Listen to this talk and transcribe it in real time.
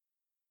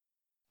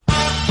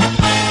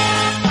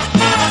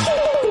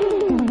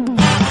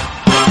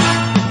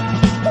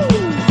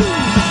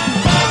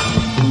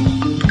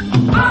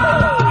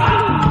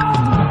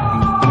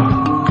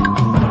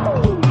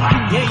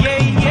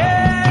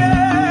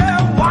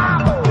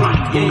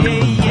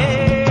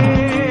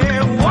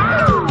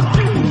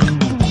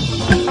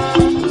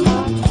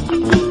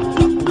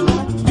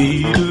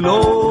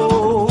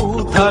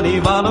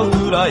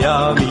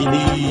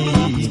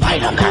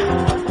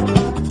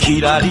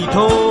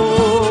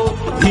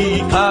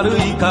光る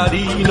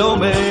光の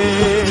目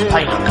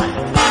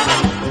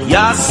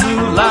安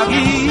ら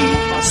ぎ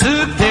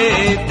捨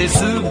てて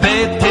す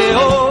べて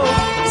を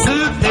捨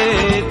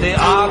てて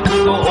悪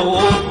を追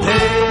って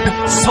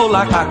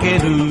空かけ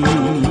る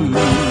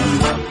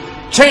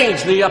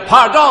Change the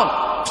pardon!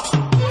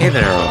 Hey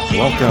there,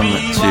 welcome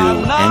to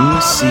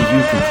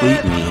MCU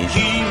Complete Me,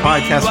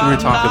 podcast where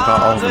we talk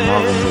about all the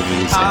Marvel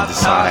movies and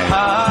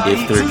decide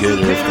if they're good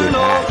or if they're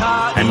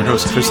bad. I'm your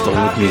host Crystal,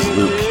 with me is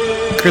Luke.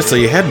 Crystal,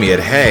 you had me at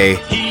hey.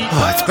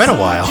 Oh, it's been a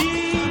while.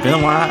 Been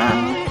a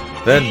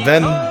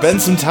while. Been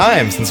some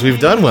time since we've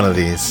done one of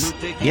these.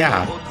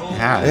 Yeah, it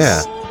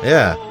has.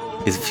 Yeah.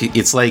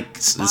 It's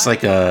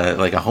like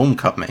a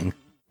homecoming.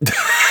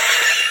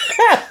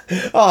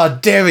 Oh,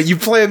 damn it, you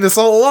planned this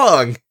all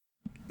along.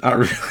 Not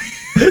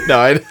really. No,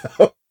 I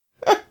know.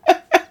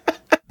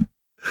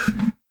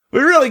 We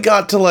really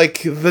got to,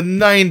 like, the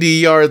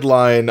 90-yard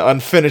line on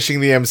finishing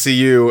the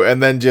MCU,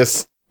 and then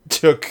just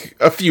took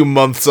a few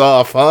months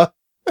off, huh?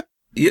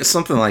 Yeah,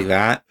 something like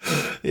that.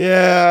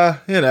 Yeah,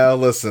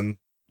 listen.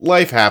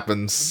 Life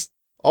happens.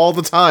 All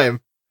the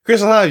time.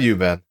 Crystal, how have you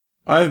been?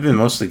 I've been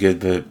mostly good,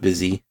 but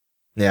busy.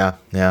 Yeah,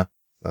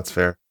 that's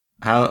fair.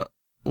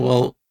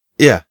 Well...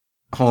 Yeah.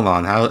 Hold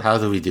on, how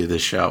do we do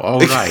this show?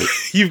 Oh, right.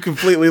 You've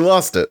completely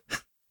lost it.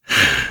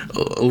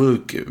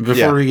 Luke,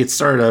 before we get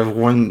started, I have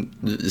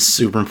one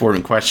super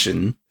important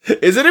question.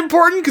 Is it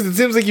important? Because it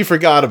seems like you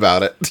forgot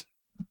about it.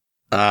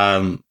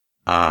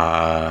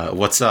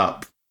 What's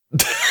up?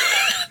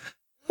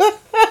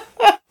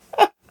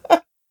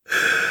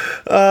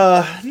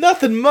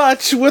 Nothing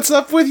much. What's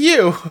up with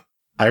you?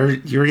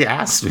 You already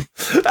asked me.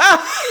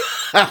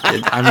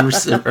 I'm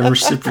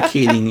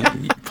reciprocating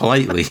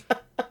politely.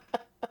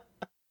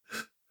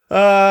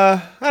 I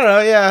don't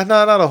know, yeah,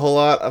 no, not a whole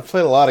lot. I've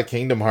played a lot of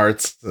Kingdom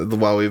Hearts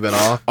while we've been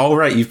off. Oh,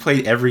 right, you've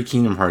played every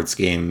Kingdom Hearts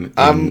game.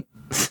 I'm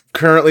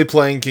currently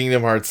playing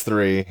Kingdom Hearts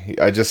 3.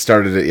 I just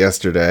started it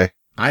yesterday.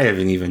 I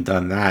haven't even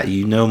done that.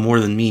 You know more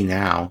than me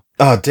now.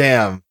 Oh,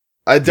 damn.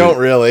 I don't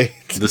really.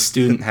 The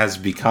student has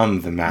become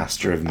the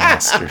master of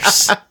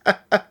masters.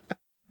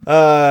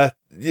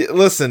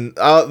 Listen,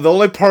 the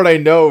only part I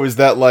know is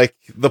that, like,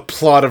 the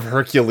plot of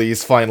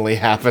Hercules finally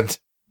happened.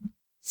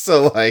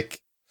 So, like...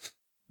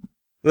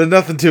 There's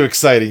nothing too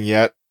exciting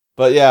yet.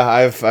 But yeah,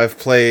 I've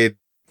played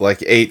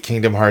like 8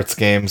 Kingdom Hearts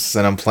games,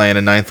 and I'm playing a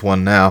 9th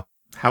one now.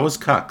 How was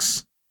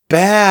Cucks?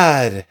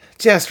 Bad.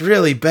 Just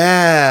really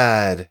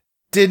bad.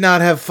 Did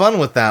not have fun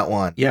with that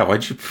one. Yeah,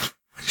 why'd you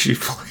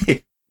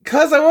play?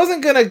 Because I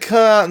wasn't going to come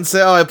out and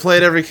say, oh, I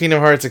played every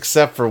Kingdom Hearts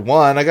except for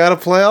one. I got to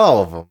play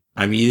all of them.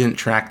 I mean, you didn't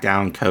track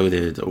down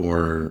Coded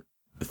or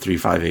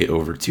 358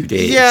 over 2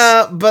 days.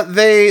 Yeah, but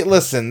they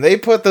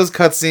put those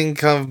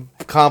cutscene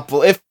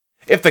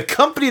If the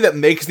company that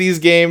makes these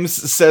games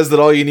says that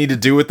all you need to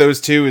do with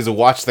those two is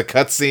watch the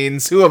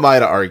cutscenes, who am I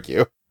to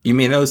argue? You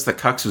may notice that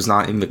Cucks was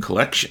not in the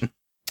collection.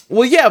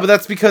 Well, yeah, but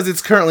that's because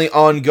it's currently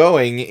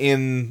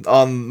ongoing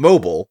on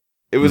mobile.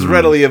 It was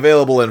readily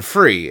available and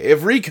free.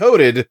 If I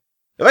could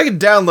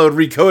download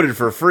Recoded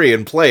for free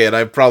and play it,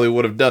 I probably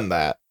would have done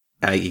that.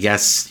 I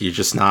guess you're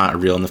just not a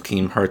real enough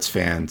Kingdom Hearts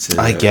fan to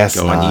go not.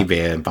 on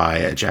eBay and buy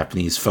a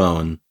Japanese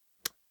phone.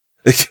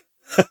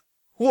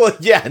 Well,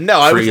 yeah, no,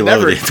 I was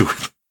never...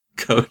 with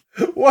code.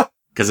 What?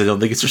 Because I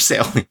don't think it's for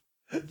sale.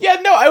 Yeah,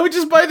 no, I would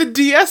just buy the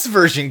DS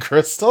version,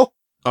 Crystal.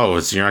 Oh,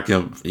 so you're not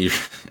gonna... You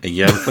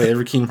haven't played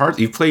every Kingdom Hearts?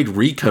 You played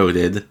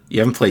Recoded. You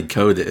haven't played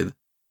Coded.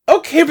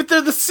 Okay, but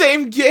they're the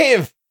same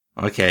game.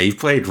 Okay, you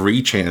played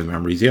Chain of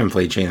Memories. You haven't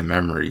played Chain of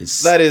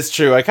Memories. That is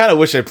true. I kind of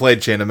wish I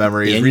played Chain of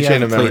Memories. And you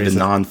haven't played the Memories.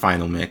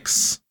 non-final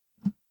mix.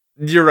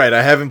 You're right,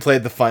 I haven't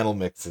played the final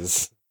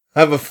mixes.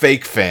 I'm a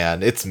fake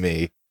fan. It's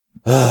me.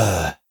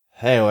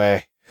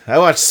 Anyway, I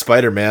watched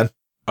Spider-Man.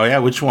 Oh yeah,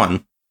 which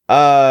one?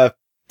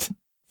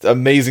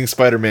 Amazing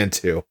Spider-Man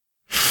 2.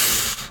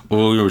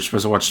 Oh, we were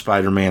supposed to watch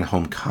Spider-Man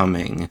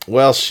Homecoming.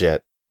 Well,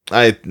 shit.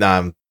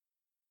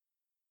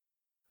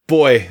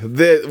 Boy,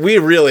 we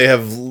really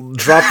have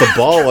dropped the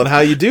ball on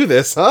how you do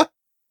this, huh?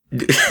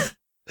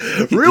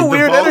 Real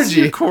weird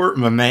energy. Your court,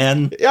 my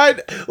man. Yeah,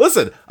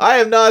 listen, I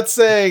am not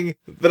saying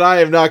that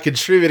I am not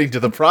contributing to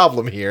the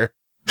problem here.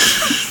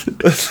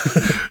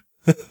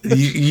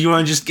 you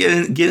want to just get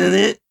in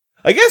it?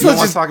 I guess let's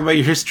just talk about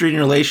your history and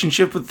your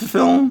relationship with the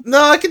film. No,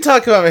 I can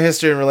talk about my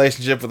history and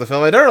relationship with the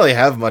film. I don't really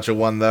have much of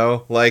one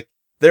though. Like,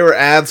 there were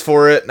ads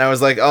for it, and I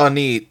was like, "Oh,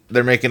 neat!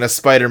 They're making a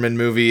Spider-Man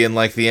movie in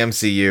like the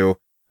MCU."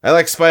 I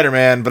like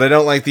Spider-Man, but I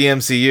don't like the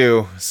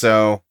MCU,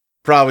 so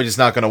probably just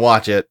not going to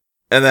watch it.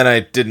 And then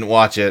I didn't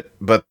watch it,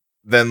 but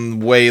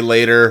then way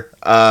later,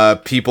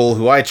 people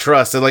who I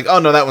trust are like, "Oh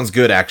no, that one's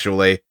good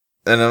actually."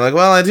 And I'm like,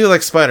 "Well, I do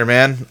like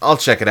Spider-Man. I'll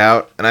check it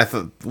out." And I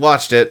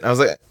watched it. And I was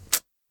like,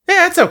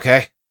 "Yeah, it's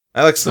okay."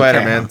 I like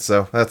Spider-Man,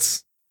 so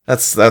that's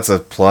a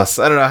plus.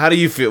 I don't know. How do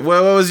you feel?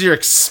 What was your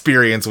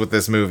experience with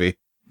this movie?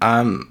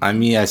 I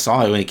mean, I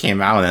saw it when it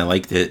came out and I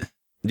liked it.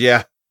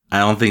 Yeah. I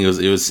don't think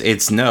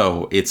it's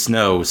no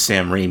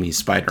Sam Raimi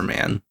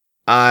Spider-Man.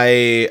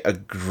 I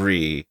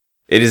agree.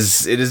 It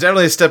is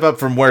definitely a step up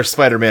from where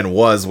Spider-Man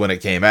was when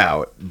it came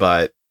out,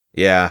 but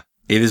yeah.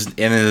 It is, and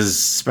it is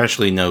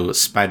especially no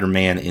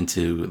Spider-Man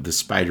Into the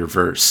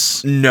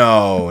Spider-Verse.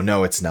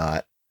 No, it's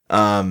not.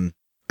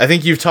 I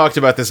think you've talked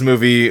about this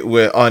movie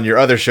on your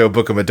other show,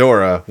 Book of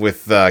Medora,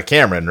 with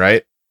Cameron,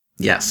 right?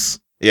 Yes.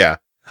 Yeah.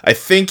 I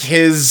think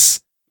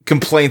his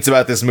complaints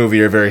about this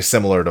movie are very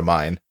similar to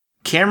mine.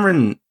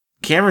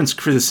 Cameron's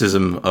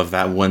criticism of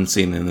that one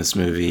scene in this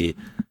movie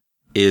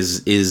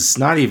is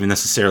not even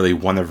necessarily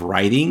one of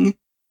writing,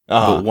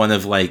 but one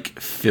of like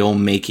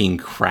filmmaking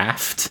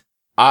craft.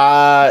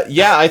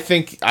 Yeah, I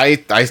think I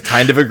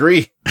kind of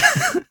agree.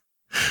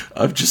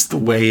 Of just the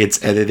way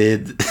it's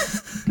edited,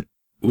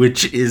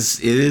 which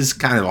is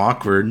kind of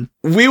awkward.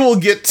 We will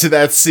get to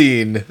that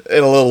scene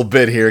in a little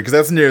bit here, because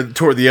that's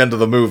toward the end of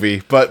the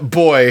movie. But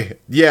boy,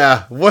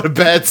 yeah, what a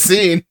bad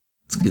scene.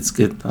 It's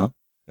good, though.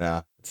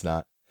 No, it's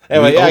not.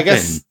 Anyway, I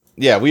guess,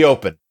 we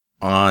open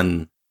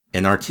on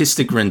an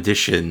artistic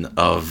rendition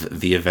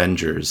of the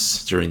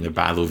Avengers during the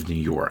Battle of New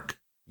York.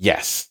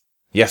 Yes,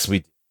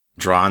 we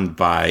drawn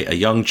by a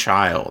young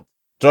child.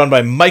 Drawn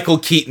by Michael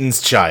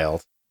Keaton's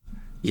child.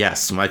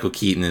 Yes, Michael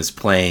Keaton is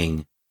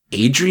playing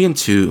Adrian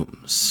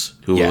Toomes,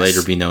 who will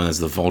later be known as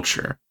the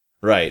Vulture.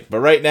 Right,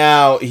 but right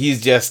now,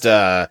 he's just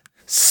a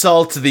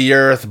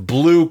salt-of-the-earth,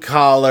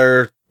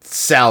 blue-collar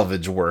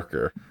salvage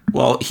worker.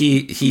 Well,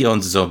 he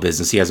owns his own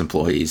business. He has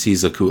employees.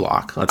 He's a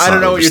kulak. I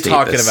don't know what you're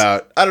talking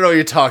about. I don't know what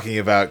you're talking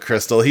about,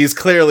 Crystal. He's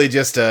clearly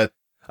just a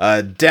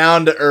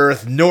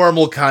down-to-earth,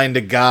 normal kind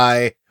of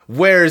guy.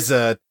 Wears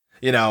a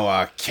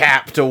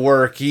cap to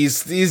work.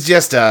 He's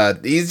just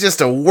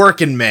a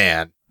working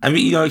man. I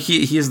mean,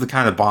 he is the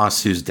kind of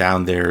boss who's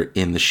down there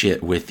in the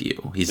shit with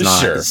you. He's not.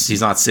 Sure.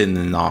 He's not sitting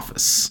in an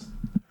office.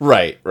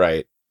 Right.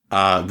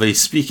 But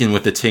he's speaking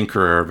with the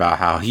Tinkerer about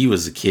how he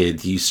was a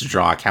kid. He used to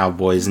draw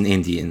cowboys and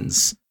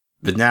Indians.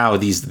 But now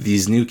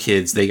these new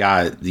kids, they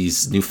got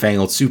these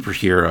newfangled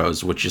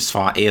superheroes, which just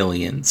fought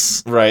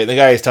aliens. Right. The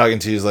guy he's talking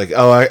to is like,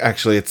 oh,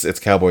 actually, it's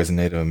cowboys and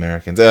Native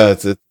Americans.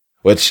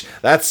 Which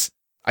that's,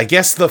 I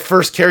guess, the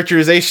first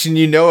characterization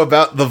you know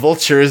about the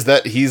Vulture is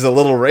that he's a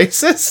little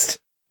racist.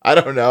 I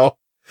don't know.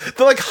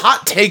 The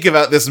hot take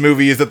about this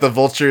movie is that the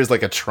Vulture is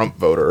like a Trump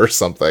voter or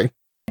something.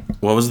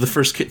 What was the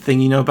first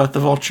thing you know about the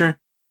Vulture?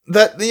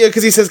 That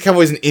because he says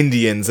cowboys and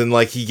Indians, and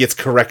he gets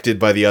corrected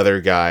by the other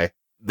guy.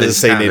 This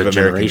say Native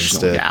Americans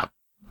gap.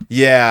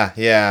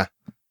 Yeah.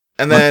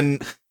 And then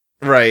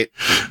right,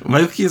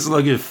 Mikey is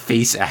like a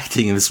face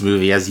acting in this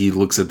movie as he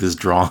looks at this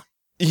drawing.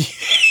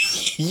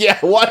 Yeah,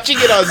 watching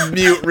it on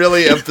mute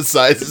really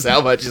emphasizes how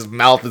much his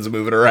mouth is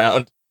moving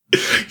around.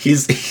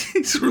 He's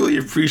really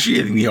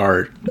appreciating the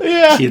art.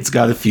 Yeah. Kid's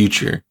got a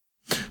future.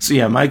 So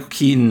yeah, Michael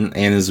Keaton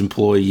and his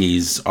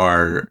employees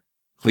are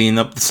cleaning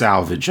up the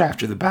salvage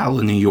after the Battle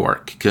of New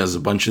York because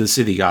a bunch of the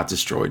city got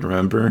destroyed,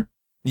 remember?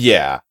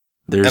 Yeah.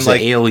 There's an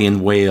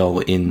alien whale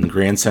in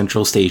Grand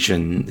Central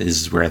Station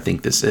is where I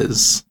think this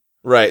is.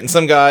 Right, and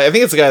some guy, I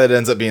think it's the guy that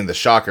ends up being the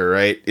Shocker,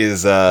 right,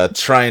 is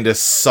trying to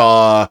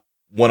saw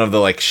one of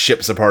the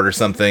ships apart or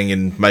something,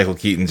 and Michael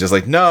Keaton's just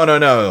like,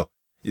 no.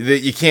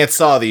 You can't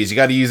saw these. You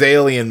got to use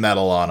alien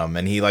metal on them.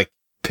 And he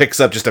picks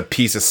up just a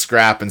piece of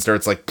scrap and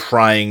starts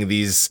prying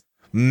these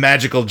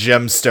magical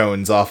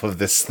gemstones off of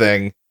this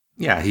thing.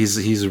 Yeah,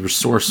 he's a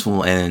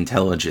resourceful and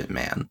intelligent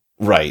man.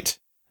 Right.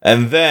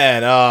 And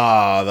then,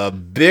 the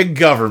big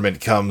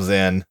government comes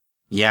in.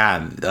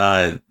 Yeah,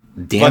 the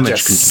Department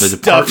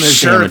of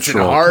shirts and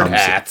hard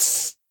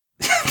hats.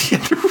 Yeah,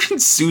 they're wearing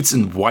suits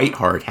and white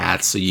hard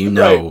hats, so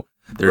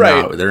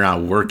they're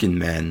not working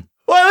men.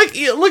 Well,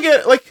 look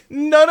at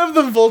none of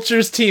the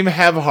Vulture's team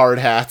have hard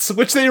hats,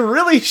 which they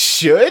really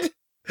should.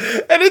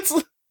 And it's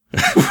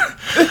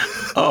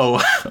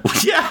oh,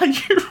 yeah,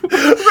 you're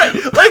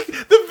right.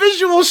 The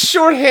visual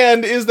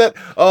shorthand is that,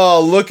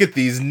 oh, look at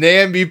these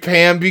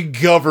namby-pamby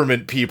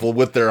government people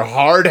with their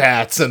hard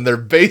hats and their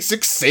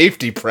basic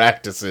safety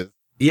practices.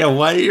 Yeah,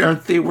 why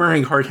aren't they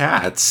wearing hard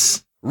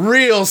hats?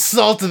 Real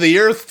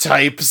salt-of-the-earth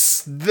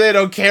types. They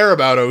don't care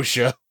about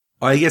OSHA.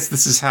 Well, I guess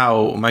this is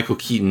how Michael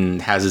Keaton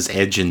has his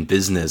edge in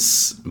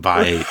business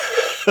by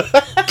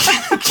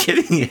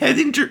getting head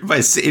injured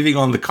by saving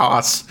on the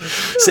cost,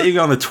 saving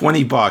on the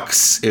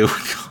 $20.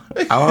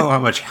 I don't know how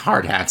much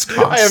hard hats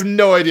cost. I have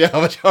no idea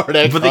how much hard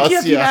hats cost. But they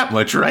can't be that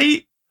much,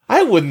 right?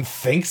 I wouldn't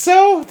think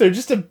so. They're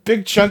just a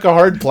big chunk of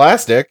hard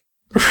plastic.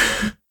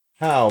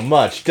 How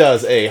much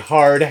does a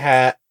hard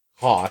hat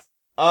cost?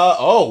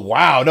 Oh,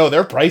 wow. No,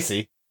 they're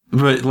pricey.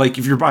 But,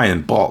 if you're buying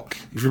in bulk,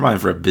 if you're buying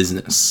for a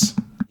business.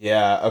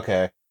 Yeah,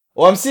 okay.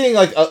 Well, I'm seeing,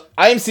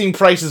 I'm seeing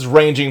prices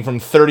ranging from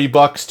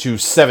 $30 to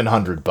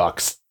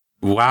 $700.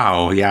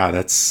 Wow, yeah,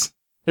 that's...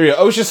 Here you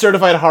go. OSHA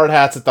certified hard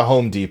hats at the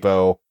Home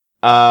Depot.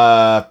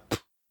 Yeah,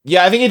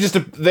 I think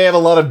they have a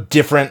lot of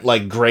different,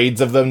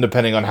 grades of them,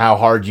 depending on how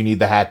hard you need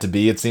the hat to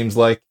be, it seems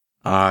like.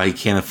 I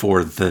can't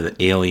afford the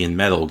alien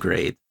metal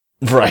grade.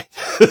 Right.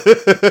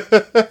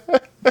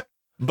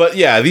 But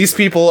yeah, these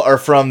people are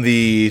from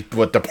the,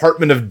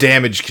 Department of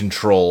Damage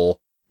Control,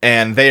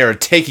 and they are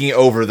taking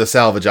over the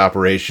salvage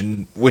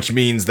operation, which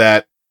means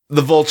that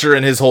the Vulture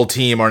and his whole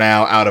team are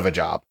now out of a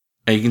job.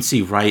 And you can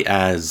see right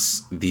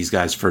as these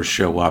guys first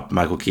show up,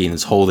 Michael Keaton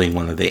is holding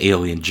one of the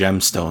alien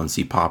gemstones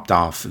he popped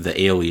off the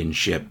alien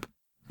ship.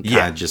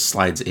 Yeah, just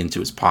slides it into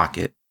his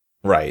pocket.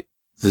 Right.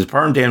 So the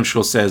Department of Damage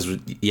Control says,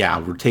 "Yeah,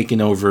 we're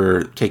taking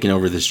over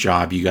this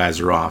job. You guys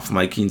are off."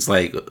 Mike Keaton's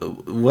like,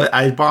 "What?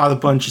 I bought a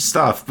bunch of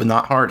stuff, but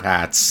not hard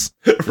hats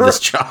for this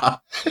job."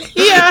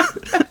 Yeah.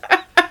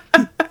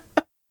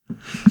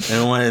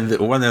 And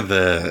one of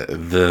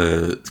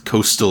the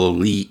coastal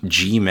elite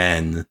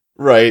G-men,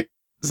 right,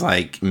 is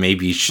like,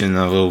 maybe you shouldn't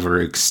have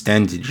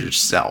overextended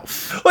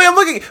yourself. Wait, I'm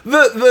looking.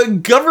 The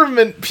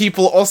government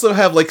people also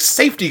have like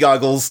safety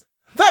goggles.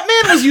 That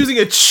man was using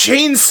a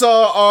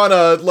chainsaw on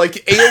a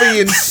like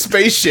alien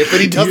spaceship,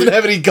 and he doesn't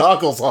have any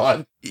goggles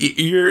on.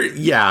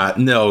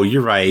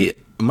 You're right.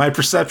 My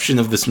perception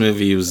of this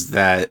movie was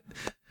that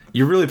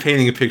you're really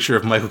painting a picture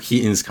of Michael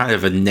Keaton as kind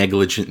of a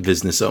negligent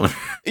business owner.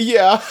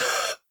 Yeah.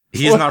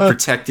 He's not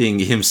protecting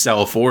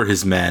himself or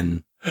his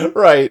men.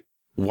 Right.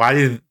 Why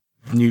did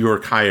New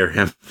York hire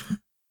him?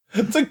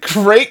 That's a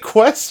great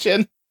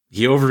question.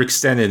 He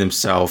overextended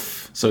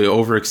himself, so he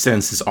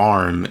overextends his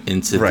arm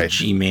into the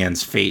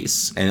G-man's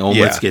face and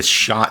almost gets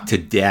shot to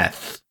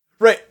death.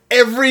 Right.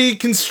 Every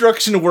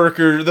construction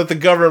worker that the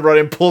government brought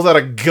in pulls out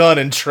a gun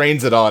and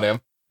trains it on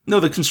him. No,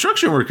 the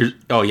construction workers...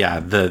 Oh,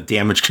 yeah, the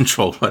damage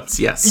control ones,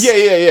 yes.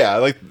 Yeah.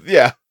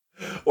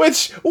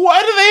 Which,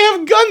 why do they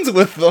have guns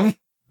with them?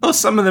 Well,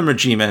 some of them are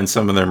G-men,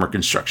 some of them are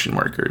construction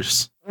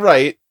workers.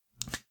 Right.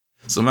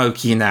 So Michael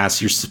Keaton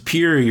asks, your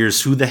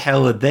superiors, who the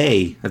hell are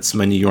they? That's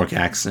my New York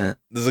accent.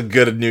 This is a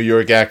good New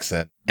York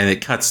accent. And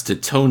it cuts to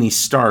Tony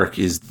Stark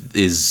is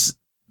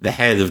the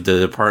head of the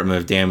Department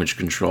of Damage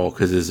Control,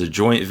 because it's a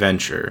joint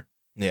venture.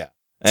 Yeah.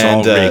 It's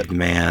all rigged,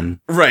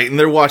 man. Right, and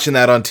they're watching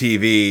that on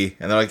TV,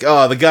 and they're like,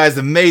 oh, the guys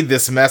that made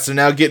this mess are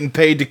now getting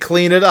paid to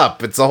clean it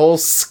up. It's a whole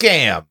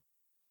scam.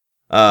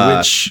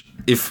 Which...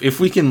 If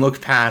we can look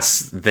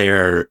past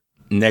their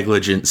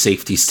negligent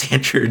safety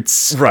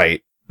standards,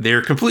 right,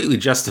 they're completely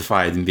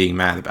justified in being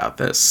mad about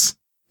this.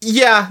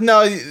 Yeah,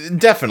 no,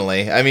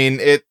 definitely. I mean,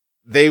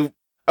 I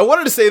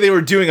wanted to say they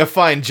were doing a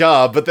fine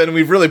job, but then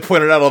we've really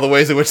pointed out all the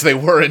ways in which they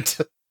weren't.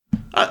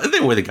 They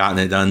would have gotten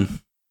it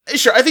done.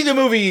 Sure, I think the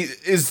movie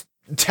is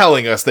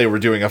telling us they were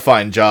doing a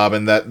fine job,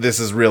 and that this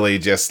is really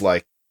just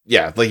like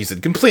you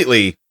said,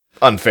 completely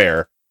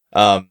unfair.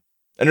 And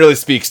really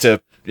speaks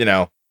to,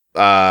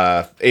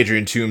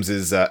 Adrian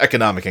Toombs'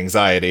 economic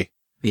anxiety.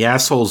 The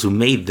assholes who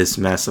made this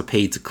mess are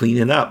paid to clean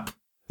it up.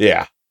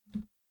 Yeah.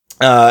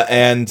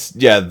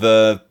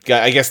 The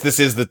guy, I guess this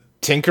is the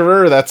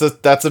Tinkerer.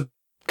 That's a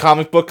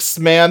comic books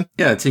man.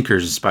 Yeah,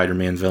 Tinkerer's a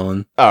Spider-Man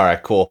villain. All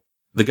right, cool.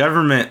 The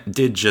government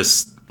did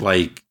just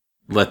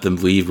let them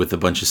leave with a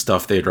bunch of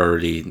stuff they'd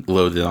already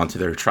loaded onto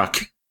their truck.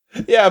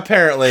 Yeah,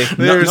 apparently.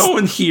 No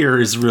one here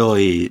is real.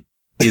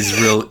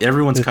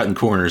 Everyone's cutting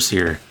corners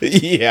here.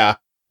 Yeah.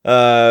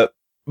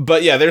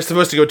 But yeah, they're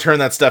supposed to go turn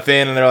that stuff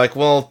in, and they're like,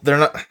 well, they're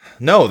not...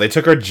 No, they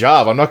took our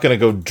job. I'm not going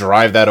to go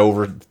drive that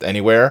over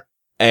anywhere.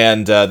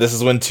 And this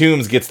is when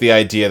Toombs gets the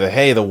idea that,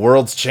 hey, the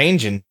world's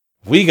changing.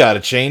 We got to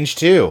change,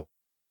 too.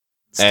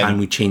 It's time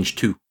we change,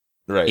 too.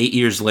 Right. 8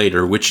 years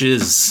later, which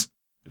is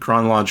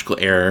chronological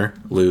error,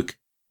 Luke.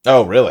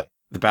 Oh, really?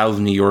 The Battle of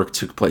New York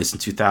took place in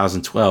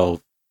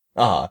 2012.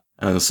 Uh-huh.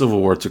 And the Civil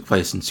War took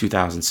place in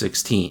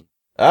 2016.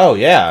 Oh,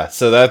 yeah.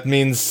 So that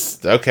means...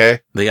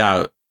 Okay.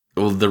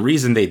 The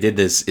reason they did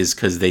this is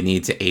because they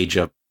need to age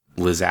up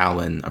Liz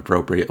Allen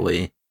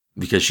appropriately,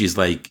 because she's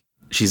a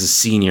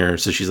senior,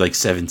 so she's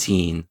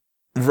 17.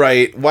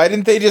 Right. Why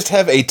didn't they just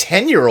have a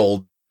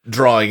 10-year-old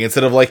drawing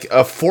instead of a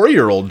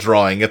 4-year-old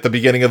drawing at the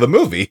beginning of the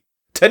movie?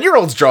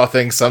 10-year-olds draw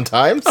things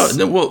sometimes. Oh,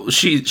 no, well,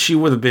 she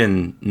would have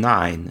been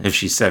 9 if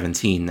she's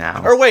 17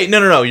 now. Or wait,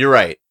 no, you're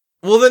right.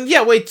 Well then,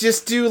 yeah, wait,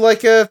 just do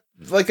a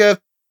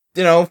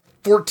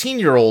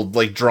 14-year-old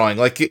drawing.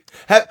 What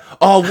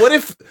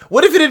if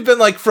it had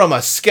been from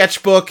a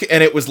sketchbook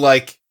and it was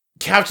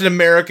Captain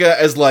America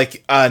as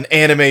an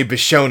anime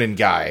Bishonen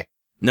guy?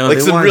 No, they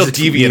some wanted real to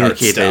deviant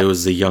communicate that it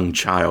was a young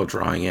child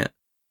drawing it.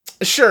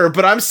 Sure,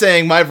 but I'm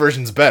saying my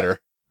version's better.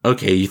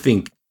 Okay, you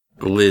think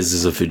Liz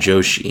is a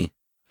Fujoshi.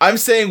 I'm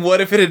saying,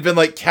 what if it had been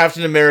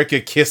Captain America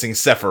kissing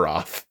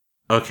Sephiroth?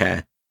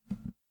 Okay.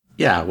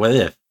 Yeah, what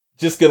if?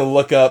 Just gonna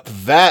look up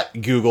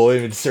that Google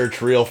image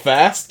search real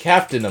fast.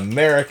 Captain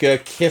America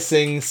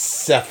kissing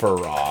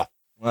Sephiroth.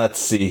 Let's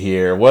see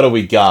here. What do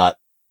we got?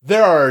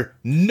 There are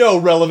no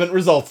relevant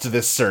results to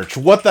this search.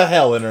 What the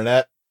hell,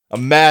 Internet?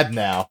 I'm mad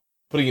now.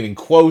 Putting it in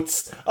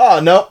quotes. Oh,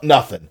 no,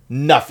 nothing.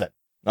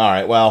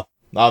 Alright, well,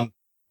 I'm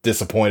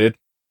disappointed.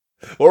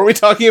 What were we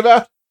talking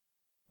about?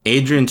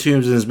 Adrian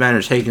Toombs and his men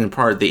are taking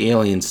apart the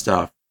alien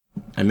stuff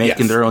and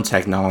making their own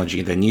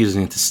technology, then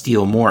using it to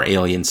steal more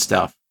alien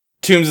stuff.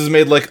 Toombs has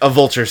made a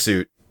vulture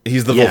suit.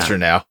 He's the vulture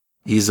now.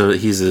 He's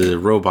a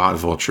robot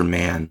vulture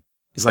man.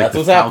 He's like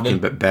the Falcon,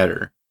 but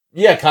better.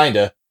 Yeah,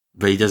 kinda.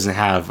 But he doesn't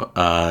have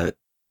a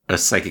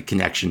psychic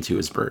connection to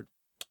his bird.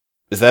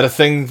 Is that a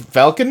thing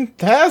Falcon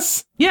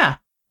has? Yeah.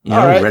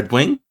 Red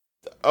Wing?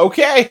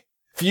 Okay.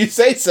 If you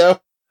say so.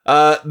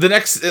 The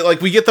next,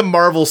 we get the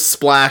Marvel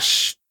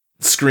splash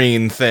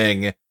screen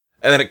thing,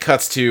 and then it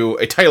cuts to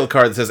a title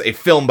card that says a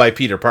film by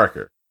Peter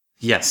Parker.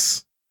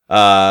 Yes.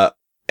 And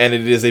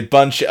it is a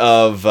bunch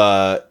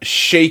of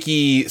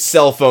shaky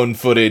cell phone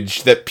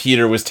footage that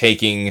Peter was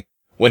taking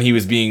when he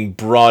was being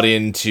brought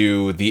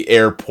into the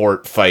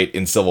airport fight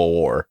in Civil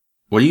War.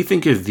 What do you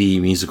think of the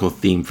musical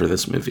theme for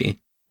this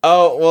movie?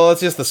 Oh, well,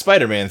 it's just the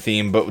Spider-Man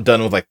theme, but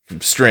done with, like,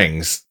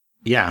 strings.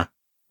 Yeah.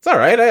 It's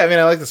alright. I mean,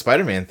 I like the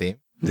Spider-Man theme.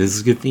 This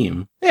is a good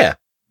theme. Yeah.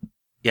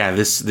 Yeah,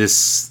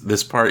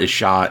 this part is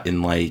shot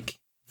in, like,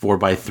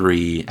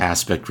 4:3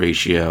 aspect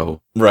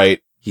ratio. Right.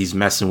 He's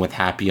messing with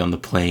Happy on the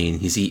plane.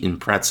 He's eating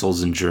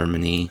pretzels in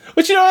Germany.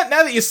 But you know what?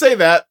 Now that you say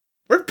that,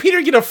 where'd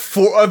Peter get a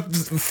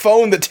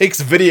phone that takes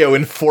video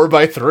in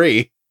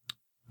 4:3?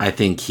 I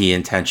think he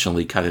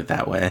intentionally cut it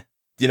that way.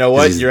 You know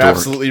what? You're dork.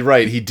 absolutely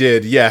right. He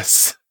did,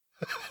 yes.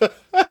 But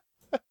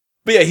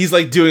yeah, he's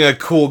like doing a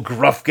cool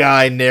gruff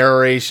guy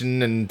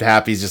narration, and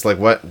Happy's just like,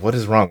 what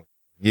is wrong?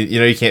 You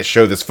know you can't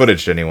show this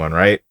footage to anyone,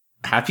 right?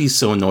 Happy's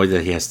so annoyed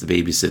that he has to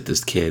babysit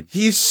this kid.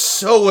 He's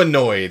so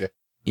annoyed.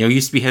 You know, he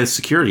used to be head of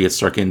security at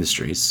Stark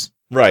Industries.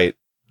 Right.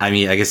 I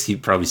mean, I guess he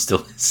probably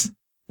still is.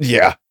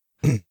 Yeah.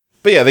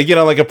 But yeah, they get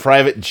on like a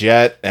private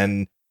jet,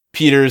 and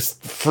Peter's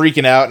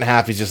freaking out, and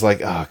Happy's just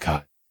like, oh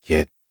god,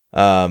 kid.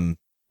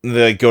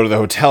 They go to the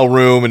hotel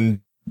room, and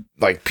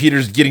like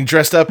Peter's getting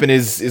dressed up in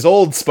his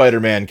old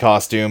Spider-Man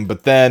costume,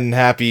 but then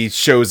Happy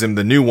shows him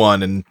the new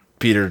one, and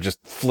Peter just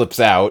flips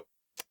out.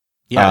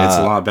 Yeah, it's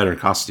a lot better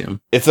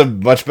costume. It's a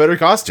much better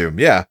costume,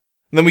 yeah.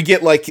 And then we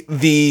get like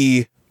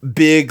the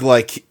big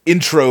like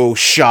intro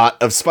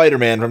shot of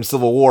Spider-Man from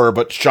Civil War,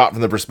 but shot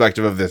from the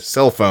perspective of this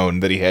cell phone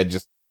that he had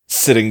just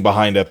sitting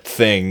behind a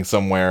thing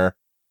somewhere.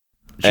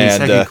 She's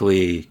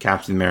technically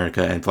Captain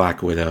America and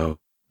Black Widow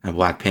and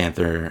Black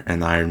Panther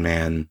and Iron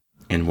Man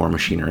and War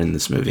Machine are in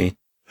this movie.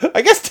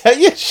 I guess,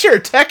 yeah, sure,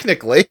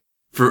 technically.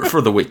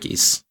 For the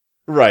wikis.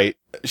 Right,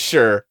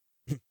 sure.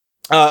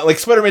 Like,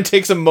 Spider-Man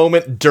takes a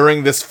moment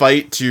during this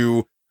fight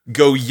to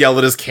go yell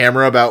at his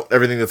camera about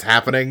everything that's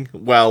happening,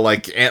 while,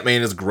 like,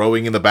 Ant-Man is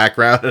growing in the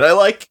background, and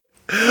I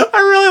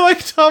really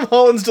like Tom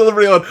Holland's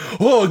delivery on,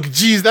 oh,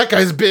 geez, that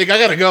guy's big, I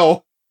gotta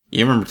go.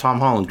 You remember Tom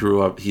Holland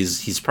grew up,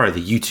 he's part of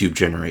the YouTube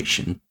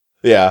generation.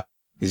 Yeah.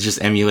 He's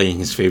just emulating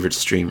his favorite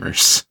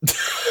streamers.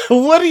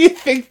 What do you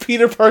think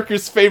Peter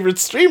Parker's favorite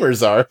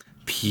streamers are?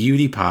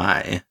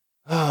 PewDiePie.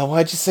 Oh,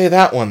 why'd you say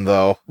that one,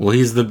 though? Well,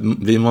 he's the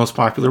most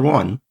popular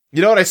one.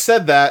 You know what? I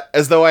said that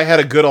as though I had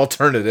a good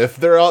alternative.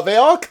 They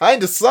all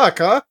kind of suck,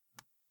 huh?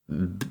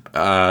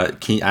 I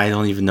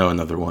don't even know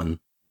another one.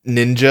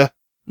 Ninja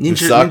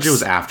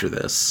was after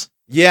this.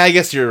 Yeah, I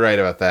guess you're right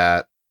about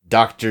that.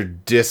 Dr.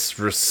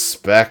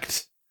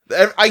 Disrespect.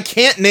 I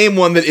can't name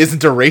one that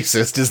isn't a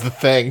racist, is the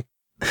thing.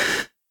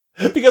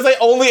 Because I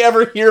only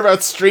ever hear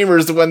about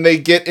streamers when they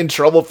get in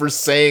trouble for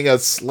saying a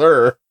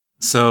slur.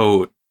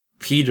 So,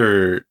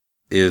 Peter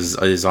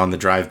is on the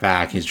drive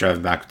back. He's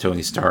driving back with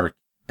Tony Stark.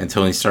 And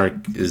Tony Stark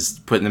is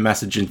putting the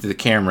message into the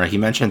camera. He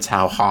mentions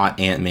how hot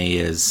Aunt May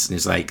is. And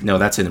he's like, no,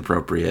 that's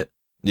inappropriate.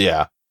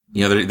 Yeah.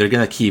 You know, they're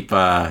going to keep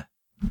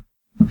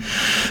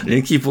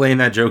laying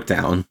that joke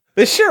down.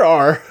 They sure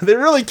are. They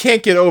really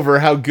can't get over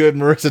how good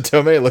Marissa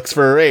Tomei looks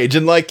for her age.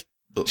 And, like,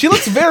 she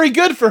looks very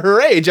good for her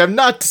age. I'm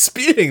not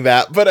disputing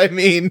that. But, I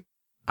mean...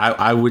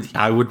 I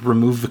would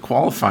remove the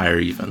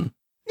qualifier, even.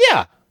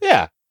 Yeah.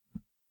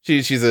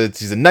 She's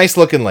a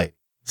nice-looking lady.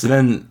 So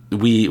then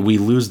we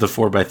lose the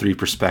 4:3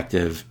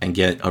 perspective and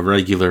get a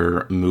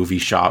regular movie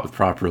shot with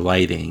proper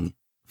lighting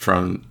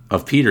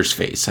of Peter's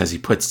face as he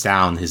puts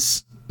down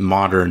his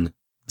modern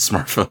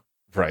smartphone.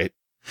 Right.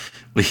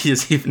 He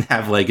doesn't even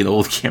have like an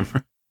old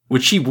camera,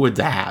 which he would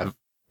have.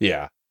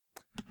 Yeah.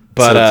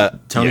 But so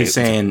Tony's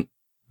saying,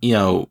 you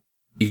know,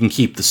 you can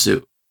keep the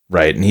suit.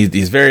 Right, and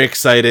he's very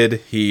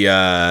excited. He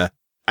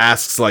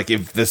asks like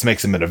if this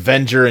makes him an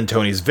Avenger, and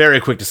Tony's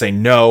very quick to say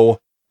no.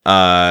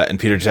 And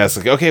Peter just asks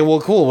like, okay, well,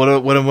 cool.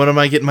 What am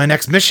I getting my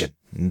next mission?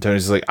 And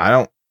Tony's like,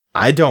 I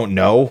don't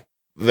know.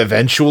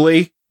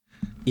 Eventually.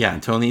 Yeah,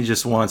 Tony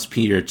just wants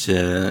Peter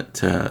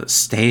to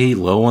stay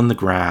low on the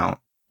ground.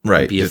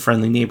 Right. Be a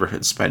friendly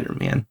neighborhood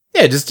Spider-Man.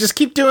 Yeah, just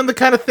keep doing the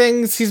kind of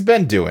things he's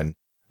been doing.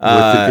 With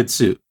a good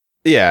suit.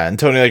 Yeah, and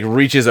Tony like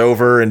reaches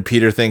over, and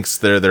Peter thinks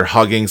they're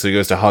hugging, so he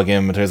goes to hug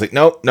him, and Tony's like,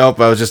 nope,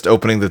 I was just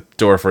opening the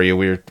door for you.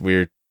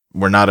 We're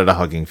not at a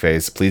hugging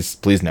phase.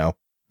 Please no.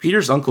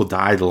 Peter's uncle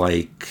died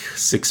like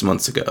 6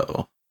 months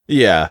ago.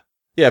 Yeah,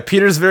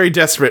 Peter's very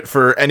desperate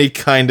for any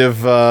kind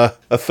of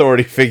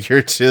authority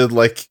figure to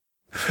like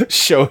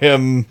show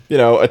him,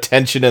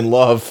 attention and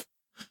love.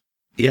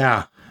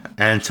 Yeah,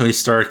 and Tony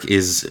Stark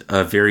is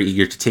very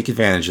eager to take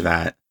advantage of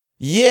that.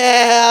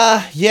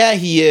 Yeah,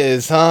 he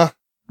is, huh?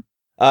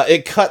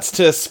 It cuts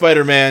to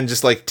Spider-Man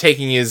just like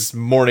taking his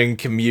morning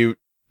commute,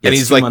 and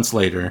he's 2 like months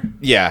later.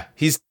 Yeah,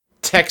 he's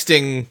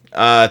texting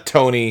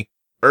Tony,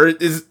 or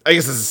is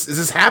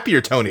this Happy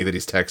or Tony that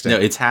he's texting? No,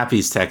 it's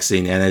Happy's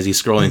texting, and as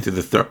he's scrolling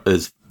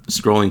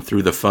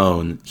through the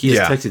phone, he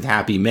has texted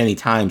Happy many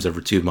times over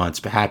 2 months,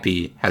 but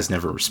Happy has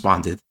never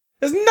responded.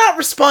 Has not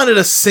responded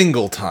a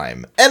single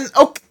time. And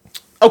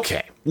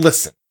okay,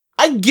 listen.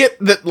 I get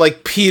that,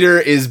 like, Peter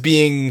is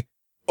being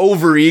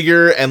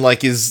overeager and,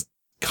 like, is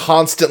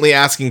constantly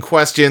asking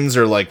questions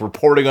or, like,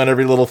 reporting on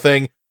every little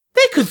thing.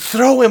 They could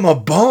throw him a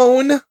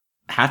bone.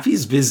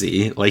 Happy's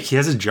busy. Like, he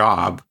has a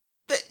job.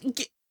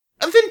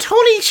 Then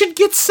Tony should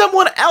get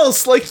someone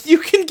else. Like, you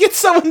can get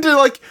someone to,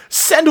 like,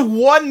 send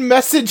one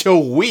message a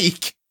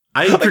week.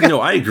 I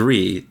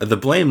agree. The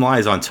blame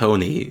lies on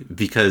Tony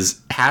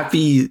because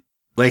Happy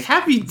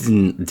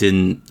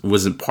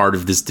wasn't part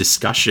of this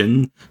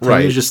discussion.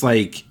 Tony was just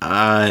like,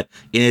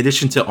 in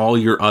addition to all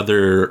your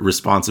other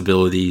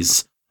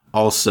responsibilities,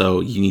 also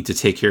you need to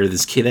take care of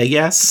this kid, I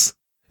guess.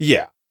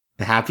 Yeah.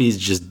 Happy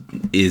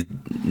is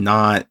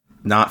not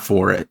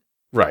for it.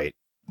 Right.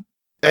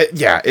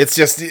 Yeah, it's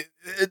just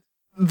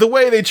the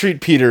way they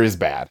treat Peter is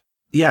bad.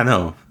 Yeah,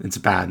 no, it's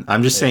bad.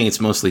 I'm just saying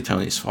it's mostly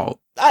Tony's fault.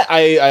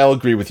 I'll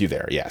agree with you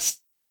there, yes.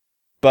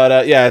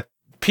 But, yeah,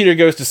 Peter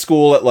goes to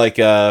school at, like,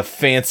 a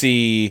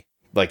fancy,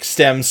 like,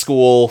 STEM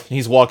school.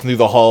 He's walking through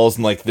the halls,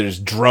 and, like, there's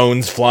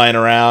drones flying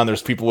around.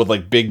 There's people with,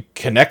 like, big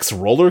K'NEX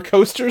roller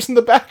coasters in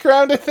the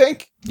background, I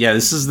think. Yeah,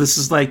 this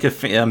is like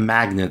a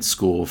magnet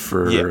school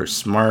for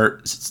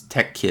smart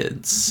tech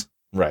kids.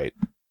 Right.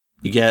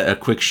 You get a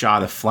quick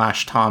shot of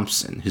Flash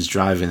Thompson, who's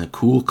driving a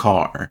cool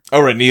ar.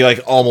 Oh, right, and he, like,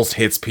 almost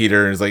hits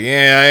Peter, and he's like,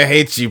 yeah, I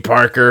hate you,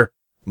 Parker.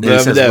 And he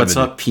says, what's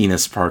up,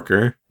 penis,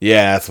 Parker?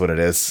 Yeah, that's what it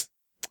is.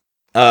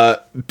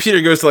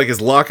 Peter goes to, like, his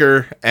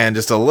locker, and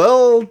just a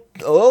little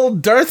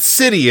Darth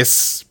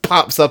Sidious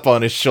pops up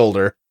on his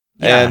shoulder.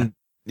 Yeah. And,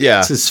 yeah.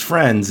 It's his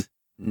friend,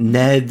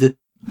 Ned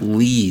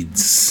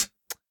Leeds.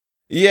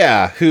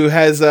 Yeah, who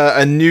has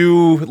a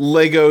new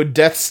Lego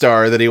Death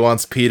Star that he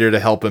wants Peter to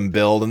help him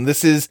build, and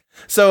this is...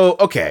 So,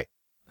 okay,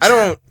 I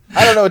don't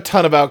know a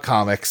ton about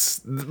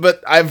comics,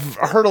 but I've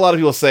heard a lot of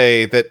people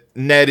say that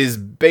Ned is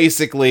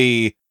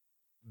basically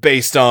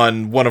based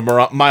on one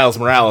of Miles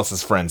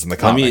Morales' friends in the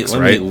comics,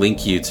 Let me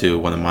link you to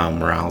one of Miles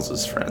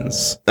Morales'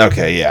 friends.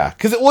 Okay, yeah.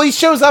 Because, well, he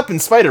shows up in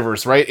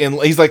Spider-Verse, right? And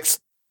he's like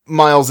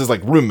Miles'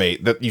 like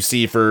roommate that you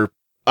see for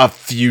a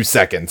few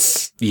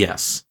seconds.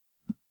 Yes.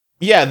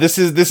 Yeah, this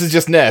is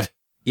just Ned.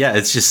 Yeah,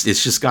 it's just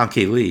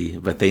Gonke Lee,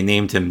 but they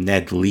named him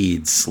Ned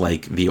Leeds,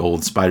 like the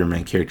old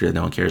Spider-Man character that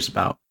no one cares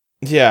about.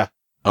 Yeah.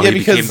 Oh, yeah, he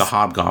became the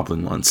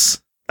Hobgoblin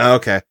once.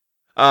 Okay.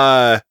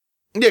 Yeah,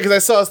 because I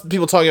saw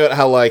people talking about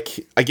how,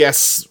 like, I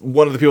guess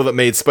one of the people that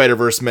made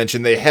Spider-Verse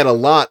mentioned they had a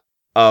lot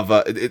of,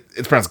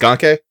 it's pronounced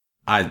Gonke?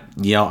 I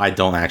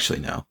don't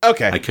actually know.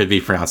 Okay. I could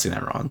be pronouncing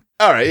that wrong.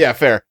 Alright, yeah,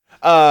 fair.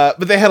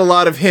 But they had a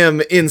lot of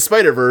him in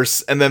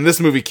Spider-Verse, and then this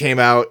movie came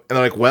out, and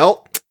they're like,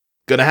 well,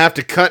 gonna have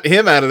to cut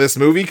him out of this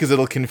movie because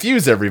it'll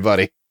confuse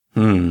everybody.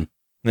 Yeah.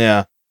 I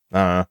don't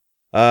know.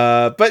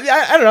 But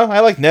yeah, I don't know. I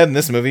like Ned in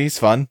this movie. He's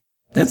fun.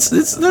 That's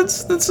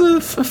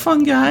a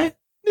fun guy.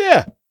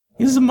 Yeah.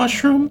 He's a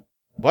mushroom.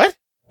 What?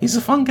 He's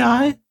a fun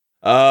guy.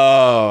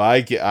 Oh,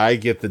 I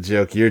get the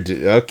joke.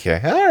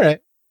 Okay. All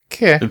right.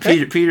 Okay.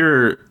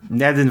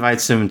 Ned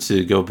invites him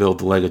to go build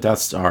the Lego Death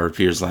Star.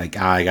 Peter's like,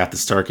 I got the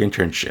Stark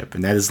internship.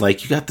 And Ned is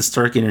like, you got the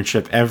Stark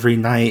internship every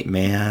night,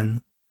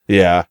 man.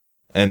 Yeah.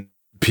 And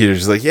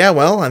Peter's like, yeah,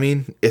 well, I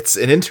mean, it's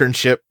an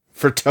internship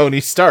for Tony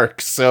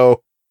Stark,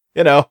 so,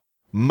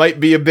 might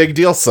be a big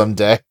deal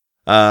someday.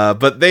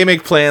 But they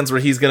make plans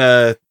where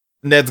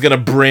Ned's gonna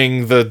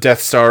bring the Death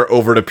Star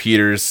over to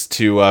Peter's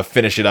to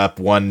finish it up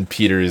when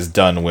Peter is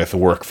done with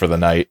work for the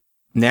night.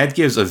 Ned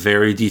gives a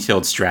very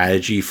detailed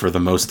strategy for the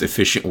most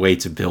efficient way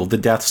to build the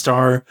Death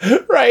Star.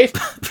 Right.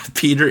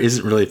 Peter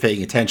isn't really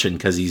paying attention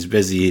because he's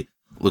busy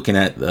looking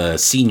at the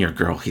senior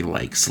girl he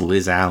likes,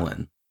 Liz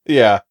Allen.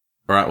 Yeah.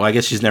 Well, I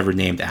guess she's never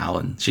named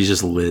Allen. She's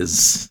just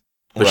Liz.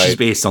 But she's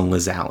based on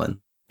Liz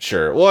Allen.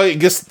 Sure. Well,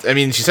 she's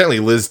certainly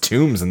Liz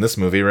Toombs in this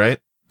movie, right?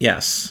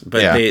 Yes.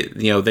 But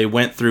they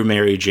went through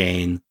Mary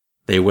Jane.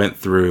 They went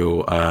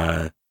through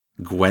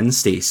Gwen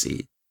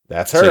Stacy.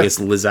 That's her. So I guess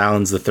Liz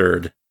Allen's the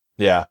third.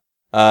 Yeah.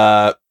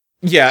 I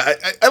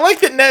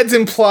like that Ned's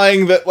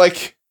implying that,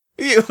 like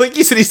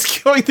you said,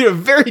 he's going through a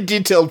very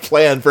detailed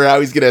plan for how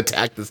he's going to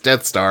attack this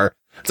Death Star.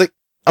 It's like,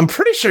 I'm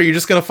pretty sure you're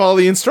just going to follow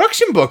the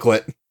instruction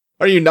booklet.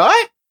 Are you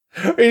not?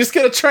 Are you just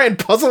going to try and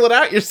puzzle it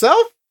out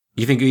yourself?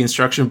 You think the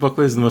instruction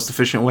booklet is the most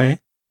efficient way?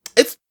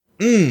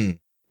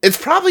 It's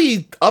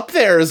probably up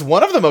there as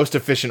one of the most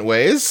efficient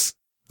ways.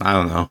 I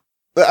don't know.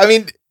 I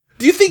mean,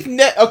 do you think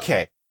Ned...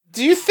 Okay.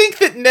 Do you think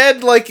that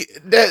Ned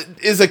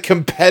is a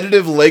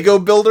competitive Lego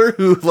builder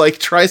who,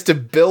 tries to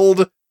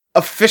build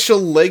official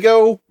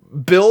Lego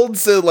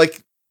builds,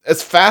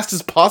 as fast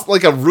as possible?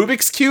 Like a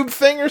Rubik's Cube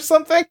thing or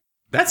something?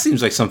 That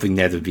seems like something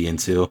Ned would be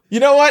into. You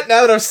know what?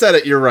 Now that I've said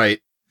it, you're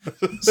right.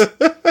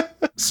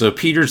 So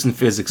Peter's in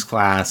physics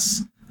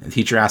class, the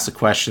teacher asks a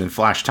question, and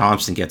Flash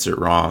Thompson gets it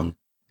wrong.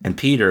 And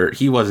Peter,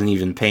 he wasn't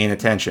even paying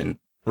attention.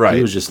 Right.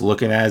 He was just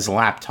looking at his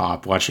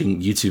laptop,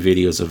 watching YouTube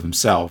videos of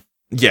himself.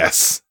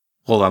 Yes.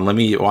 Hold on, let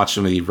me watch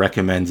some of the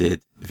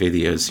recommended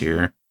videos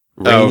here.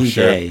 Rainy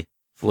Day,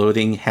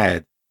 Floating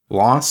Head,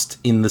 Lost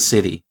in the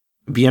City,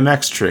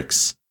 BMX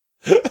Tricks,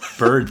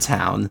 Bird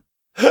Town,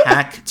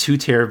 Hack 2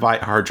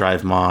 terabyte hard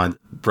drive mod,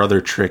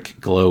 Brother Trick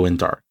Glow in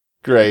Dark.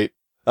 Great.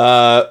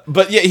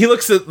 But yeah, he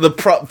looks at the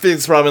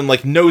physics problem and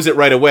like knows it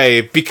right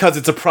away because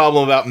it's a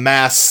problem about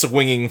mass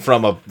swinging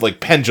from a like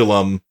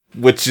pendulum,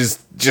 which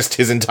is just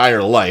his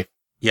entire life.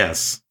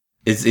 Yes.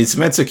 It's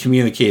meant to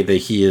communicate that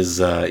he is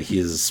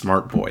a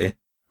smart boy.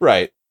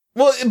 Right.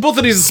 Well, both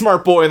of these a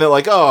smart boy, and they're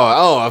like,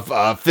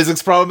 a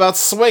physics problem about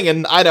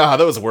swinging. I know how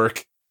those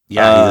work.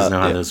 Yeah, he doesn't know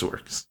how those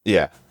works.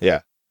 Yeah.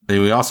 And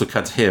we also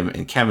cut to him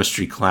in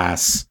chemistry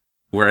class,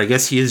 where I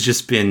guess he has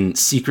just been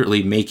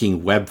secretly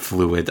making web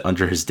fluid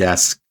under his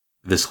desk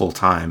this whole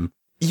time.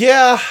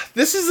 Yeah,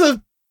 this is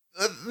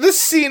this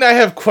scene I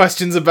have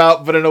questions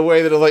about, but in a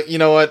way that are like, you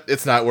know what?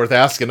 It's not worth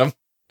asking him.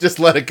 Just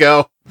let it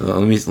go.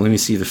 Let me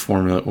see the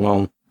formula.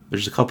 Well,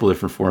 there's a couple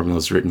different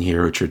formulas written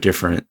here, which are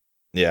different.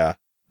 Yeah.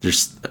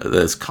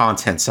 There's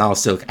content: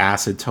 salicylic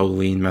acid,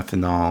 toluene,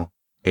 methanol,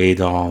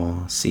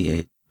 adol,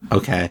 C8.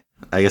 Okay,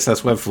 I guess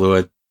that's web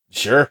fluid.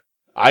 Sure.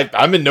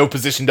 I'm in no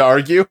position to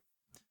argue.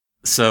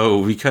 So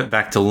we cut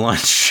back to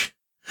lunch,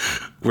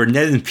 where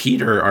Ned and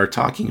Peter are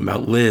talking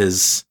about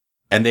Liz,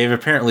 and they've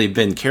apparently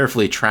been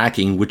carefully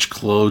tracking which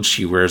clothes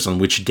she wears on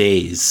which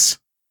days.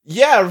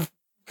 Yeah,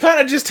 kind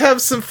of just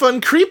have some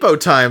fun creepo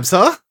times,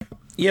 huh?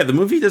 Yeah, the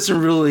movie doesn't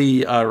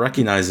really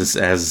recognize this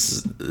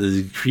as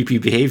creepy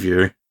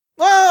behavior.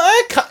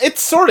 Well, it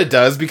sort of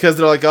does, because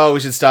they're like, oh, we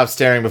should stop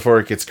staring before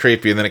it gets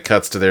creepy, and then it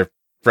cuts to their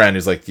friend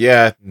who's like,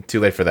 yeah, too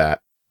late for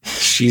that.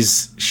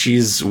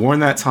 She's worn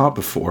that top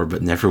before,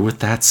 but never with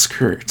that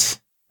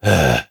skirt.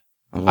 Well,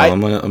 I'm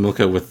gonna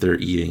look at what they're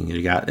eating.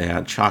 They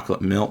got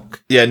chocolate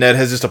milk. Yeah, Ned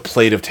has just a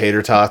plate of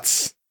tater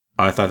tots.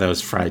 Oh, I thought that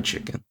was fried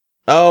chicken.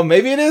 Oh,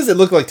 maybe it is. It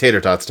looked like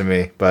tater tots to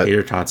me, but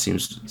tater tots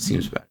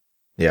seems bad.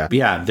 Yeah, but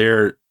yeah,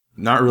 they're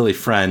not really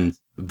friends,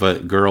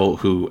 but girl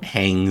who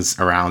hangs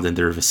around in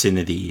their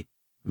vicinity,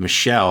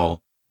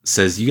 Michelle,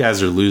 says you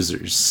guys are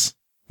losers.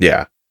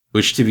 Yeah,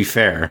 which, to be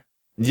fair,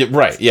 yeah,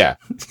 right? Yeah,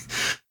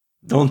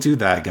 don't do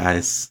that,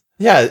 guys.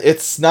 Yeah,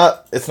 it's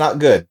not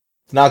good.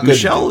 It's not good.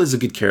 Michelle is a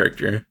good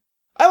character.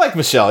 I like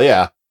Michelle.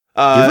 Yeah,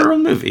 give her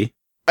own movie.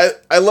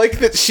 I like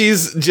that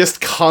she's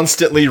just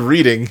constantly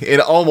reading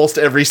in almost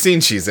every scene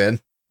she's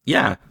in.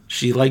 Yeah,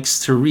 she likes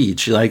to read.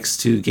 She likes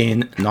to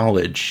gain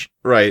knowledge.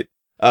 Right.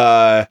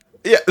 Yeah,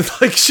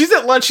 like she's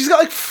at lunch. She's got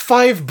like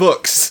 5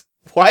 books.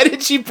 Why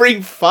did she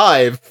bring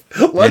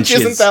 5? Lunch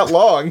isn't that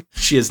long.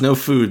 She has no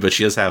food, but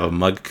she does have a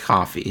mug of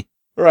coffee.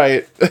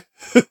 Right.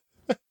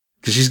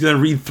 Because she's going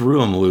to read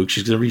through them, Luke.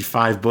 She's going to read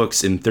 5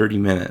 books in 30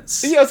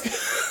 minutes. Yeah,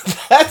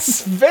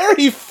 that's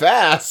very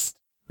fast.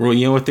 Well,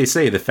 you know what they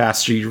say, the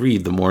faster you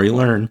read, the more you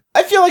learn.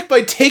 I feel like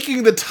by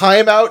taking the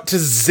time out to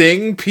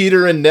zing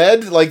Peter and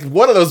Ned, like,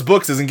 one of those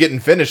books isn't getting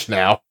finished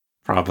now.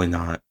 Probably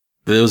not.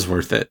 But it was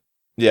worth it.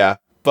 Yeah.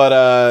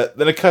 But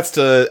then it cuts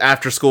to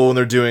after school and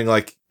they're doing,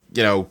 like,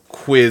 you know,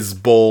 quiz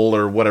bowl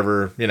or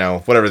whatever,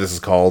 whatever this is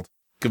called.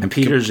 And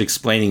Peter's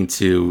explaining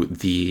to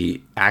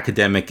the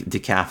academic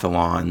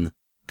decathlon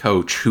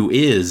coach, who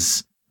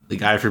is the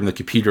guy from the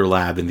computer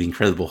lab in The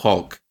Incredible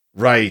Hulk.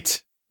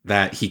 Right.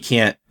 That he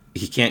can't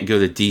go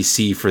to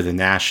DC for the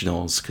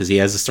Nationals because he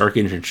has a Stark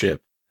internship.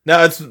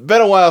 Now, it's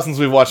been a while since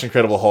we've watched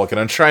Incredible Hulk, and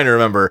I'm trying to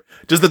remember.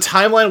 Does the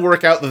timeline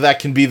work out that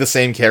can be the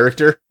same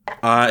character?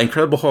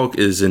 Incredible Hulk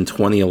is in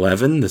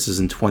 2011. This is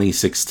in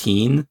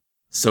 2016.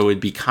 So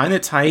it'd be kind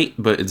of tight,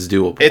 but it's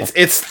doable.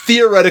 It's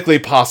theoretically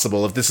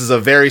possible if this is a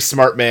very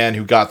smart man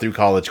who got through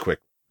college quick.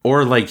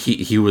 Or, like,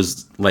 he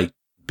was, like,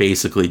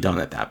 basically done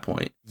at that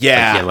point. Yeah.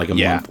 Like, he had, like, a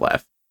month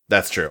left.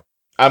 That's true.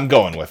 I'm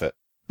going with it.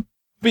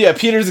 But yeah,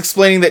 Peter's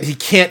explaining that he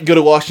can't go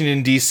to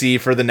Washington, D.C.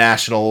 for the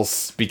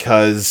Nationals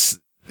because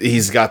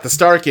he's got the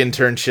Stark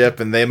internship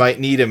and they might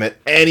need him at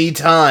any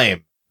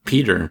time.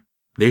 Peter,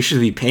 they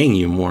should be paying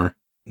you more.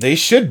 They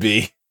should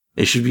be.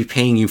 They should be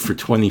paying you for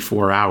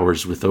 24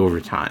 hours with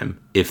overtime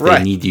if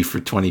they need you for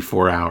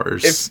 24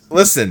 hours.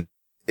 Listen,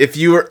 if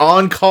you are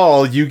on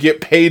call, you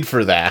get paid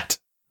for that.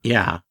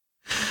 Yeah.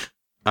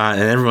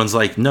 And everyone's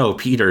like, no,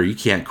 Peter, you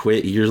can't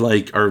quit. You're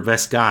like our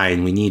best guy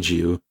and we need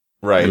you.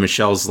 Right. And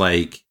Michelle's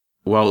like,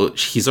 well,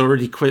 he's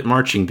already quit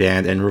marching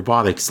band and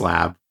robotics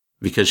lab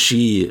because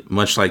she,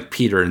 much like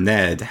Peter and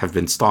Ned, have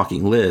been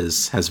stalking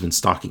Liz, has been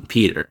stalking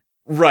Peter.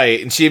 Right,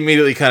 and she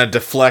immediately kind of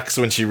deflects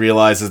when she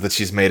realizes that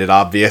she's made it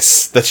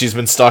obvious that she's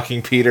been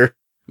stalking Peter.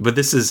 But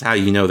this is how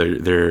you know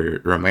they're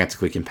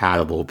romantically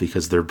compatible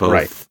because they're both...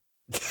 Right.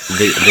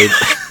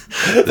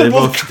 They're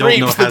both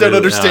creeps that don't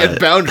understand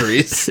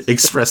boundaries.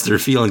 Express their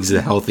feelings in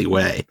a healthy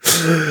way.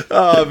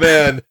 Oh,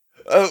 man.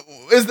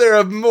 Is there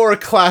a more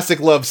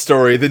classic love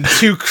story than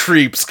 2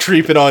 creeps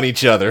creeping on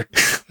each other?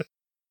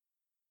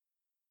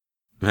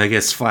 I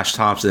guess Flash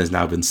Thompson has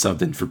now been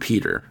subbed in for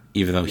Peter,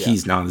 even though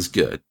he's not as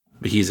good.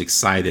 But he's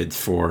excited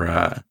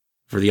for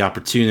the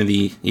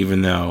opportunity,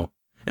 even though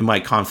it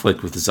might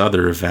conflict with his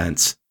other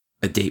events,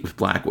 a date with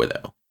Black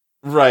Widow.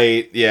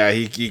 Right, yeah,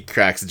 he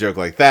cracks a joke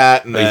like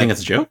that. And you think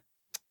it's a joke?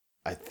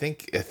 I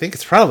think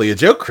it's probably a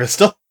joke,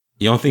 Crystal.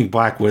 You don't think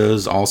Black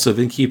Widow's also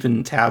been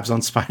keeping tabs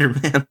on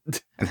Spider-Man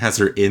and has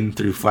her in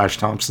through Flash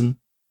Thompson?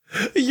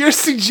 You're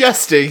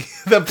suggesting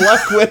that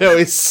Black Widow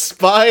is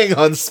spying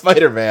on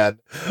Spider-Man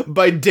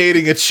by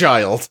dating a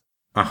child.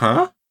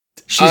 Uh-huh.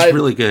 She's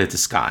really good at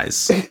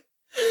disguise.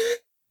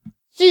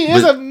 She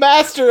is a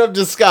master of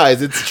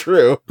disguise, it's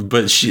true.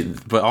 But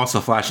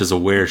also Flash is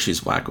aware she's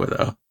Black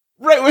Widow.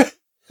 Right.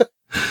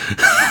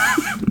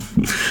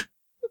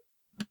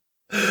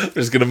 I'm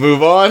just gonna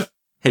move on.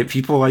 Hey,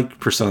 people like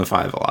Persona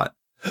 5 a lot.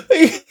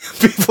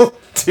 People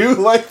do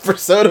like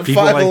Persona 5 a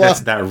lot. People like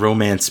that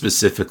romance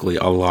specifically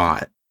a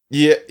lot.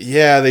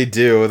 Yeah, they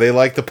do. They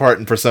like the part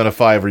in Persona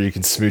 5 where you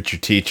can smooch your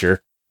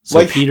teacher. So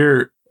like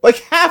Peter... Like,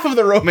 half of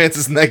the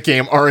romances in that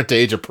game aren't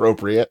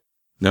age-appropriate.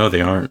 No, they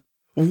aren't.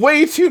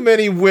 Way too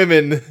many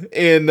women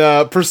in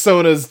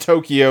Persona's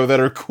Tokyo that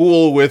are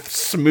cool with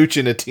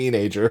smooching a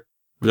teenager.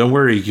 Don't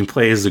worry, you can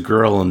play as a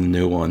girl in the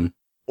new one.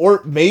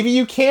 Or maybe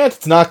you can't,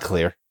 it's not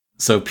clear.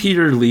 So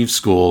Peter leaves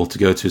school to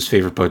go to his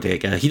favorite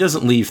bodega. He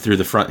doesn't leave through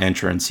the front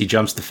entrance. He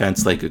jumps the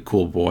fence like a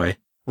cool boy.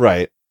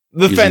 Right.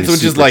 The fence,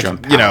 which is like,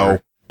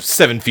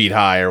 7 feet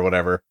high or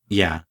whatever.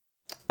 Yeah.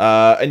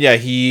 And yeah,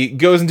 he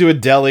goes into a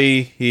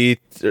deli. He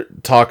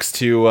talks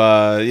to,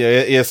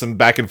 he has some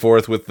back and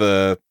forth with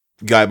the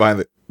guy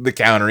behind the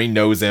counter. He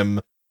knows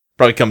him.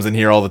 Probably comes in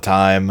here all the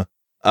time.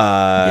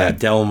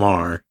 Del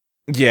Mar.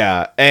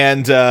 Yeah,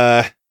 and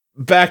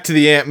back to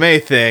the Aunt May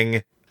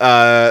thing.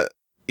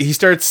 He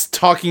starts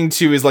talking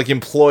to his like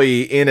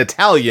employee in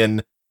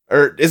Italian,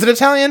 or is it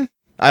Italian?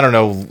 I don't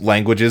know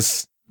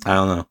languages. I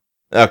don't know.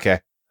 Okay.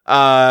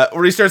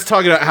 Where he starts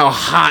talking about how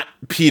hot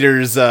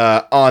Peter's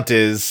aunt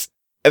is,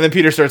 and then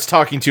Peter starts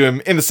talking to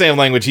him in the same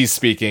language he's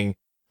speaking.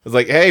 It's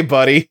like, hey,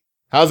 buddy,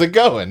 how's it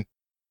going?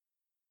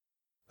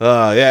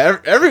 Yeah,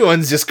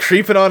 everyone's just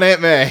creeping on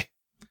Aunt May.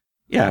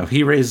 Yeah,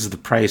 he raises the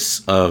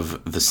price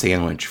of the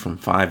sandwich from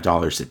 $5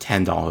 to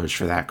 $10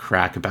 for that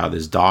crack about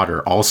his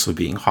daughter also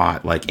being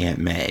hot like Aunt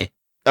May.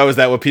 Oh, is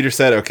that what Peter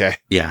said? Okay.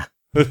 Yeah.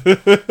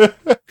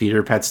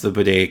 Peter pets the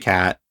bodega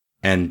cat,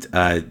 and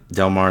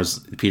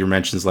Peter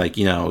mentions, like,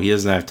 he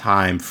doesn't have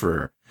time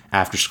for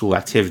after-school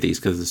activities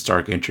because of the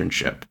Stark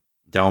internship.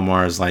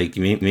 Delmar's like,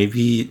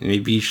 maybe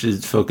you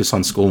should focus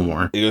on school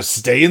more. He goes,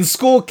 stay in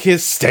school,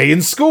 kids, stay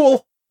in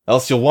school,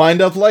 else you'll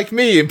wind up like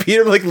me. And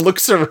Peter, like,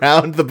 looks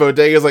around the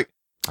bodega, is like,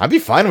 I'd be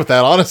fine with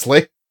that,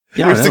 honestly.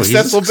 Yeah, You're a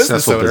successful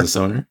business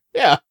owner.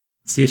 Yeah.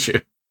 It's the issue.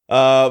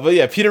 But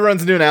yeah, Peter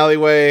runs into an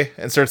alleyway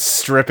and starts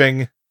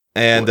stripping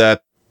and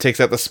takes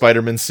out the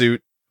Spider-Man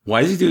suit.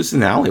 Why does he do this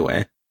in an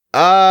alleyway?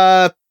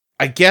 I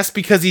guess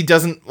because he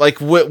doesn't, like,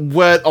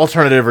 what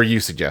alternative are you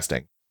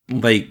suggesting?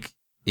 Like,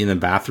 in a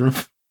bathroom?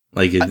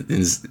 Like,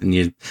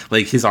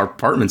 his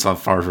apartment's not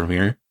far from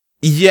here.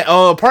 Yeah,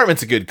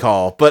 apartment's a good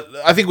call. But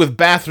I think with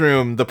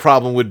bathroom, the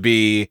problem would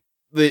be,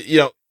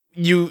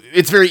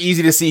 it's very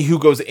easy to see who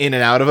goes in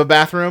and out of a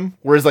bathroom,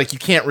 whereas, like, you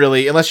can't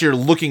really, unless you're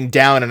looking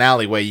down an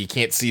alleyway, you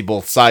can't see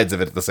both sides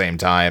of it at the same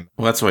time.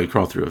 Well, that's why you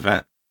crawl through a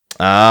vent.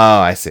 Oh,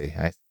 I see.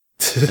 Like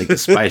the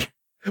spider.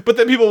 But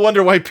then people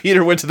wonder why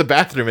Peter went to the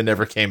bathroom and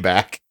never came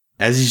back.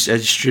 As you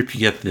strip,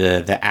 you get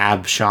the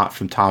ab shot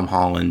from Tom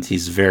Holland.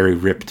 He's a very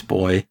ripped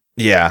boy.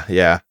 Yeah.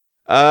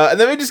 And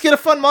then we just get a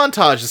fun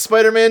montage of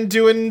Spider-Man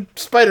doing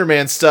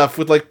Spider-Man stuff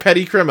with, like,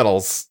 petty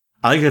criminals.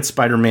 I like that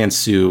Spider-Man's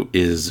suit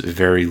is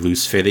very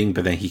loose-fitting,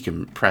 but then he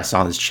can press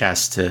on his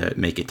chest to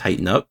make it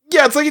tighten up.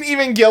 Yeah, it's like an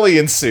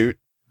Evangelion suit.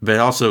 But it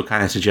also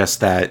kind of suggests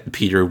that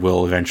Peter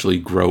will eventually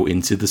grow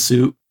into the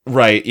suit.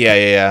 Right,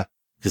 yeah.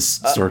 Because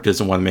Stark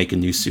doesn't want to make a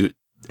new suit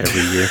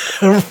every year.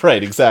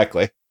 Right,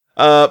 exactly.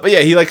 But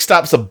yeah, he, like,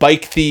 stops a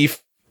bike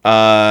thief,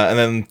 and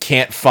then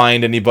can't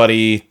find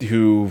anybody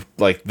who,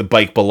 like, the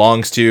bike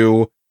belongs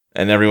to,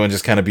 and everyone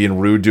just kind of being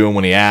rude to him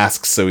when he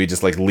asks, so he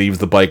just, like, leaves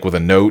the bike with a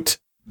note.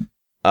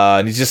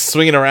 And he's just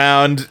swinging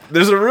around.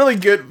 There's a really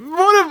good,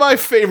 one of my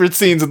favorite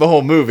scenes in the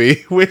whole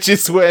movie, which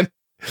is when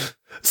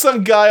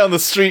some guy on the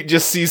street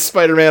just sees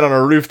Spider-Man on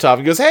a rooftop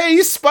and goes, hey,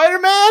 you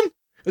Spider-Man? He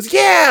goes,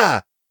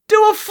 yeah,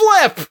 do a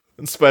flip.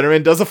 And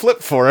Spider-Man does a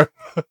flip for him.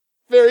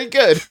 Very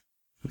good.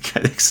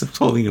 Except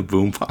holding a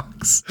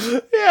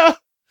boombox. Yeah.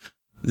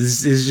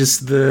 This is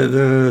just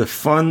the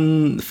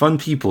fun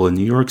people in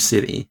New York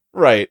City.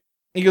 Right.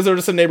 He goes over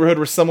to some neighborhood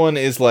where someone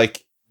is,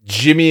 like,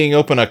 jimmying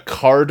open a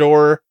car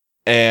door,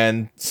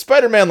 and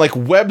Spider-Man, like,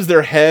 webs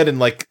their head and,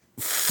 like,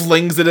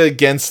 flings it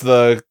against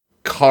the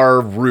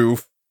car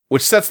roof,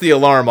 which sets the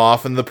alarm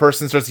off, and the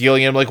person starts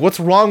yelling at him, like, what's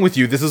wrong with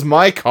you? This is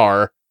my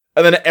car.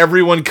 And then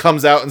everyone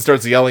comes out and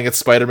starts yelling at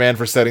Spider-Man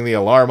for setting the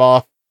alarm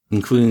off.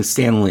 Including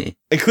Stan Lee.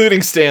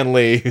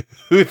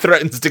 Who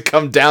threatens to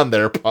come down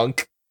there,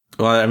 punk.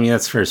 Well, I mean,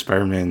 that's fair.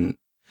 Spider-Man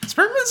does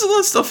a lot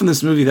of stuff in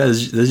this movie that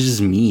is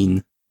just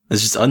mean.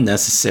 That's just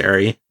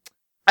unnecessary.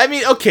 I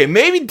mean, okay,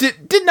 maybe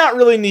did not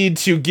really need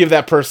to give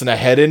that person a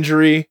head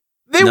injury.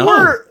 They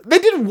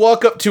did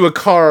walk up to a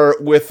car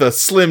with a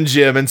Slim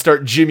Jim and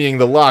start jimmying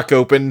the lock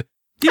open.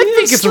 I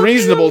think it's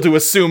reasonable to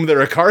assume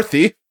they're a car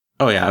thief.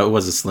 Oh yeah, it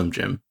was a Slim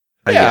Jim,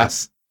 I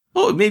guess.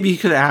 Well, maybe he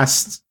could have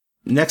asked.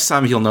 Next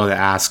time he'll know to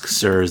ask,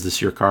 sir, is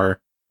this your car?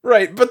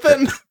 Right, but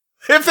then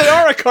if they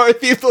are a car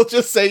thief, they'll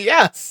just say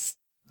yes.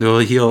 Well,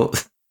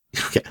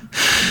 okay.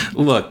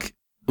 Look,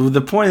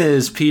 the point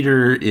is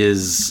Peter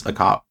is a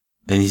cop.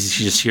 And he's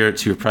just here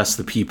to oppress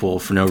the people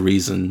for no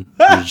reason.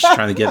 They're just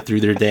trying to get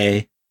through their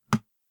day.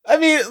 I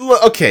mean,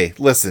 okay,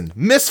 listen,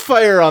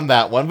 misfire on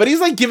that one, but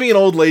he's like giving an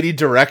old lady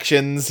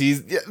directions.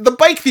 He's the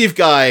bike thief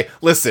guy.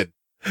 Listen,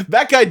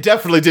 that guy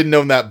definitely didn't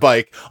own that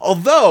bike,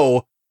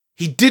 although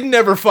he didn't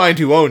ever find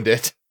who owned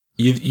it.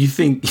 You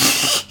think,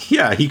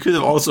 yeah, he could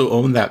have also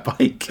owned that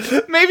bike.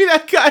 Maybe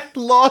that guy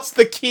lost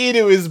the key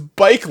to his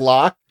bike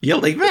lock. Yeah,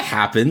 like that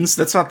happens.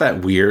 That's not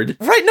that weird.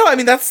 Right, no, I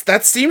mean, that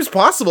seems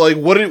possible. Like,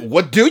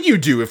 what do you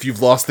do if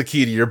you've lost the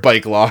key to your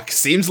bike lock?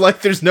 Seems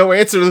like there's no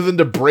answer other than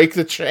to break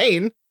the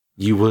chain.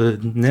 You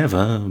would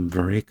never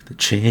break the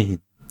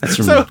chain. That's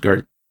from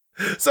Midgard.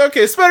 So,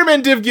 okay,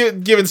 Spider-Man did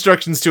give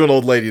instructions to an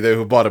old lady, though,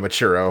 who bought him a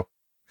churro.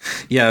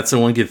 Yeah, that's the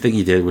one good thing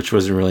he did, which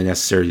wasn't really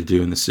necessary to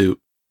do in the suit.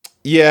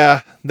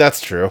 Yeah, that's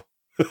true.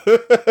 He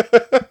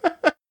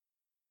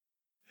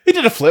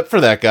did a flip for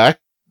that guy.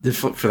 Did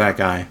flip for that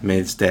guy. Made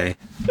his day.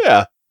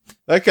 Yeah,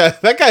 that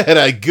guy had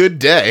a good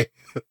day.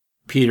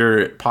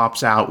 Peter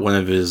pops out one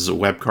of his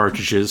web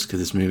cartridges, because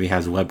this movie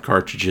has web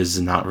cartridges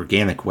and not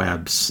organic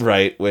webs.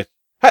 Right, which...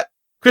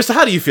 Krista,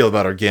 how do you feel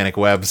about organic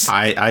webs?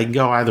 I can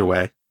go either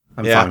way.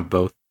 I'm fine with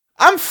both.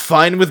 I'm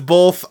fine with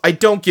both. I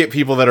don't get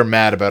people that are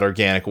mad about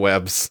organic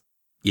webs.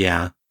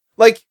 Yeah.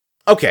 Like,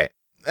 okay.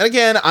 And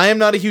again, I am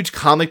not a huge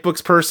comic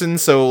books person,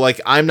 so, like,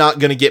 I'm not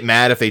gonna get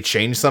mad if they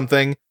change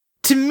something.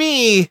 To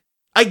me,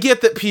 I get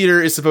that Peter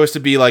is supposed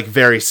to be, like,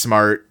 very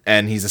smart,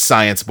 and he's a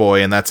science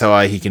boy, and that's how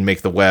he can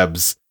make the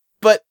webs.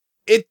 But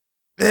it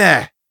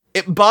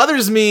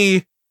bothers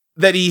me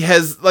that he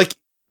has, like,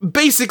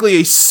 basically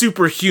a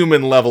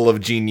superhuman level of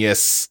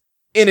genius,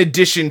 in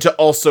addition to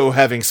also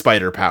having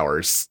spider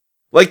powers.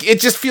 Like,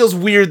 it just feels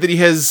weird that he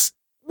has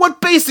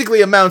what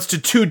basically amounts to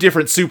two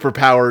different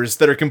superpowers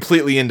that are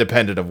completely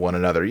independent of one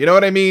another. You know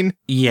what I mean?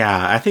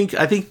 Yeah, I think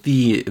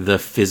the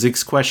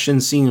physics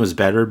question scene was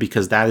better,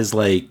 because that is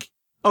like,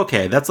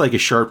 okay, that's like a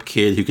sharp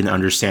kid who can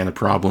understand a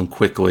problem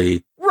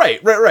quickly.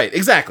 Right,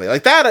 exactly.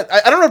 Like that,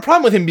 I don't have a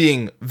problem with him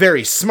being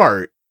very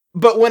smart,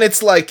 but when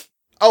it's like,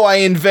 oh, I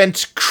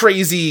invent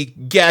crazy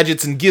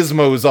gadgets and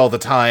gizmos all the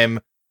time.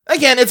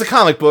 Again, it's a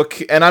comic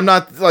book, and I'm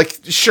not, like,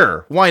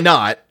 sure, why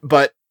not?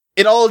 But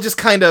it all just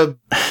kind of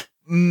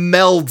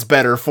melds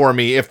better for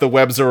me if the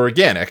webs are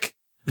organic.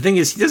 The thing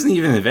is, he doesn't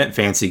even invent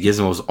fancy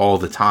gizmos all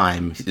the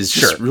time. It's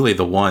just really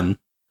the one.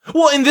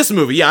 Well, in this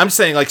movie, yeah, I'm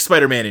saying, like,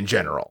 Spider-Man in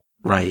general.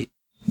 Right.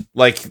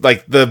 Like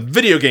the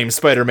video game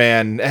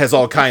Spider-Man has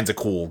all kinds of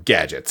cool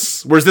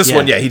gadgets. Whereas this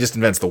one, he just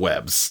invents the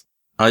webs.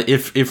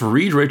 If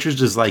Reed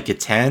Richards is like a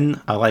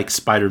 10, I like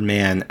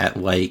Spider-Man at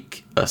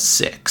like a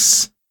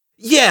 6.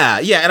 Yeah,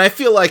 and I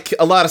feel like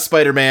a lot of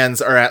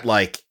Spider-Mans are at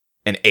like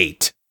an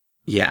 8.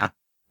 Yeah.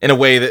 In a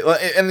way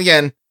that, and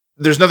again,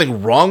 there's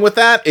nothing wrong with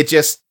that. It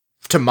just,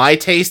 to my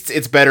tastes,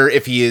 it's better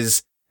if he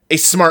is a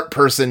smart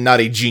person,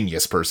 not a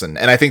genius person.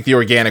 And I think the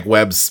organic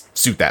webs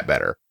suit that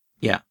better.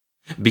 Yeah.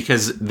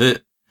 Because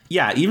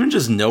even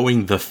just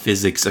knowing the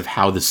physics of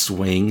how to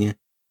swing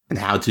and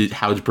how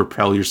to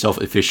propel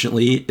yourself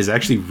efficiently is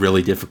actually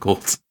really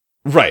difficult.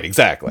 Right,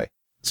 exactly.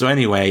 So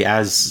anyway,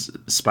 as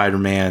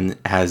Spider-Man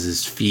has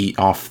his feet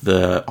off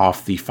the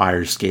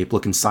fire escape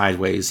looking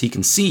sideways, he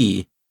can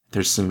see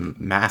there's some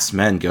masked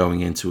men going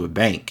into a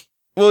bank.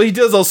 Well, he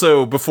does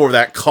also, before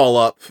that, call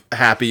up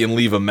Happy and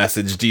leave a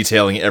message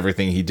detailing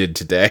everything he did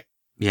today.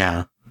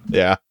 Yeah.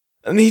 Yeah.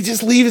 And he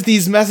just leaves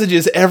these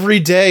messages every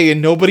day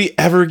and nobody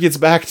ever gets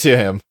back to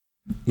him.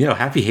 You know,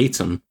 Happy hates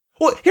him.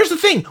 Well, here's the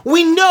thing.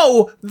 We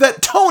know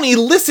that Tony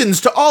listens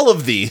to all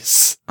of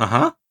these.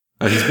 Uh-huh.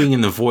 He's being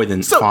an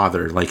avoidant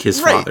father, like his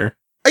father.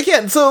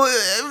 Again, so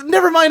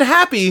never mind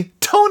Happy.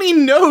 Tony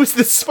knows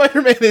that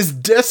Spider-Man is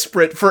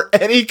desperate for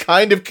any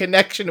kind of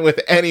connection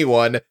with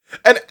anyone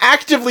and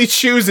actively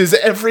chooses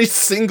every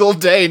single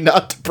day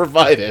not to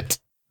provide it.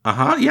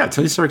 Uh-huh. Yeah,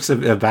 Tony Stark's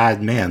a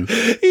bad man.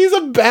 He's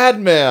a bad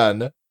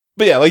man.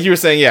 But yeah, like you were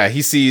saying,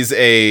 he sees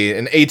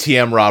an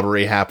ATM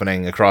robbery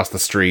happening across the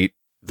street.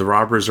 The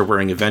robbers are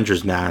wearing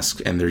Avengers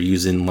masks, and they're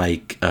using,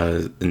 like,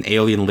 an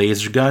alien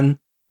laser gun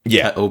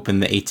to open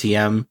the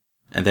ATM,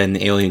 and then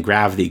an alien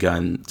gravity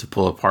gun to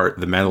pull apart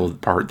the metal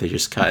part they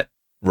just cut.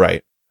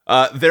 Right.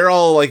 They're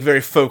all, like,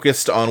 very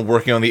focused on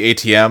working on the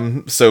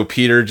ATM, so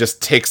Peter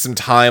just takes some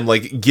time,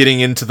 like, getting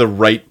into the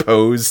right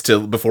pose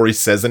before he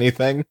says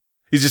anything.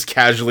 He's just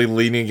casually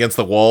leaning against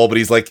the wall, but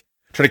he's, like,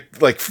 trying to,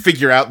 like,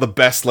 figure out the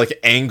best, like,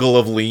 angle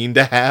of lean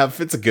to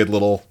have. It's a good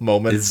little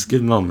moment. It's a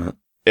good moment.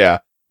 Yeah.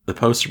 The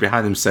poster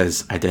behind him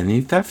says, "Identity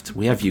theft?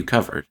 We have you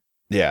covered."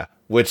 Yeah.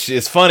 Which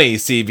is funny,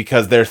 see,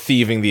 because they're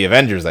thieving the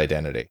Avengers'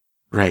 identity.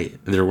 Right.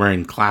 They're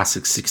wearing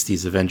classic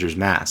 60s Avengers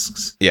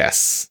masks.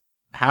 Yes.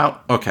 How?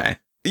 Okay.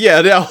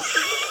 Yeah, no.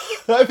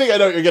 I think I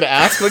know what you're going to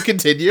ask, but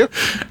continue.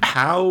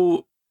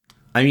 How?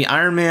 I mean,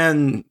 Iron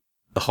Man,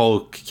 the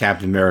Hulk,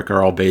 Captain America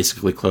are all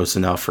basically close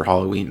enough for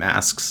Halloween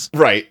masks.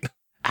 Right.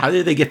 How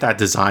did they get that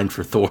design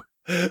for Thor?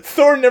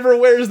 Thor never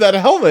wears that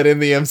helmet in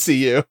the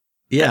MCU.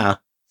 Yeah.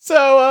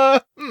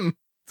 So,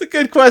 it's a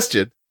good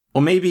question.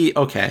 Well, maybe,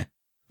 okay.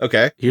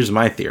 Okay. Here's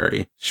my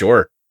theory.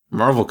 Sure.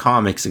 Marvel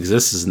Comics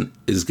exists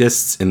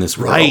in this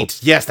world. Right.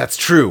 Yes, that's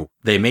true.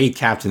 They made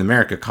Captain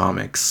America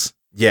comics.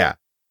 Yeah.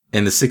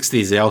 In the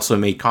 60s, they also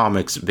made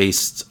comics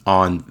based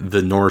on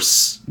the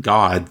Norse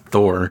god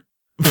Thor.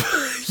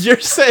 You're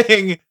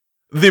saying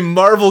the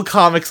Marvel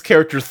Comics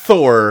character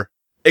Thor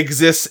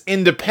exists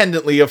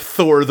independently of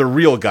Thor, the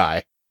real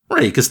guy.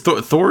 Right, because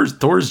Thor's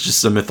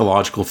just a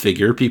mythological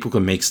figure. People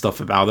can make stuff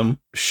about him.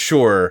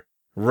 Sure.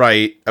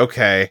 Right.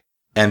 Okay.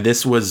 And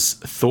this was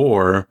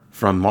Thor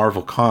from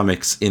Marvel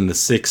Comics in the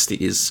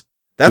 60s.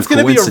 That's going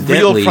to be a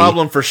real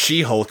problem for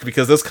She-Hulk,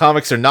 because those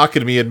comics are not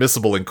going to be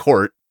admissible in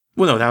court.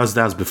 Well, no,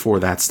 that was before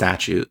that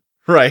statute.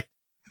 Right.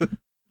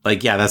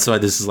 Like, yeah, that's why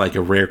this is like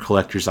a rare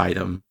collector's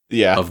item.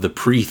 Yeah. Of the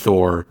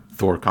pre-Thor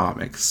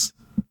comics.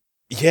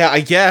 Yeah, I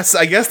guess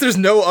there's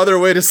no other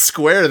way to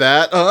square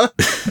that, huh?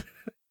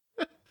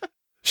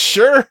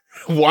 Sure,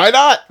 why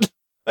not?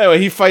 Anyway,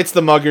 he fights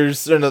the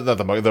muggers, or not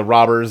the muggers, the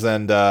robbers,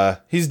 and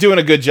he's doing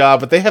a good job,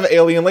 but they have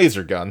alien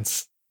laser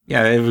guns.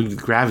 Yeah, they have a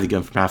gravity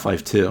gun from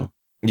Half-Life 2.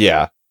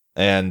 Yeah,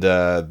 and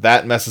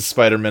that messes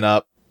Spider-Man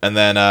up, and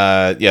then,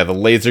 the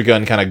laser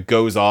gun kind of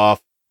goes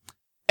off.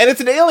 And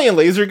it's an alien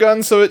laser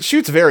gun, so it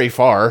shoots very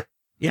far.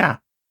 Yeah.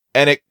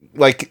 And it,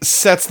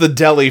 sets the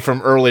deli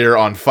from earlier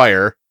on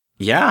fire.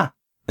 Yeah.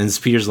 And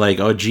Peter's like,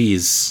 oh,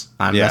 geez,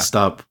 I messed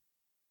up.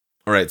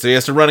 All right, so he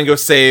has to run and go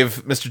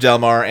save Mr.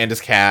 Delmar and his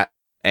cat.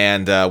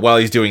 And while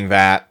he's doing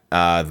that,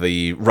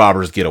 the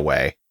robbers get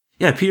away.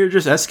 Yeah, Peter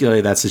just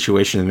escalated that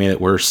situation and made it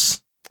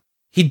worse.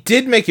 He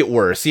did make it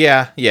worse,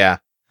 yeah.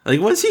 Like,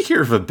 what does he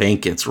care if a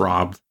bank gets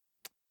robbed?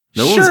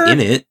 No one's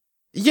in it.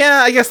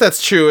 Yeah, I guess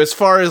that's true. As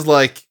far as,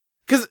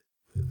 because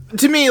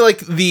to me, I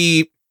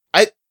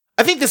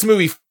think this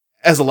movie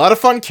has a lot of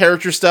fun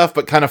character stuff,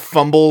 but kind of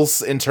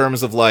fumbles in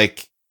terms of,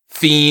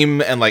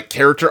 theme and,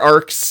 character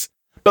arcs.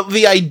 But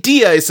the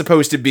idea is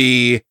supposed to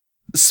be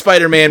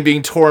Spider-Man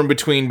being torn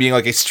between being,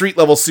 a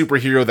street-level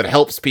superhero that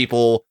helps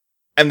people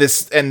and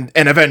an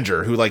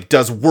Avenger who,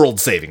 does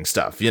world-saving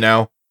stuff, you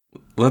know?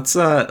 Let's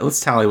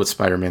tally what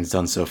Spider-Man's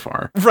done so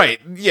far. Right,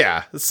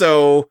 yeah.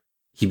 So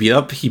he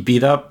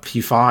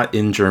fought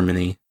in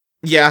Germany.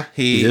 Yeah,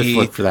 he did a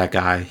flip for that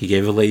guy. He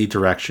gave a lady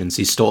directions.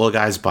 He stole a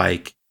guy's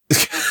bike.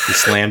 He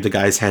slammed a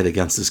guy's head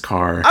against his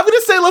car. I'm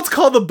gonna say let's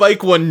call the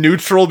bike one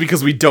neutral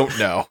because we don't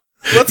know.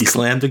 He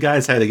slammed a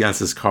guy's head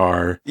against his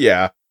car.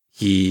 Yeah.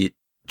 He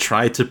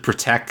tried to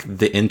protect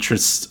the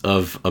interests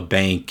of a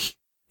bank.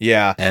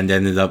 Yeah. And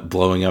ended up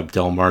blowing up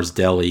Delmar's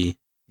Deli.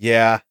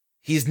 Yeah.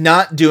 He's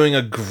not doing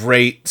a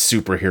great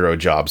superhero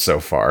job so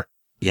far.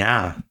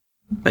 Yeah.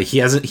 He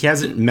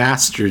hasn't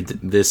mastered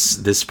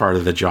this part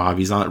of the job.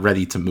 He's not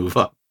ready to move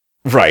up.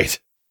 Right.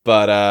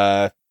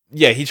 But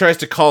he tries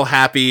to call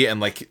Happy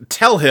and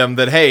tell him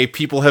that, hey,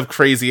 people have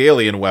crazy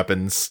alien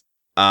weapons.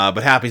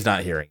 But Happy's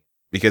not hearing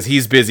because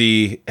he's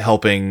busy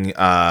helping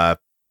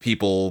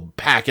people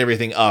pack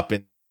everything up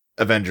in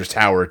Avengers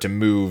Tower to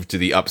move to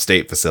the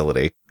upstate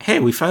facility. Hey,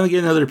 we finally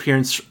get another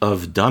appearance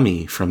of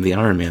Dummy from the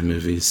Iron Man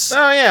movies.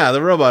 Oh yeah,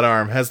 the robot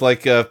arm has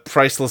a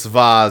priceless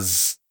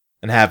vase,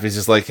 and Happy's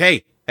just like,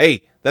 hey,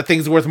 that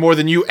thing's worth more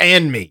than you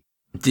and me.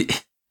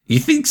 You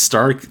think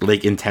Stark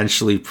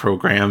intentionally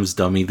programs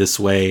Dummy this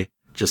way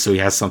just so he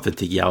has something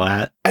to yell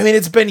at? I mean,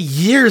 it's been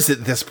years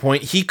at this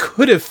point. He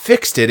could have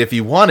fixed it if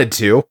he wanted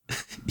to.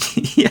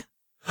 Yeah.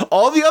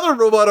 All the other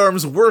robot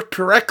arms work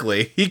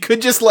correctly. He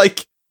could just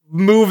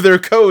move their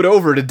code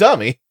over to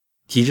Dummy.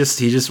 He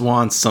just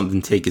wants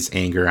something to take his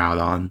anger out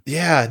on.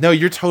 Yeah, no,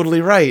 you're totally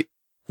right.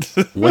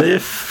 What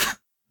if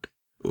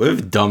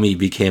Dummy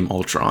became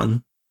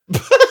Ultron?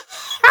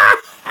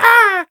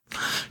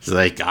 He's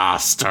like,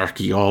 Stark,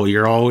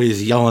 you're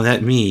always yelling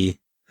at me.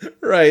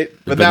 Right,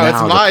 but now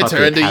it's my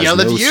turn to yell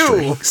at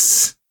you.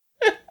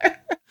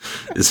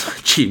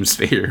 Is James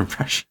Spader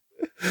impression.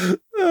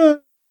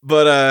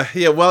 But,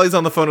 while he's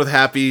on the phone with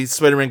Happy,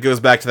 Spider-Man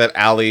goes back to that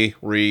alley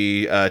where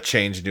he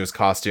changed into his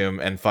costume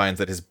and finds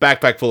that his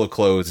backpack full of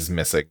clothes is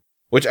missing.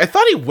 Which I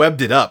thought he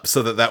webbed it up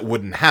so that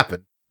wouldn't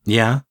happen.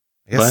 Yeah,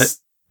 but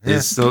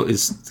it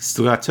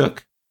still got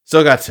took.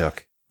 Still got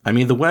took. I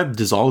mean, the web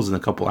dissolves in a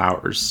couple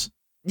hours.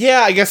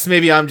 Yeah, I guess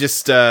maybe I'm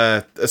just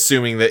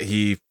assuming that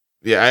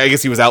I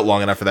guess he was out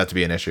long enough for that to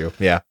be an issue.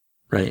 Yeah.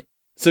 Right.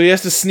 So he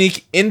has to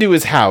sneak into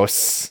his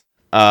house.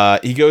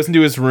 He goes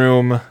into his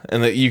room,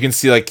 and you can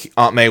see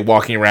Aunt May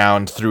walking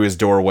around through his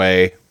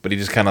doorway, but he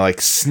just kind of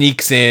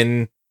sneaks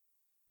in,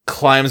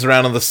 climbs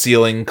around on the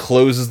ceiling,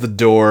 closes the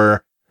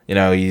door. You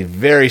know, he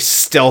very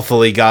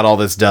stealthily got all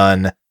this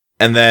done,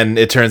 and then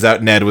it turns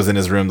out Ned was in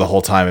his room the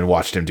whole time and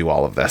watched him do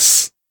all of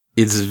this.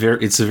 It's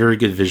a very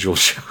good visual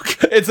joke.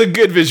 It's a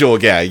good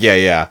visual,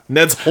 yeah.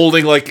 Ned's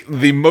holding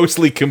the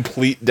mostly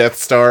complete Death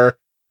Star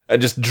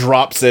and just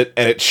drops it,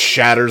 and it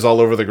shatters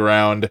all over the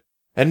ground.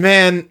 And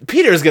man,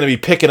 Peter's gonna be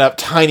picking up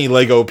tiny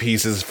Lego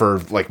pieces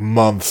for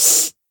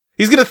months.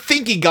 He's gonna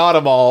think he got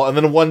them all, and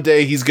then one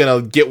day he's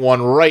gonna get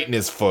one right in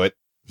his foot.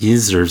 He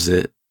deserves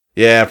it.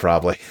 Yeah,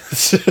 probably.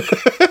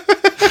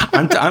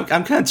 I'm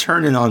kind of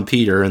turning on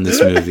Peter in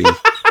this movie.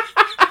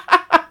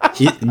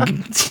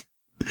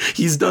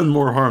 He's done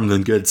more harm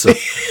than good. So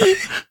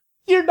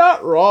You're not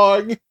not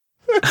wrong.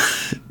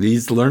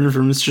 He's learning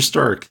from Mr.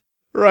 Stark.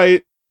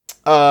 Right.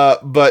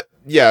 But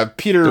yeah,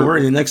 Peter. Don't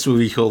worry, in the next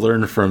movie he'll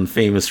learn from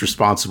famous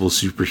responsible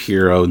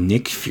superhero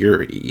Nick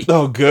Fury.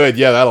 Oh, good.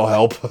 Yeah, that'll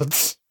help.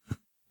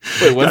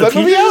 Wait, when's that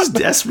movie Peter's out?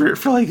 desperate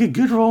for like a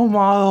good role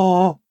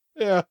model.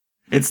 Yeah.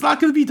 It's not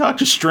going to be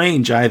Doctor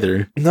Strange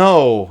either.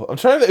 No, I'm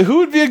trying to. Who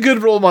would be a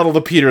good role model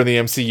to Peter in the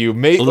MCU?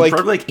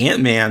 Probably like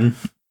Ant-Man.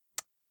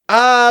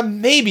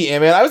 Maybe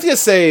Ant-Man. I was gonna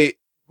say,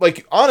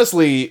 like,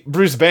 honestly,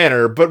 Bruce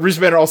Banner, but Bruce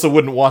Banner also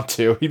wouldn't want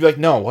to. He'd be like,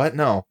 no, what?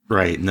 No.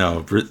 Right,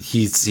 no.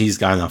 He's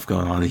got enough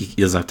going on. He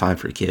doesn't have time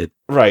for a kid.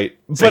 Right.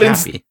 But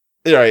happy.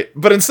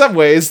 But in some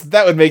ways,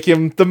 that would make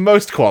him the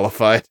most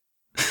qualified.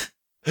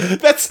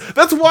 That's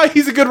why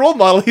he's a good role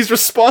model. He's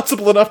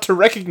responsible enough to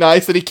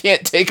recognize that he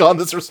can't take on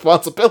this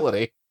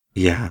responsibility.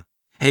 Yeah.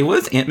 Hey, what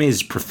is Aunt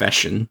May's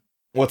profession?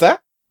 What's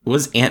that? What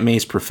is Aunt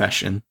May's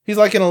profession? He's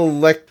like an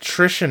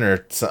electrician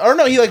or something. Or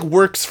no, he like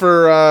works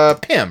for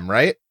Pym,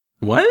 right?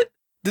 What?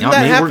 Didn't Aunt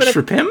that May happen works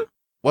for Pym?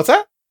 What's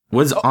that?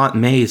 What's Aunt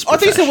May's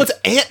profession? I think so. What's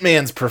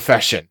Ant-Man's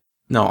profession?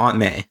 No, Aunt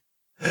May.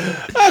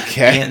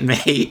 Okay. Aunt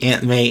May,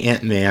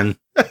 Ant-Man.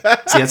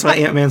 See, that's why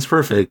Ant-Man's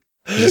perfect.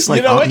 Just like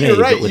you know Aunt what? May, You're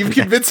right. but with You've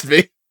convinced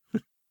me.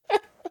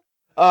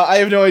 I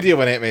have no idea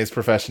what Aunt May's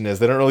profession is.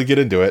 They don't really get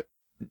into it.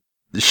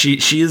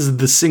 She is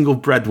the single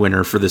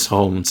breadwinner for this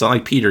home. It's not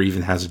like Peter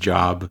even has a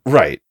job.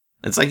 Right.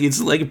 It's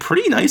like a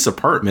pretty nice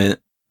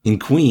apartment in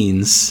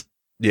Queens.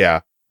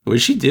 Yeah. What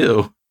does she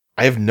do?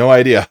 I have no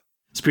idea.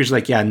 So Peter's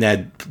like, yeah,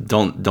 Ned,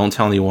 don't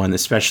tell anyone,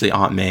 especially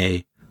Aunt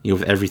May,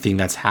 with everything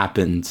that's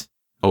happened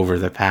over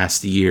the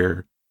past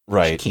year.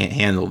 Right. She can't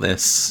handle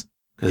this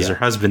because her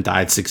husband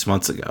died 6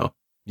 months ago.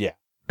 Yeah.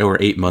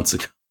 Or 8 months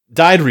ago.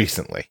 Died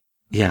recently.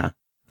 Yeah.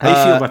 How do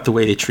you feel about the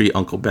way they treat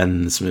Uncle Ben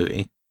in this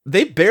movie?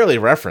 They barely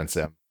reference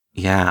him.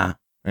 Yeah.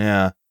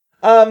 Yeah.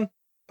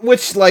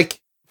 Which,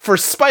 like, for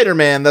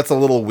Spider-Man, that's a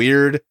little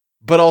weird,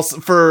 but also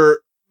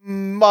for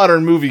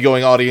modern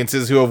movie-going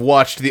audiences who have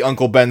watched the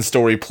Uncle Ben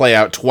story play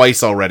out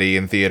twice already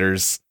in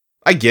theaters,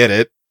 I get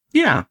it.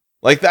 Yeah.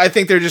 Like, I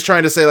think they're just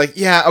trying to say, like,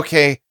 yeah,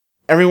 okay,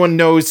 everyone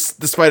knows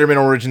the Spider-Man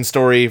origin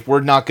story,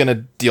 we're not gonna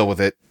deal with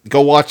it.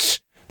 Go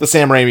watch the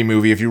Sam Raimi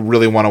movie if you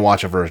really want to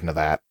watch a version of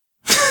that.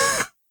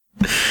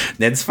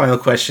 Ned's final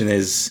question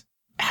is,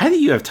 how do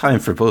you have time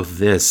for both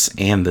this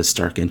and the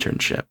Stark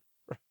internship?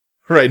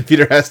 Right,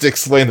 Peter has to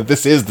explain that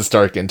this is the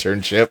Stark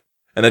internship.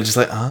 And I'm just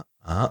like, yeah,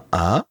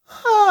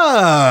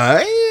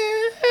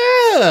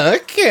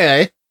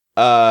 okay.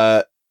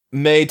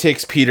 May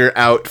takes Peter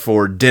out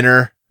for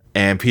dinner,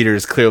 and Peter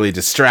is clearly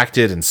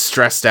distracted and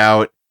stressed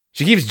out.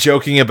 She keeps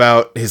joking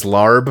about his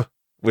larb,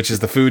 which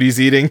is the food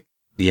he's eating.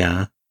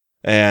 Yeah.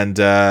 And,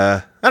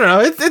 I don't know,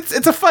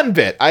 it's a fun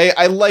bit.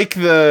 I like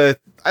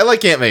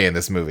Aunt May in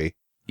this movie.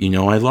 You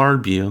know I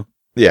larb you.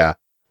 Yeah.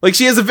 Like,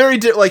 she has a very,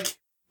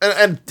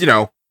 and you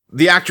know,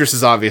 the actress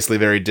is obviously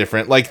very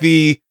different. Like,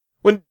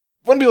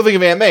 when people think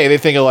of Aunt May, they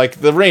think of, like,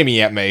 the Raimi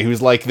Aunt May,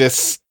 who's, like,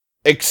 this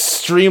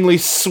extremely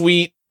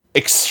sweet,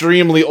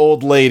 extremely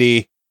old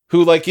lady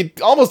who, like,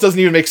 it almost doesn't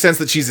even make sense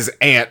that she's his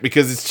aunt,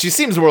 because she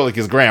seems more like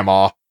his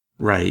grandma.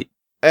 Right.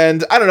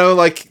 And, I don't know,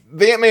 like,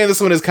 the Aunt May in this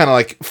one is kind of,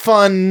 like,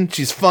 fun,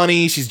 she's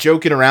funny, she's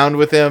joking around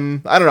with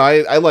him. I don't know,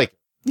 I like it.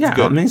 Yeah,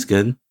 Aunt May's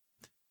good.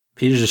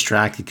 Peter's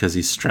distracted because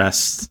he's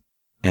stressed,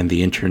 and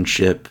the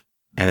internship,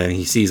 and then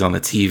he sees on the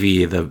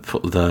TV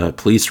the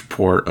police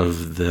report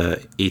of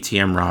the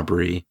ATM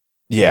robbery.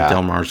 Yeah.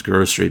 Delmar's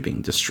grocery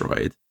being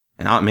destroyed.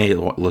 And Aunt May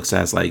looks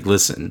at us like,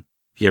 listen,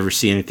 if you ever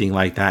see anything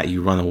like that,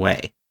 you run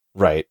away.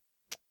 Right.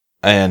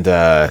 And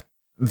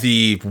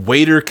the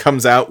waiter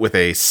comes out with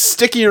a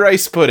sticky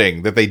rice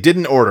pudding that they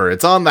didn't order.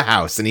 It's on the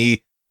house, and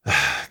he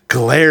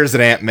glares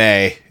at Aunt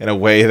May in a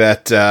way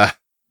that...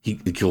 He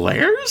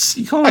glares?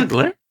 You call it a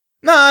glare?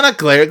 No, not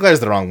glare.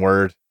 Glare's the wrong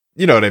word.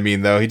 You know what I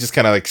mean, though. He just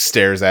kind of, like,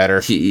 stares at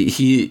her.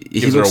 He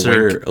looks at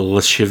her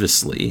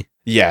lasciviously.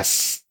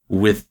 Yes.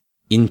 With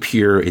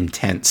impure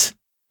intent.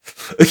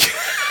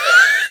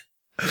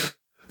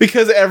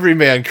 Because every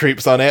man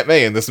creeps on Aunt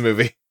May in this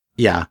movie.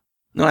 Yeah.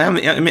 No,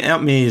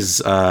 Aunt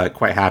May's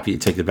quite happy to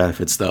take the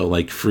benefits, though.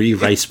 Like, free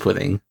rice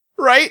pudding.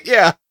 Right?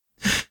 Yeah.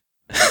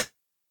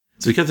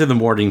 So we cut through the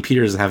morning.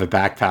 Peter doesn't have a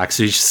backpack,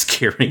 so he's just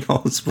carrying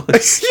all his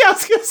books. Yeah, I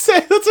was gonna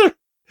say,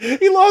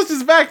 he lost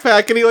his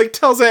backpack, and he, like,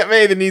 tells Aunt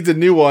May that he needs a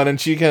new one,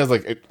 and she kind of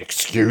is like,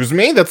 excuse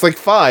me? That's like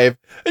 5.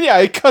 And yeah,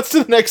 it cuts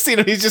to the next scene,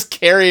 and he's just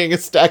carrying a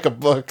stack of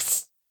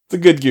books. It's a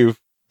good goof.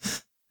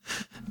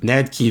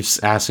 Ned keeps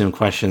asking him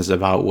questions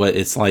about what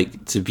it's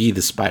like to be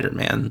the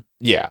Spider-Man.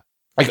 Yeah.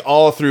 Like,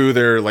 all through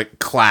their, like,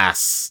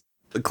 classes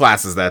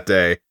that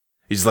day.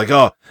 He's just like,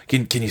 oh,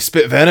 can you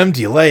spit venom?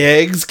 Do you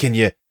lay eggs? Can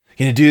you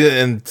do that?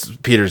 And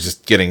Peter's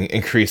just getting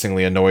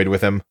increasingly annoyed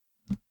with him.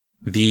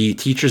 The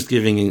teacher's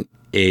giving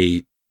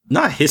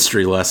not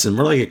history lesson,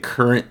 more like a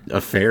current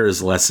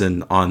affairs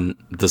lesson on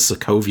the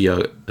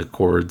Sokovia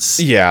Accords.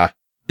 Yeah.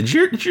 Did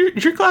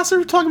your class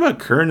ever talk about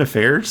current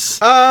affairs?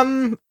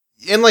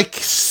 In, like,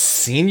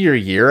 senior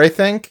year, I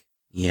think.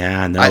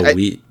 Yeah, no,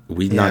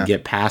 we'd not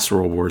get past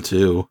World War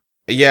II.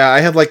 Yeah,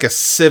 I had, like, a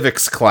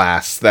civics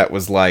class that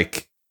was,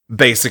 like,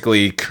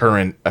 basically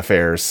current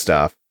affairs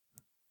stuff.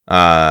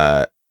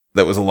 That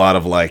was a lot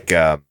of like,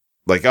 oh,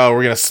 we're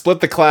gonna split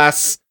the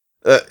class,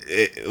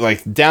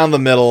 like down the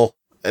middle,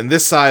 and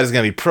this side is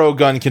gonna be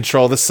pro-gun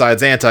control, this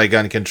side's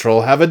anti-gun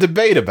control. Have a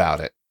debate about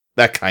it,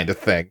 that kind of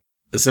thing.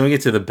 So we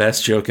get to the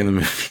best joke in the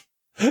movie.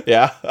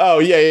 Yeah. Oh,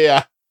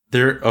 yeah.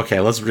 Okay,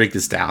 let's break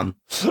this down.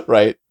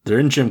 Right. They're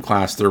in gym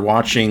class. They're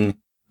watching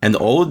an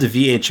old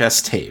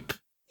VHS tape.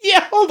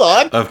 Yeah, hold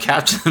on. Of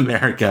Captain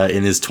America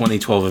in his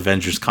 2012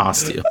 Avengers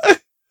costume.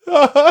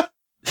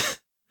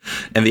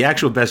 And the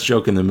actual best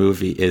joke in the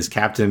movie is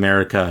Captain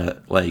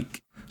America,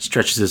 like,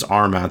 stretches his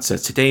arm out and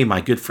says, "Today,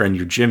 my good friend,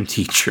 your gym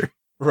teacher."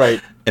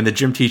 Right. And the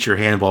gym teacher,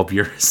 Hannibal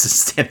Buress, is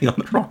standing on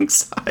the wrong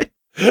side.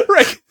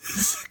 Right.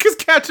 Because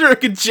Captain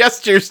America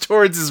gestures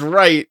towards his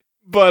right,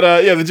 but,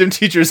 the gym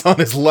teacher's on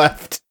his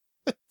left.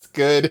 It's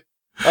good.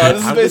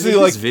 This is basically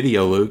like... this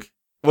video, Luke?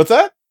 What's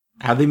that?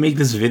 How'd they make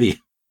this video?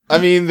 I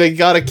mean, they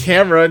got a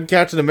camera in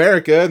Captain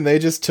America, and they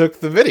just took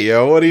the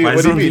video. What do you mean?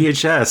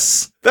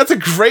 VHS? That's a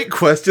great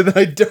question that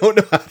I don't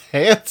know how to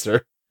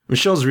answer.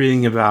 Michelle's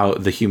reading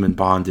about the human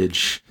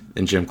bondage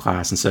in gym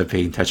class instead of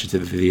paying attention to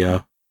the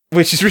video.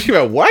 Wait, she's reading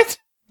about what?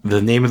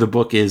 The name of the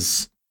book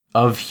is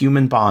Of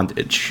Human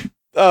Bondage.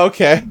 Oh,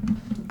 okay.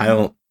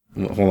 Hold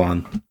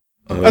on.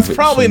 That's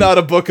probably not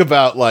a book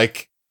about,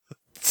 like,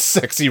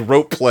 sexy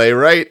rope play,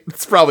 right?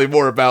 It's probably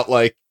more about,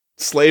 like,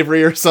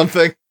 slavery or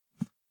something.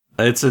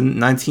 It's a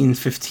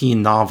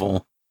 1915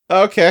 novel.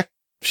 Okay.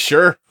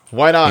 Sure.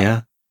 Why not?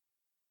 Yeah.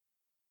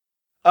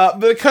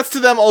 But it cuts to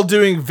them all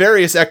doing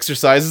various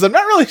exercises. I'm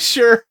not really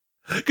sure,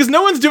 because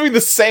no one's doing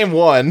the same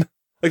one.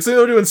 Like, some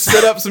people are doing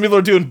sit-ups, some people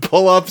are doing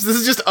pull-ups. This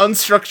is just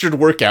unstructured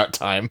workout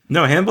time.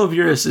 No, Hannibal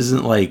Buress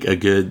isn't, like, a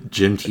good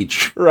gym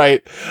teacher.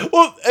 Right.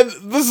 Well, and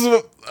this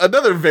is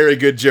another very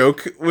good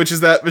joke, which is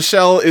that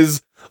Michelle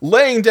is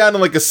laying down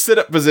in, like, a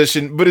sit-up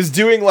position, but is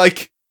doing,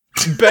 like,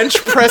 bench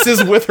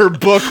presses with her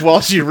book while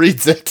she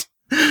reads it.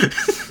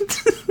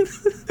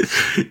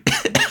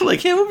 Like,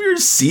 Hannibal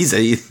Buress sees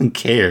it, he doesn't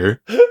care.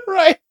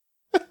 Right.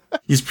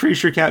 He's pretty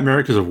sure Captain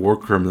America's a war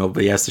criminal,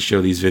 but he has to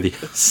show these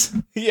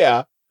videos.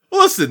 Yeah.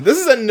 Well, listen, this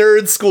is a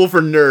nerd school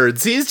for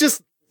nerds. He's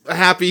just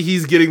happy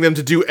he's getting them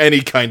to do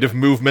any kind of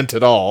movement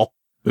at all.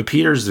 But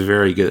Peter's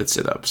very good at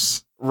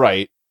sit-ups.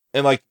 Right.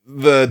 And, like,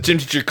 the gym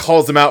teacher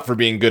calls him out for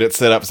being good at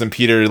sit-ups, and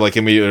Peter, like,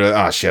 immediately,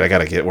 oh, shit, I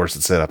gotta get worse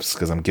at sit-ups,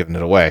 because I'm giving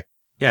it away.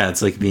 Yeah,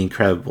 it's like The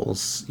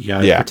Incredibles. You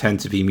gotta pretend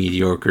to be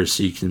mediocre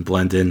so you can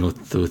blend in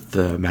with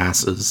the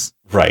masses.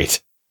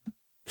 Right.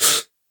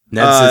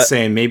 Ned's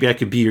saying, maybe I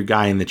could be your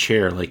guy in the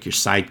chair, like your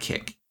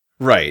sidekick.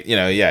 Right. You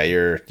know, yeah,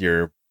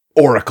 your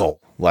Oracle,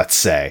 let's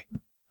say.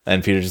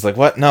 And Peter's just like,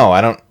 what? No,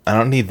 I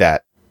don't need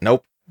that.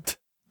 Nope.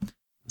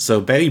 So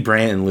Betty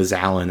Brant and Liz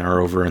Allen are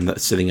over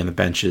sitting on the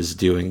benches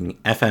doing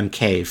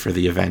FMK for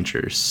the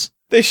Avengers.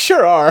 They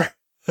sure are.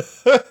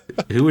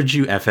 Who would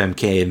you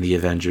FMK in the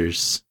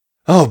Avengers?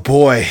 Oh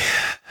boy.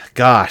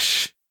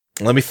 Gosh.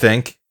 Let me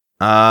think.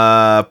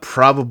 Probably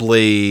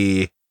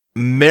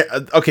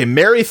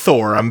Mary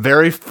Thor. I'm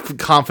very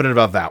confident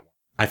about that one.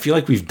 I feel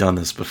like we've done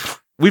this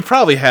before. We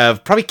probably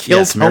have. Probably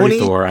kill Tony. Mary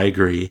Thor, I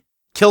agree.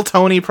 Kill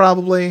Tony,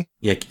 probably.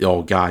 Yeah,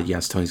 oh god,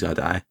 yes, Tony's gotta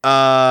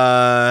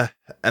die.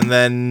 And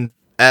then,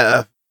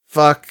 I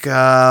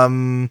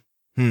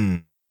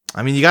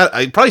mean, you got,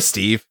 probably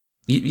Steve.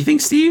 You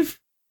think Steve?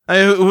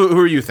 Who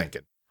are you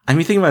thinking? I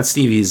mean, thinking about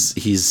Steve,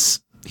 he's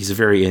a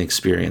very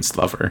inexperienced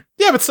lover.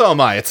 Yeah, but so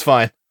am I, it's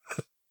fine.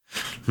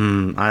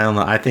 I don't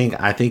know, I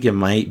think it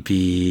might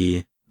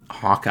be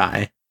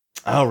Hawkeye.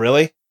 Oh,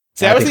 really?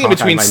 See, I was thinking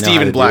between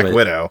Steve and Black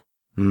Widow.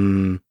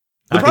 The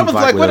problem with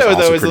Black Widow,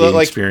 though, is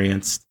like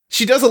experienced.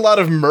 She does a lot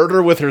of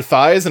murder with her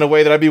thighs in a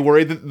way that I'd be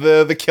worried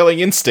that the killing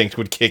instinct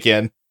would kick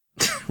in.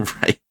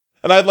 Right.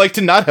 And I'd like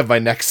to not have my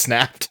neck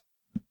snapped.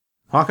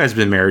 Hawkeye's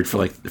been married for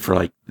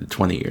like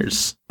 20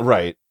 years.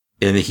 Right.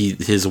 And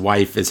his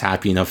wife is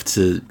happy enough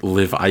to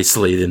live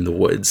isolated in the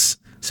woods.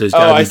 So he's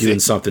got to be doing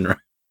something right.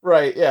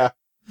 Right, yeah.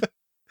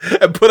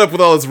 And put up with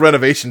all his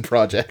renovation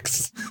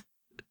projects.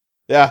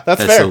 Yeah,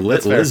 that's fair. So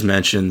Liz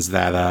mentions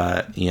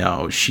that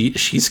she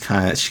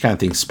kind of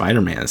thinks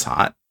Spider-Man is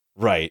hot.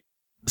 Right.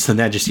 So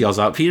Ned just yells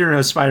out, "Peter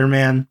knows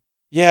Spider-Man."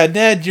 Yeah,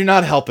 Ned, you're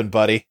not helping,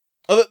 buddy.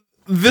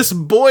 This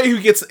boy who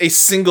gets a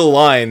single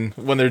line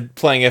when they're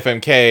playing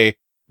FMK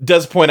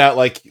does point out,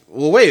 like,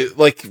 well, wait,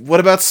 like, what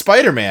about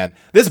Spider-Man?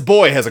 This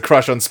boy has a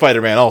crush on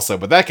Spider-Man also,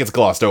 but that gets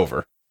glossed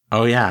over.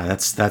 Oh yeah,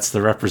 that's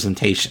the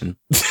representation.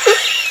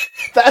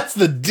 That's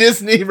the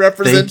Disney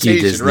representation. Thank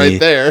you, Disney. Right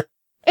there.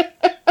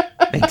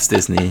 Thanks,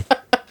 Disney.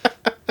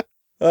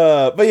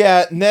 But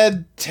yeah,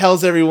 Ned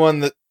tells everyone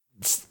that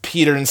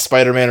Peter and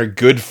Spider-Man are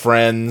good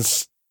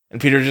friends, and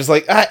Peter's just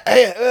like,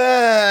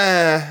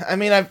 I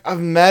mean, I've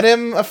met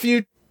him a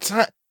few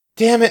times.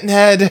 Damn it,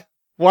 Ned!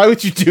 Why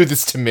would you do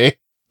this to me?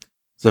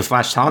 So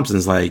Flash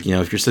Thompson's like,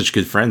 if you're such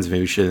good friends,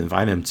 maybe you should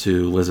invite him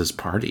to Liz's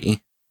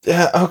party.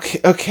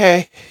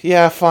 Okay,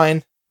 yeah,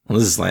 fine.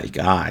 Liz is like,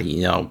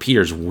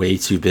 Peter's way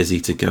too busy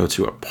to go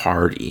to a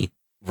party.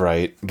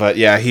 Right, but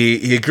yeah,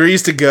 he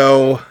agrees to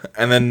go,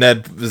 and then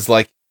Ned is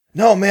like,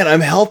 no, man,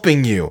 I'm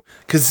helping you.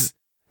 Cause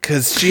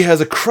she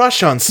has a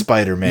crush on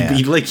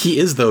Spider-Man. Like, he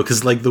is, though,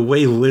 because, like, the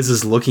way Liz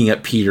is looking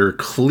at Peter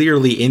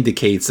clearly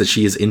indicates that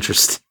she is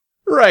interested.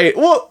 Right.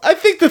 Well, I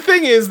think the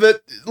thing is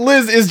that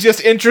Liz is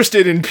just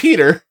interested in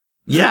Peter.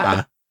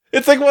 Yeah.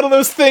 It's like one of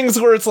those things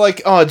where it's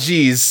like, oh,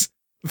 geez,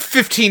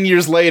 15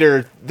 years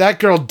later, that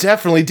girl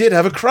definitely did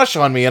have a crush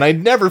on me, and I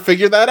never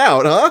figured that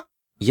out, huh?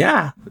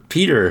 Yeah.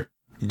 Peter.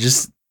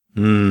 Just,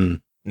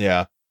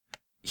 Yeah.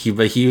 He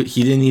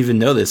didn't even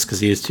know this because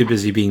he was too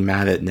busy being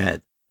mad at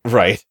Ned.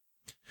 Right.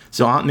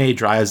 So Aunt May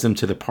drives them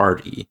to the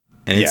party,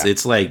 and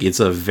it's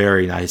a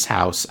very nice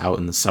house out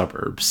in the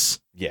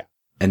suburbs. Yeah.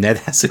 And Ned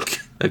has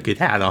a good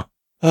hat on.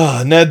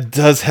 Oh, Ned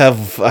does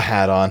have a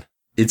hat on.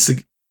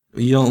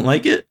 You don't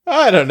like it?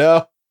 I don't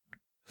know.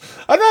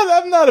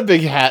 I'm not a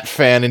big hat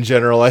fan in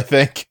general, I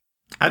think.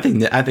 I think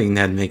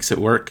Ned makes it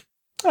work.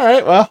 All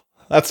right, well,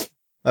 that's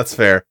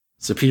fair.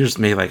 So Peter's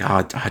maybe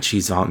like,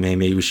 geez, Aunt May,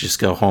 maybe we should just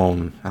go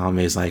home. Aunt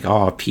May's like,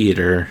 oh,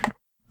 Peter,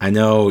 I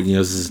know,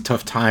 this is a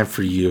tough time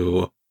for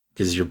you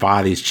because your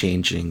body's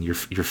changing. You're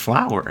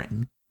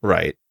flowering.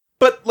 Right.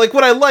 But, like,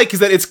 what I like is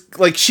that it's,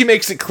 like, she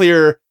makes it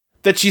clear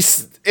that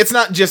it's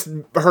not just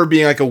her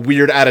being, like, a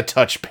weird,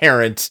 out-of-touch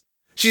parent.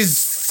 She's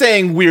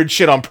saying weird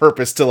shit on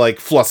purpose to, like,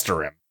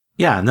 fluster him.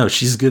 Yeah, no,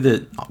 she's good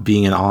at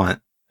being an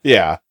aunt.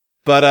 Yeah.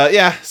 But,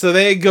 so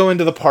they go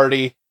into the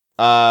party,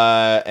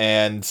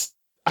 and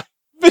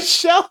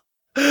Michelle,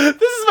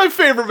 this is my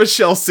favorite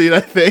Michelle scene, I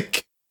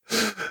think.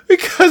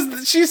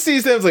 Because she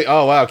sees him, like,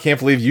 oh, wow, can't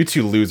believe you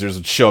two losers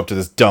would show up to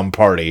this dumb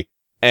party.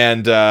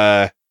 And,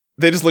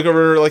 they just look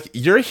over her like,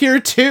 you're here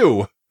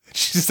too.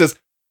 She just says,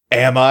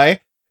 am I?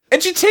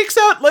 And she takes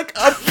out, like,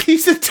 a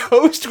piece of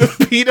toast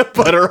with peanut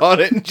butter on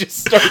it and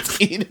just starts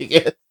eating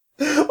it.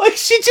 Like,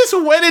 she just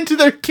went into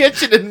their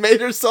kitchen and made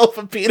herself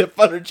a peanut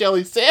butter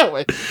jelly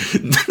sandwich.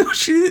 No,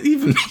 she didn't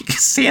even make a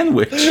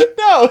sandwich.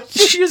 No.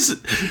 She just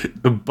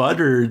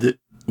buttered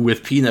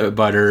with peanut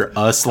butter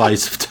a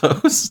slice of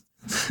toast.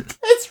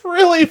 It's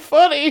really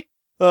funny.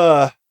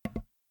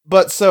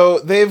 But so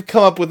they've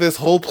come up with this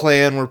whole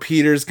plan where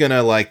Peter's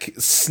gonna, like,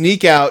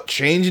 sneak out,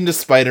 change into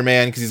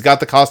Spider-Man because he's got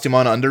the costume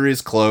on under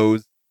his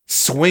clothes,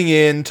 swing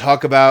in,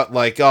 talk about,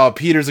 like, oh,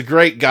 Peter's a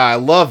great guy, I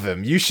love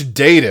him, you should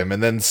date him,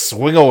 and then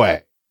swing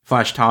away.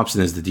 Flash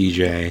Thompson is the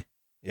DJ.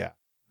 Yeah.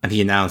 And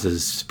he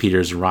announces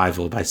Peter's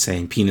arrival by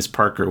saying, Penis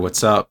Parker,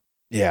 what's up?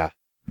 Yeah.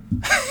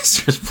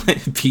 Starts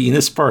playing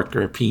Penis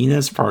Parker.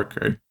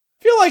 I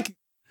feel like...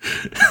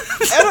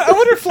 I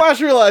wonder if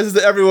Flash realizes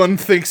that everyone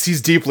thinks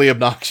he's deeply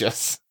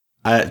obnoxious.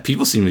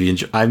 People seem to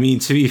be I mean,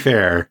 to be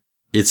fair,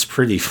 it's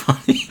pretty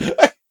funny.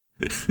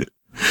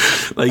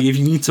 Like, if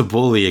you need to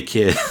bully a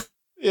kid...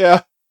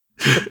 Yeah.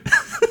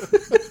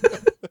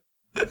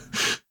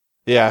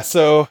 Yeah,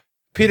 so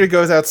Peter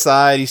goes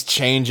outside, he's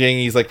changing,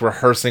 he's like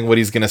rehearsing what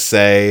he's gonna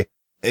say.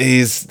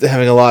 He's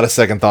having a lot of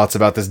second thoughts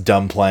about this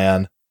dumb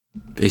plan.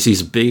 He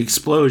sees a big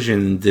explosion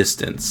in the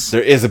distance.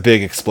 There is a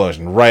big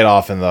explosion right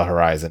off in the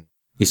horizon.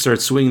 He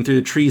starts swinging through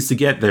the trees to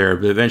get there,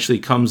 but eventually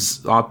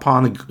comes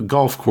upon a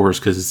golf course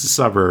because it's the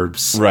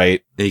suburbs.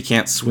 Right. And he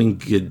can't swing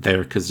good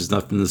there because there's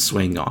nothing to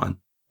swing on.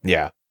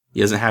 Yeah. He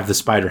doesn't have the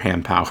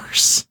Spider-Ham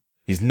powers.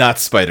 He's not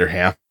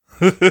Spider-Ham.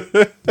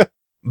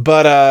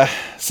 But,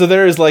 so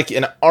there is, like,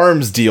 an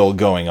arms deal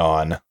going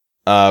on,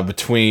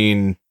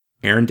 between...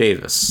 Aaron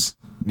Davis.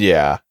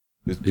 Yeah.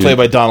 Who's played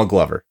by Donald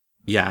Glover.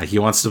 Yeah, he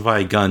wants to buy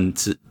a gun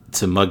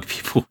to mug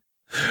people.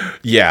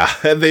 Yeah,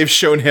 and they've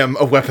shown him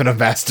a weapon of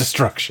mass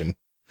destruction.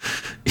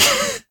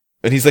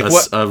 And he's like,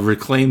 what? A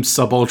reclaimed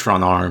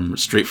subaltron arm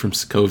straight from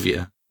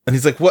Sokovia. And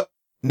he's like, what?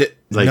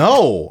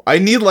 No, I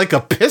need, like,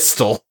 a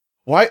pistol.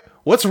 Why?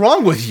 What's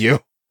wrong with you?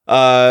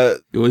 Well,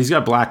 he's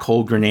got black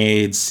hole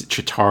grenades,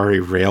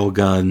 Chitauri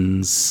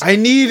railguns. I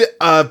need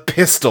a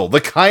pistol,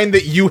 the kind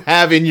that you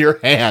have in your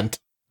hand.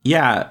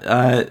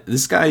 Yeah,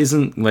 this guy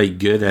isn't, like,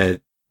 good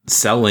at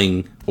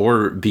selling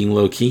or being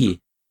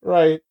low-key.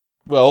 Right.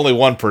 Well, only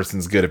one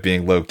person's good at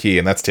being low-key,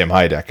 and that's Tim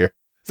Heidecker.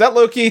 Is that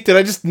Loki? Did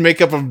I just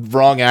make up a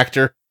wrong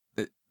actor?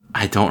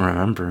 I don't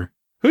remember.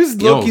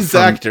 Who's Loki's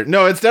actor?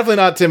 No, it's definitely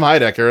not Tim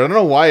Heidecker. I don't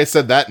know why I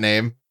said that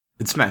name.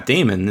 It's Matt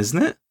Damon,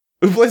 isn't it?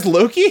 Who plays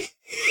Loki?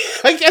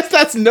 I guess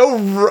that's no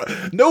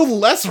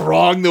less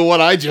wrong than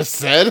what I just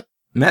said.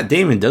 Matt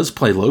Damon does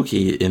play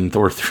Loki in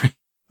Thor 3.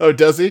 Oh,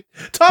 does he?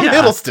 Tom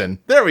Hiddleston.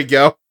 There we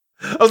go.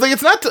 I was like,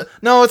 it's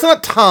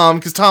not Tom,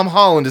 because Tom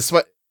Holland is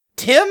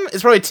Tim?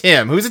 It's probably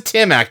Tim. Who's a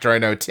Tim actor I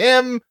know?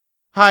 Tim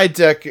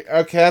Heidecker.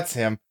 Okay, that's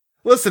him.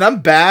 Listen, I'm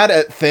bad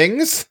at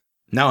things.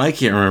 No, I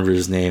can't remember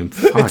his name.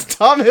 It's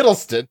Tom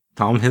Hiddleston.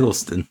 Tom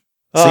Hiddleston.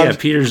 So yeah,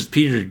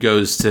 Peter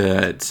goes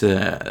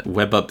to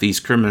web up these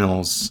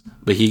criminals,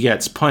 but he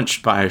gets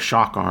punched by a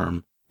shock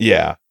arm.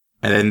 Yeah.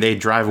 And then they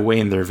drive away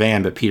in their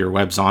van, but Peter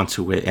webs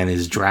onto it and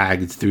is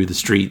dragged through the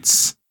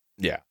streets.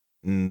 Yeah.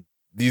 And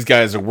these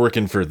guys are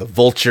working for the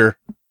Vulture.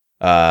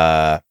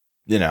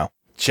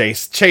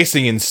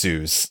 Chasing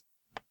ensues.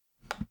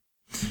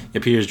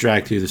 Yeah, Peter's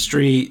dragged through the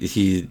street.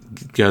 He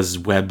goes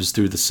webs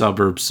through the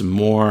suburbs some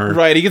more.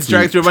 Right, he gets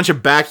dragged through a bunch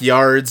of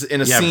backyards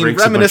in a scene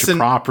breaks reminiscent a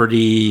bunch of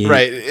property.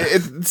 Right,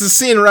 it's a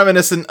scene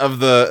reminiscent of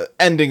the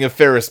ending of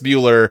Ferris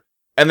Bueller,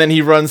 and then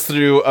he runs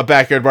through a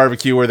backyard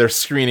barbecue where they're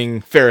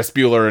screening Ferris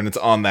Bueller, and it's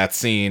on that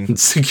scene.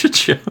 It's a good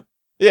joke.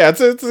 Yeah,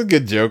 it's a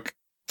good joke.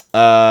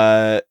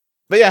 But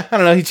yeah, I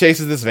don't know. He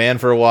chases this van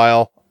for a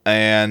while,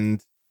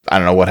 and I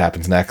don't know what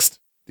happens next.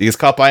 He gets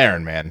caught by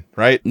Iron Man,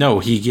 right? No,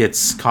 he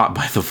gets caught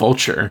by the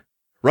Vulture.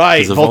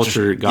 Right. The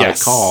Vulture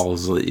got a call.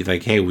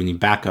 Like, hey, we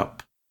need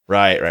backup.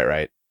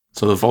 Right.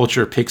 So the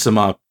Vulture picks him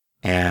up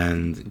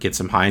and gets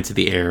him high into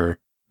the air,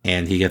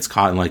 and he gets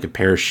caught in like a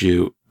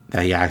parachute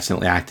that he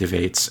accidentally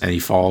activates, and he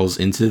falls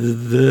into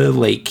the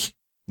lake.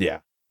 Yeah.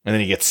 And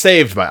then he gets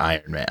saved by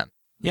Iron Man.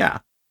 Yeah.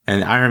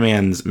 And Iron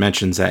Man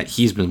mentions that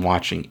he's been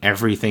watching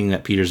everything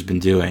that Peter's been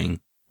doing.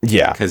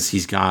 Yeah. Because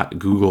he's got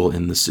Google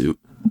in the suit.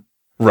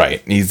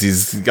 Right.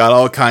 He's got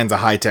all kinds of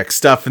high-tech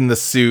stuff in the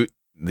suit.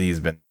 He's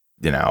been,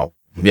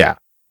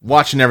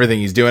 watching everything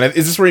he's doing.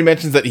 Is this where he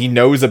mentions that he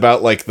knows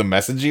about, like, the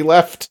message he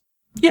left?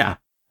 Yeah.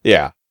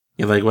 Yeah.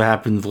 Yeah, like what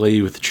happened to the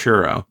lady with the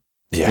churro.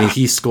 Yeah. And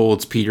he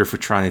scolds Peter for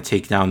trying to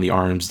take down the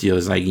arms deal.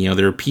 He's like,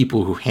 there are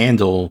people who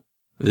handle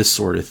this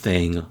sort of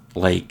thing,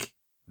 like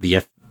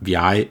the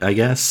FBI, I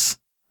guess.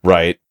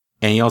 Right.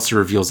 And he also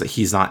reveals that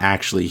he's not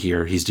actually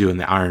here. He's doing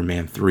the Iron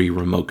Man 3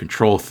 remote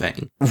control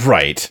thing.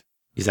 Right.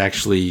 He's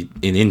actually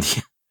in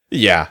India.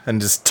 Yeah,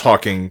 and just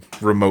talking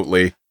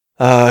remotely.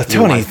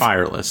 Tony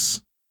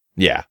wireless.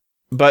 Yeah.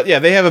 But yeah,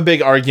 they have a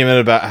big argument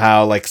about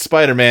how, like,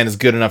 Spider-Man is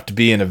good enough to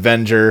be an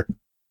Avenger.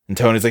 And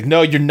Tony's like,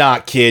 no, you're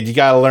not, kid. You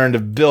gotta learn to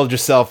build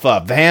yourself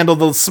up. Handle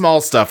the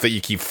small stuff that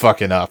you keep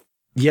fucking up.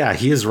 Yeah,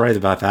 he is right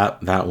about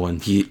that one.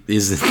 He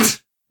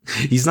isn't...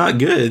 He's not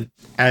good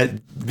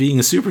at being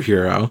a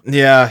superhero.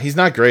 Yeah, he's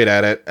not great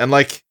at it. And,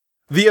 like,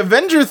 the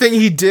Avenger thing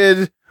he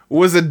did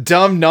was a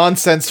dumb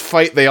nonsense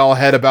fight they all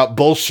had about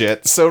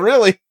bullshit. So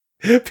really,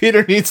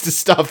 Peter needs to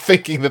stop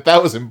thinking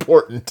that was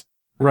important.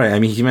 Right. I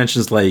mean, he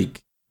mentions,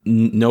 like,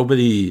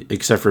 nobody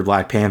except for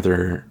Black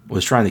Panther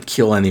was trying to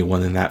kill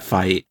anyone in that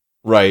fight.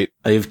 Right.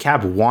 Like, if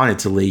Cap wanted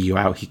to lay you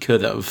out, he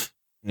could have.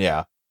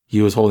 Yeah.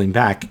 He was holding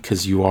back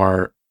because you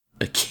are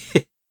a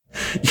kid.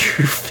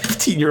 You're a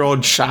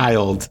 15-year-old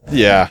child.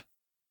 Yeah.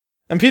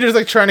 And Peter's,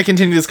 like, trying to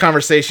continue this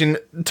conversation.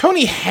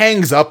 Tony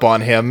hangs up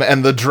on him,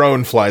 and the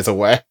drone flies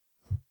away.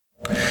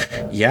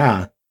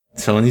 Yeah.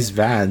 Tony's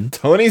bad.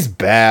 Tony's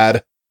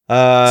bad.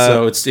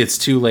 So it's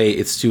too late.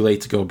 It's too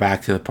late to go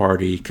back to the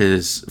party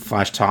because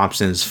Flash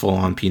Thompson is full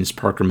on Penis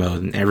Parker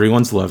mode, and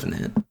everyone's loving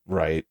it.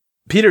 Right.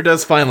 Peter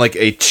does find, like,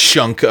 a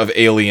chunk of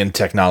alien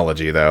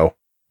technology, though.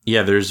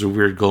 Yeah, there's a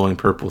weird glowing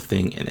purple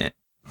thing in it.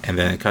 And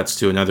then it cuts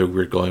to another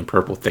weird glowing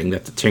purple thing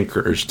that the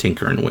Tinkerer's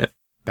tinkering with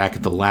back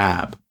at the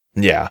lab.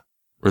 Yeah.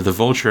 Where the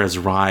Vulture has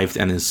arrived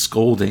and is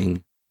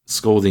scolding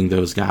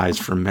those guys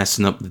for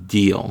messing up the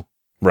deal.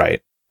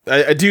 Right.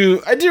 I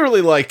do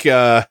really like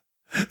the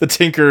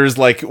Tinkerer's,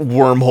 like,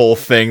 wormhole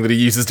thing that he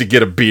uses to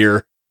get a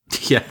beer.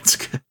 Yeah, it's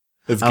good.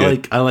 It's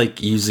good. I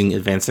like using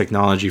advanced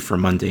technology for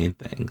mundane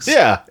things.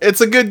 Yeah,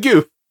 it's a good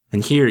goof.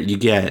 And here you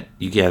get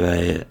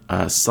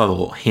a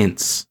subtle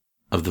hints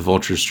of the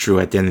Vulture's true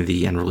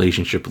identity and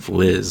relationship with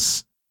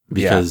Liz.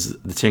 Because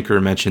the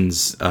Tinkerer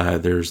mentions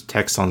there's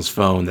text on his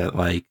phone that,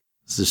 like,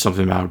 there's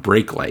something about a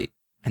brake light.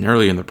 And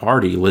earlier in the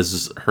party,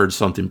 Liz heard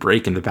something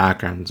break in the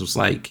background and was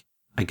like,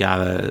 I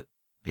gotta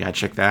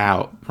check that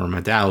out, or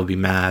my dad will be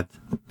mad.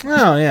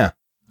 Oh, yeah.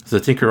 So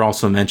the Tinkerer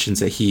also mentions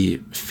that he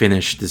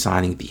finished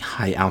designing the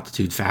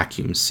high-altitude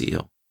vacuum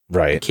seal.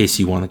 Right. In case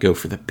you want to go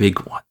for the big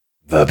one.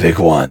 The big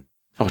one.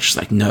 Vulture's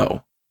like,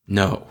 no,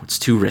 it's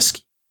too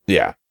risky.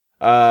 Yeah.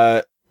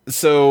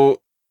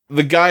 So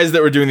the guys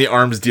that were doing the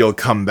arms deal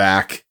come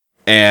back,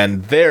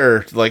 and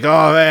they're like,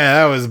 oh man,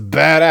 that was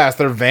badass.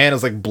 Their van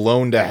is, like,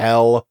 blown to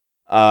hell.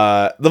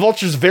 The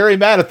Vulture's very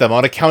mad at them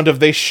on account of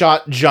they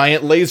shot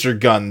giant laser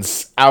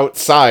guns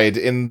outside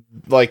in,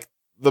 like,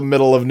 the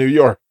middle of New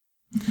York.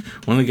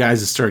 One of the guys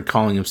has started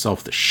calling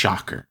himself the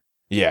Shocker.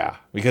 Yeah,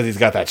 because he's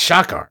got that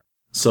shock arm.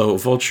 So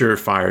Vulture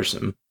fires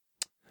him.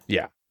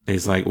 Yeah. And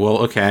he's like, well,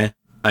 okay,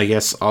 I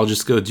guess I'll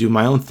just go do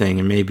my own thing,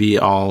 and maybe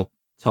I'll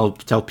tell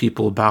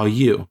people about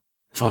you.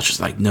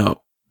 Vulture's like,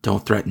 no,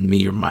 don't threaten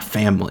me or my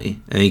family.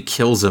 And he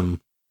kills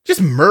him.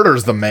 Just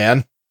murders the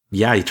man.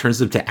 Yeah, he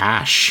turns him to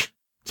ash.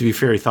 To be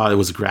fair, he thought it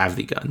was a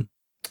gravity gun.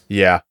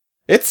 Yeah.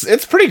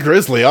 It's pretty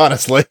grisly,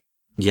 honestly.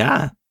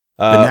 Yeah.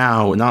 But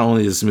now, not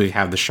only does this movie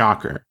have the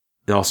Shocker,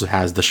 it also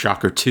has the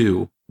Shocker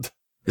 2.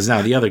 Because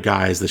now the other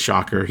guy is the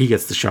Shocker. He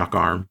gets the shock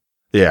arm.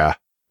 Yeah.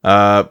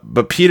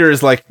 But Peter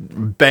is, like,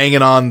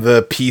 banging on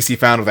the piece he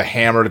found with a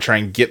hammer to try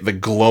and get the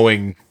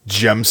glowing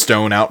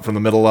gemstone out from the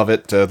middle of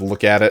it to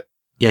look at it.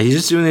 Yeah, he's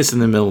just doing this in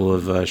the middle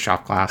of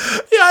shop class.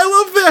 Yeah,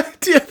 I love the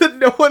idea that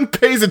no one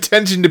pays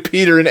attention to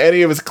Peter in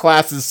any of his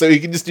classes, so he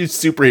can just do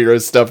superhero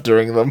stuff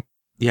during them.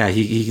 Yeah,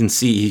 he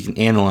can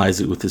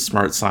analyze it with his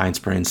smart science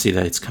brain and see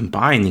that it's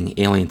combining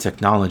alien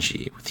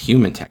technology with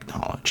human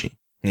technology.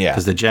 Yeah.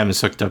 Because the gem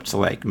is hooked up to,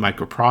 like,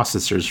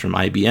 microprocessors from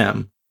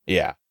IBM.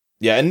 Yeah.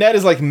 Yeah, and Ned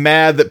is like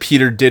mad that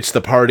Peter ditched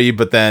the party,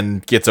 but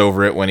then gets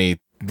over it when he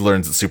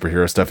learns that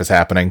superhero stuff is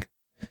happening.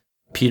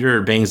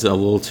 Peter bangs it a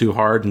little too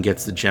hard and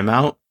gets the gem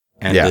out.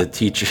 And the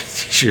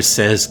teacher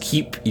says,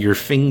 keep your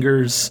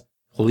fingers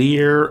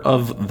clear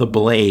of the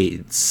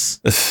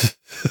blades.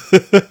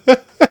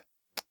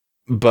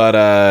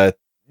 But,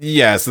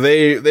 yeah, so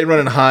they run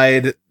and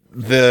hide.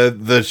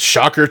 The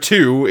Shocker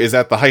 2 is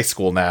at the high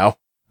school now.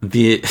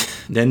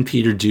 Then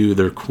Peter do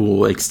their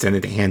cool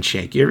extended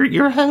handshake. You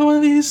ever had one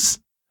of these?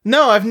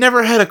 No, I've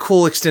never had a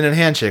cool extended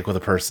handshake with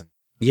a person.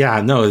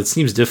 Yeah, no, it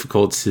seems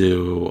difficult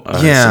to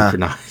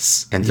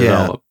synchronize and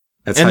develop.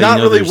 That's and how not you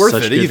know really they're worth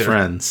such it good either.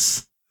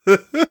 friends.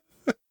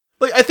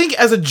 Like, I think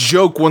as a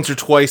joke once or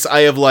twice,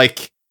 I have,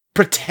 like,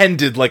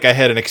 pretended like I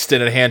had an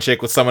extended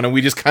handshake with someone and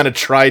we just kind of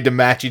tried to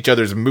match each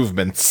other's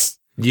movements.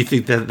 Do you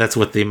think that that's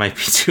what they might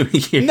be doing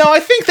here? No, I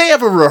think they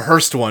have a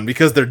rehearsed one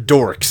because they're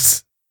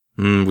dorks.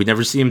 We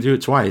never see him do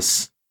it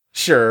twice.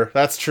 Sure,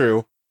 that's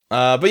true.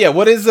 But yeah,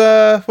 what are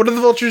the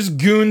Vulture's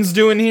goons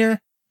doing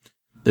here?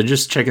 They're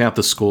just checking out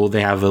the school.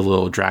 They have a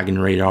little dragon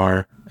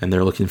radar, and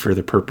they're looking for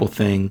the purple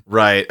thing.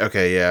 Right,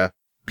 okay, yeah.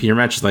 Peter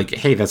mentions, like,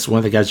 hey, that's one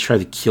of the guys who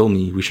tried to kill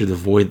me. We should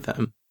avoid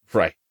them.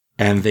 Right.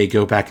 And they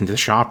go back into the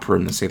shop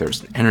room and say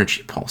there's an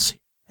energy pulse.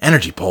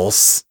 Energy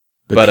pulse.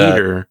 But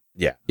Peter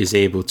yeah. is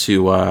able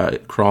to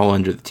crawl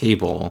under the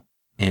table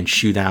and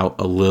shoot out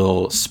a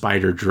little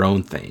spider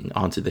drone thing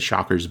onto the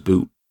Shocker's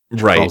boot.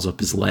 Which crawls up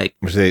his leg.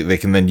 Which they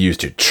can then use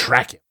to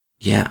track him.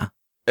 Yeah.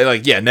 And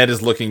like, yeah, Ned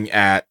is looking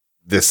at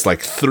this, like,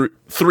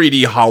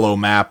 3D hollow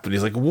map, and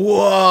he's like,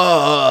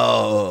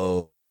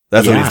 whoa!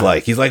 That's what he's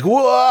like. He's like,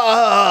 whoa!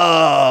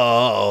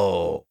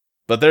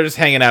 But they're just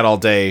hanging out all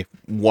day,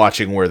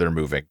 watching where they're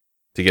moving,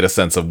 to get a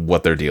sense of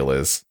what their deal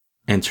is.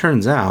 And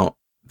turns out,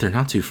 they're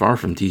not too far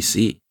from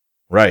DC.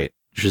 Right.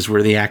 Which is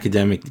where the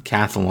Academic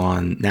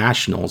Decathlon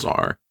Nationals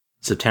are,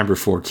 September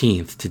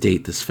 14th, to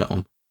date this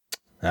film.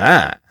 We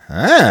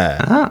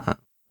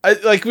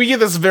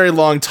get this very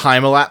long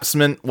time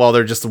elapsement while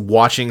they're just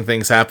watching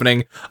things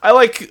happening. I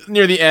like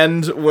near the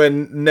end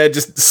when Ned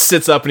just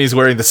sits up and he's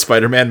wearing the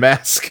Spider-Man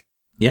mask.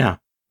 Yeah.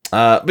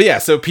 But yeah,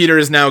 so Peter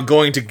is now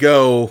going to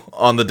go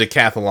on the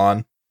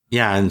decathlon.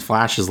 Yeah, and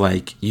Flash is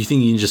like, you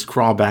think you can just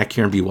crawl back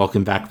here and be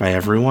welcomed back by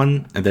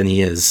everyone? And then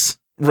he is.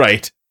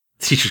 Right.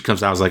 The teacher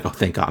comes out, I was like, oh,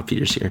 thank God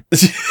Peter's here.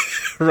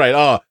 Right,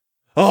 oh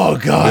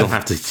God. We don't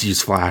have to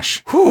use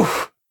Flash. Whew.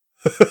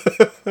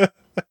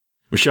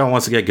 Michelle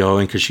wants to get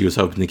going because she was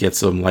hoping to get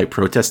some light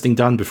protesting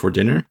done before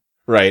dinner.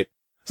 Right.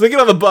 So they get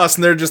on the bus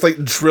and they're just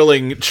like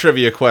drilling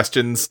trivia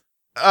questions.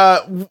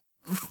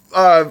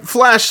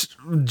 Flash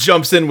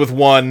jumps in with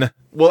one.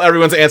 Well,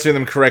 everyone's answering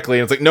them correctly,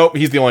 and it's like, nope,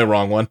 he's the only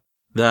wrong one.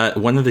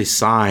 One of the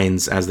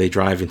signs as they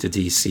drive into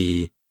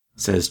DC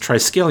says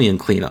Triskelion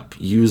cleanup.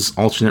 Use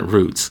alternate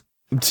routes.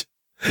 Which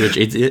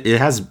it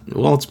has.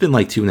 Well, it's been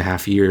like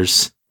 2.5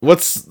 years.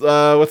 What's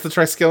the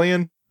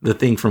Triskelion? The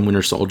thing from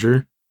Winter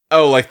Soldier.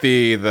 Oh, like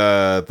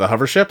the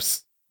hover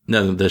ships?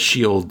 No, the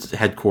SHIELD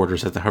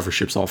headquarters that the hover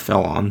ships all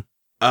fell on.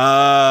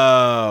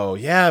 Oh,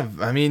 yeah.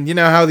 I mean, you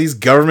know how these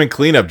government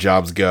cleanup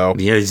jobs go.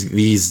 Yeah,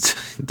 these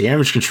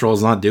damage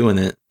control's not doing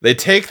it. They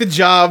take the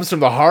jobs from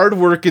the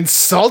hard-working,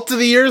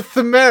 salt-to-the-earth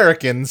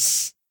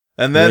Americans,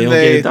 and then they don't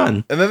get it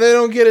done. And then they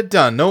don't get it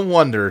done. No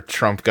wonder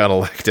Trump got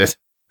elected.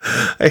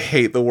 I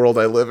hate the world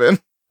I live in.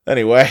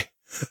 Anyway.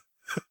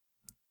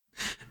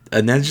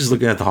 And then just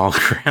looking at the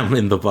hologram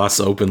in the bus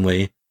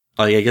openly.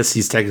 Like, I guess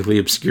he's technically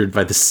obscured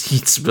by the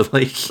seats, but,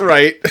 like...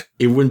 Right.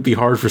 It wouldn't be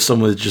hard for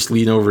someone to just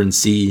lean over and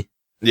see.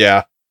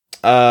 Yeah.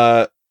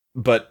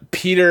 But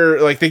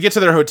Peter... Like, they get to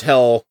their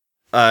hotel,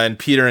 and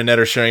Peter and Ned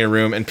are sharing a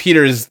room, and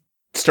Peter is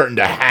starting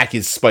to hack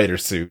his spider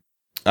suit.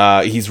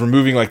 He's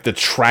removing, like, the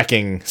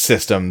tracking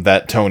system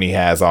that Tony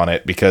has on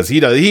it, because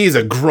he's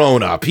a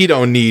grown-up. He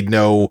don't need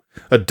no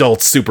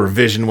adult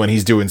supervision when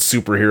he's doing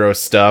superhero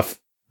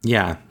stuff.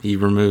 Yeah, he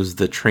removes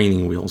the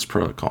training wheels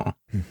protocol.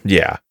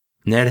 Yeah.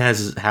 Ned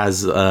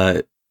has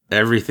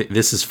everything.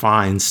 This is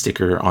fine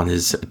sticker on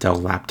his Dell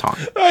laptop.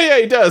 Oh yeah,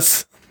 he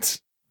does.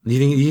 Do you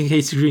think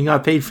Casey Green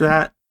got paid for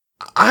that?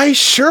 I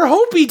sure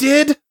hope he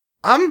did.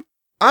 I'm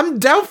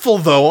doubtful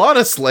though,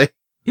 honestly.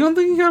 You don't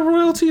think he got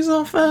royalties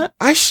off that?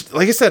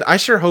 Like I said, I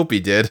sure hope he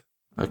did.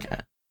 Okay.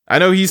 I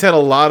know he's had a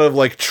lot of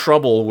like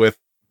trouble with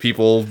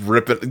people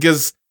ripping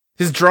because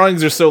his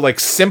drawings are so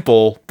like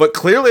simple, but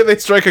clearly they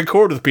strike a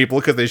chord with people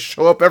because they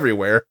show up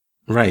everywhere.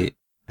 Right.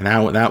 And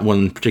that one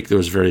in particular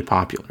was very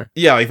popular.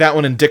 Yeah, like that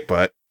one in Dick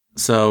Butt.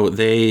 So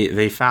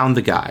they found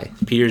the guy.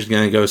 Peter's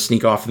going to go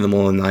sneak off in the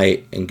middle of the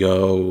night and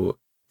go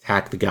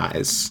attack the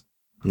guys.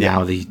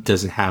 Now that he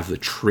doesn't have the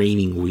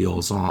training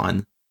wheels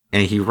on.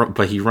 And he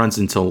runs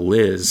into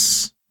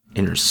Liz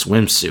in her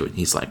swimsuit. And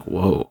he's like,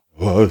 whoa.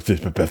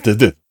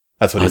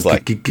 That's what he's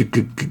like.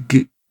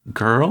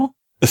 Girl?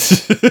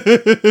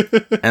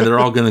 And they're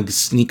all going to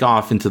sneak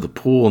off into the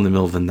pool in the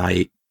middle of the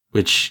night,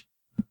 which...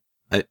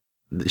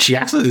 She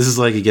actually, this is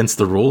like against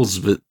the rules,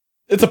 but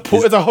it's a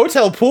pool. It's a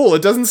hotel pool.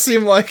 It doesn't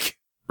seem like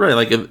right.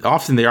 Like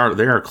often they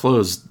are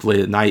closed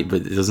late at night,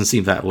 but it doesn't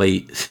seem that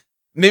late.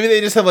 Maybe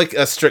they just have like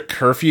a strict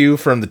curfew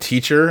from the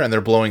teacher and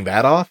they're blowing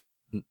that off.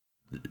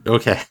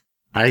 Okay.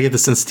 I get the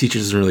sense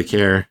teachers doesn't really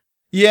care.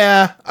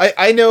 Yeah,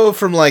 I know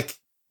from like,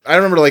 I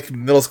remember like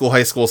middle school,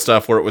 high school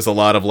stuff where it was a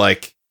lot of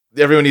like,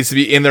 everyone needs to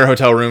be in their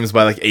hotel rooms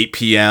by like 8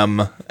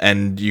 p.m.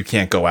 and you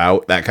can't go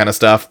out, that kind of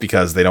stuff,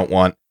 because they don't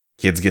want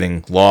kids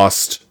getting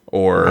lost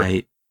or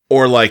Right.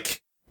 or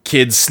like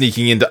kids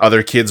sneaking into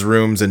other kids'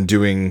 rooms and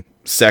doing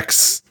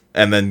sex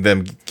and then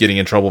them getting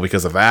in trouble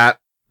because of that.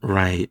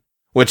 Right.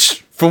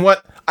 Which, from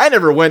what, I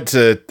never went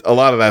to a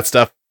lot of that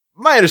stuff.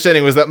 My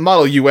understanding was that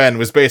Model UN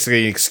was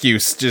basically an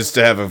excuse just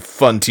to have a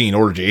fun teen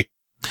orgy.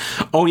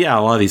 Oh, yeah,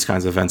 a lot of these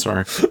kinds of events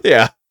are.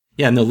 Yeah.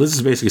 Yeah, no, Liz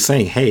is basically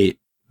saying, hey,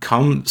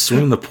 come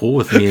swim in the pool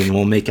with me and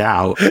we'll make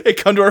out. Hey,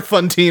 come to our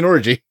fun teen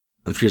orgy.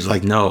 And she's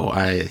like, no,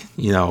 I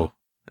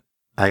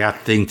got a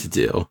thing to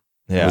do.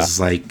 Yeah. Liz is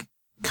like,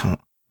 come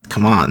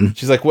on.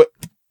 She's like, what?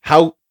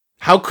 How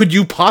could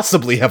you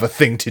possibly have a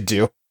thing to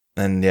do?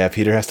 And yeah,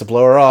 Peter has to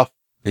blow her off.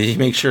 And he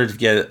makes sure to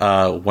get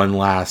one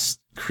last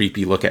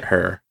creepy look at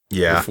her.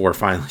 Yeah. Before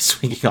finally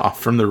swinging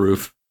off from the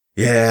roof.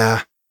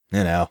 Yeah.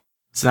 You know.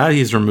 So now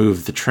he's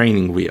removed the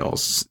training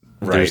wheels.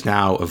 Right. There's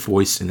now a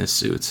voice in his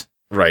suit.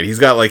 Right. He's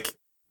got like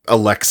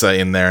Alexa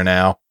in there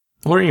now.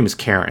 Her name is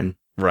Karen.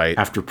 Right.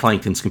 After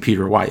Plankton's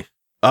computer wife.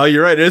 Oh,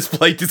 you're right. It is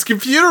Plankton's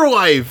computer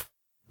wife.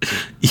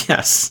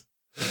 Yes.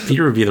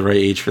 Peter would be the right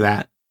age for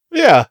that.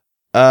 Yeah.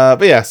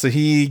 But yeah, so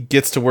he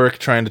gets to work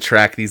trying to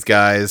track these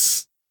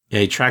guys.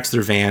 Yeah, he tracks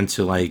their van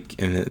to like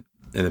an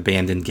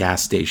abandoned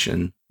gas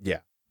station. Yeah.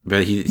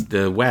 But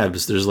the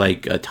webs, there's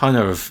like a ton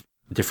of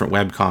different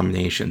web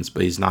combinations,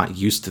 but he's not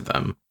used to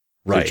them.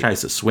 So Right. he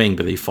tries to swing,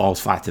 but he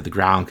falls flat to the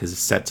ground because it's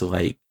set to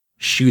like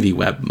shooty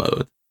web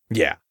mode.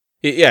 Yeah.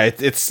 Yeah,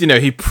 it's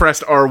he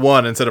pressed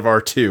R1 instead of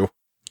R2.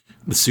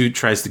 The suit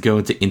tries to go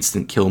into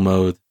instant kill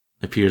mode.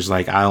 Peter's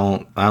like, I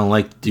don't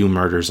like to do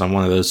murders. I'm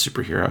one of those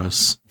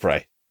superheroes.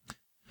 Right.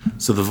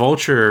 So the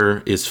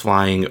Vulture is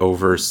flying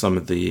over some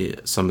of the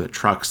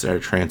trucks that are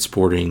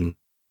transporting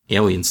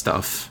alien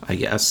stuff, I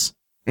guess.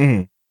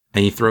 Mm.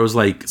 And he throws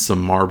like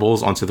some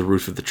marbles onto the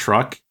roof of the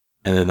truck,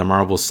 and then the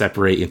marbles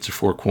separate into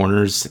four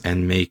corners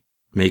and make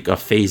a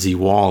phasey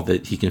wall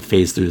that he can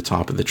phase through the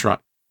top of the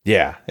truck.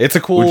 Yeah. It's a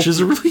cool... Which is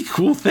a really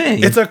cool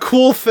thing. It's a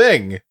cool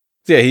thing.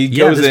 Yeah, he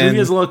goes this in... movie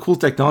has a lot of cool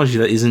technology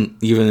that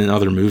isn't even in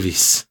other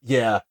movies.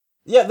 Yeah.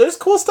 Yeah, there's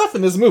cool stuff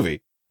in this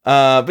movie.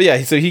 But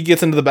yeah, so he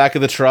gets into the back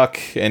of the truck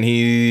and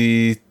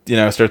he,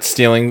 starts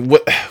stealing.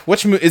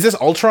 Which is this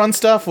Ultron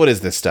stuff? What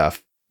is this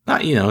stuff?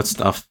 It's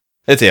stuff.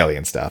 It's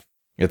alien stuff.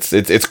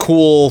 It's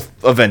cool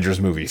Avengers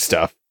movie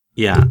stuff.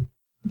 Yeah.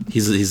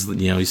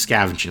 He's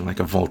scavenging like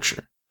a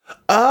vulture.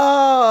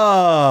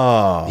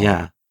 Oh.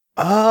 Yeah.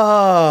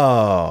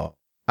 Oh.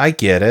 I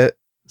get it.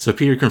 So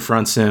Peter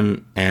confronts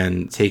him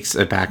and takes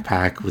a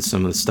backpack with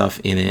some of the stuff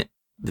in it.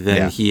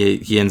 Then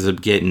he ends up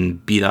getting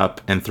beat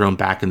up and thrown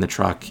back in the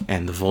truck,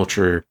 and the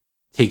vulture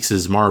takes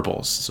his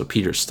marbles. So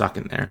Peter's stuck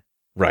in there.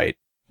 Right.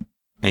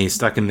 And he's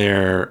stuck in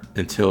there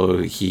until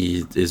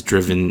he is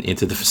driven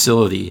into the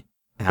facility.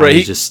 And Right,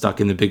 he's just stuck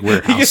in the big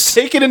warehouse. He gets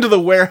taken into the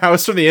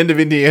warehouse from the end of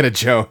Indiana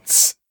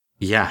Jones.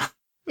 Yeah.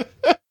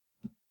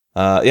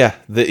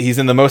 He's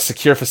in the most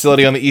secure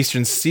facility on the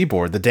eastern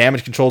seaboard, the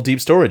damage control deep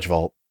storage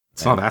vault.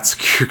 It's not that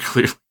secure,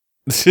 clearly.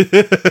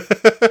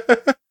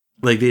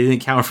 Like, they didn't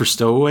account for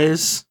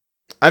stowaways?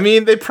 I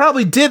mean, they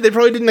probably did. They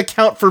probably didn't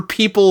account for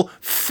people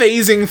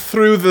phasing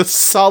through the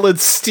solid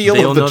steel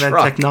They of don't the know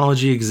truck. that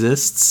technology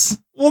exists?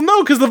 Well,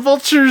 no, because the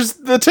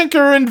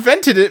Tinkerer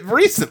invented it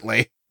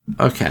recently.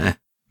 Okay.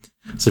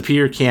 So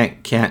Peter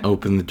can't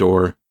open the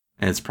door,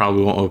 and it's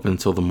probably won't open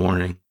until the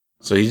morning.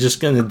 So he's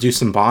just going to do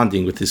some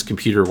bonding with his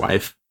computer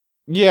wife.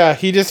 Yeah,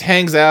 he just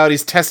hangs out.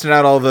 He's testing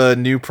out all the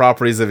new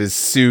properties of his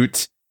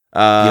suit.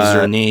 Gives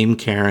her a name,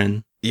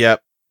 Karen.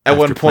 Yep. At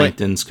one point,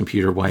 Plankton's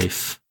computer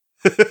wife.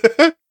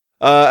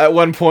 at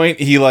one point,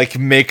 he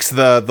makes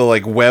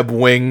the web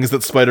wings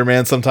that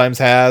Spider-Man sometimes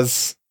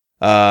has.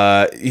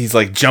 He's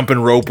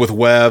jumping rope with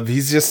web.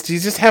 He's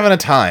just having a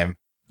time.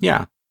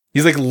 Yeah.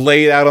 He's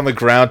laid out on the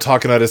ground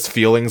talking about his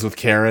feelings with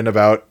Karen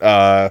about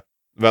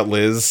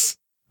Liz.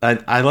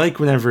 I like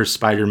whenever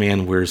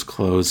Spider-Man wears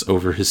clothes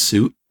over his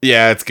suit.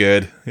 Yeah, it's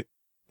good.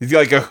 He's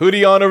got a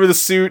hoodie on over the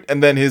suit,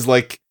 and then his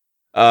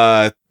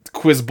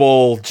Quiz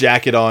Bowl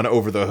jacket on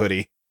over the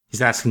hoodie.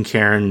 He's asking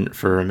Karen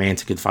for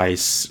romantic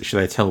advice. Should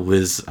I tell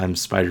Liz I'm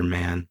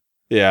Spider-Man?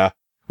 Yeah.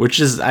 Which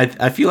is,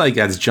 I feel like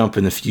that's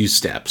jumping a few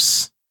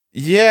steps.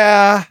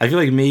 Yeah. I feel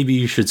like maybe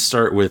you should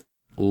start with,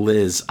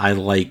 Liz, I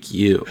like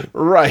you.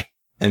 Right.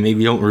 And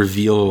maybe don't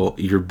reveal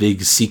your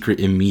big secret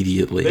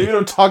immediately. Maybe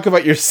don't talk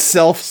about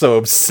yourself so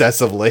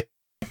obsessively.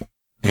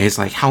 And he's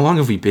like, how long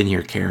have we been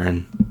here,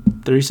 Karen?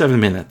 37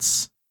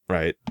 minutes.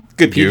 Right.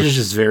 Good Peter's view.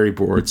 just very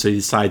bored, so he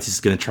decides he's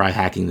going to try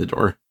hacking the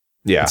door.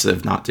 Yeah. Instead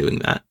of not doing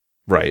that.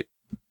 Right.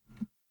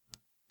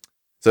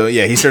 So,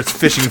 yeah, he starts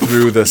fishing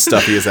through the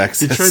stuff he has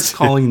access He tries to.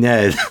 calling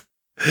Ned,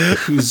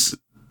 who's...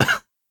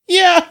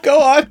 Yeah,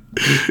 go on.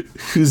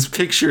 whose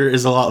picture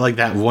is a lot like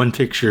that one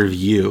picture of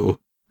you.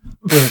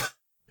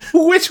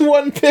 Which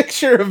one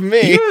picture of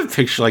me? You have a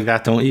picture like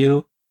that, don't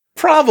you?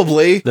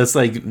 Probably. That's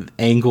like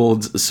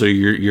angled so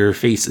your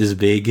face is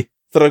big.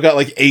 That I've got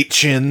like 8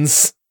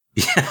 chins.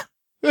 Yeah.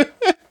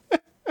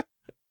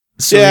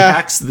 So he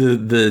hacks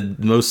the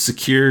most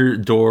secure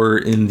door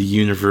in the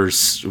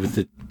universe with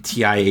the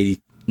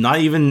TI-80, not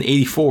even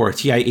 84,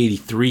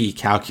 TI-83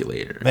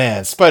 calculator.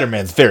 Man,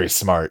 Spider-Man's very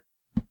smart.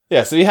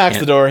 Yeah, so he hacks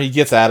the door, he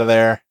gets out of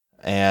there,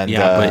 and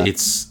but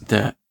it's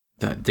the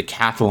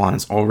decathlon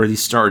has already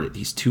started.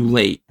 He's too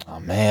late. Oh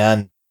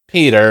man,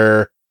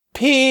 Peter.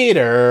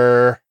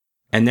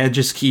 And Ned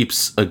just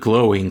keeps a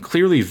glowing,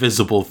 clearly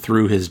visible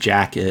through his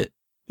jacket.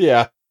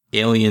 Yeah.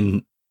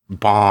 Alien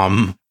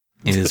bomb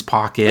in his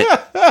pocket.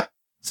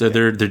 So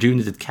they're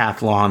doing the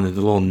decathlon and they're a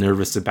little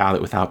nervous about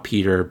it without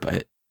Peter,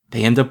 but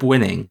they end up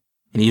winning.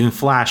 And even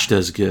Flash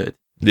does good.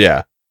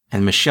 Yeah.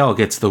 And Michelle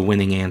gets the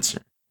winning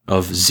answer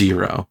of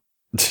 0.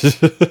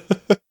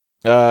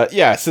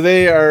 Yeah, so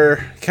they are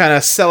kind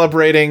of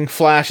celebrating.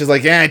 Flash is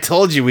like, I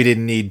told you we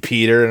didn't need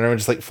Peter. And I'm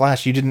just like,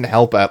 Flash, you didn't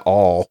help at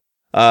all.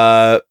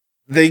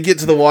 They get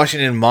to the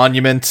Washington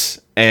Monument,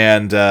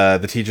 and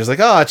the teacher's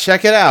like,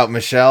 check it out,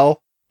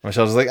 Michelle.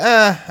 Michelle's like,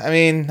 I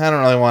don't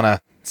really want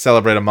to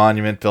celebrate a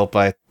monument built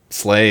by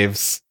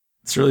slaves.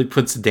 This really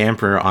puts a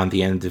damper on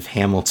the end of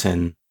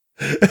Hamilton.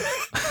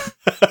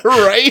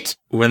 Right?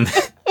 When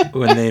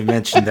they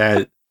mentioned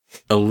that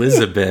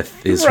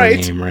Elizabeth is her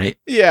name, right?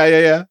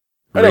 Yeah.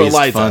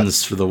 Raised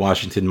funds for the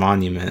Washington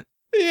Monument.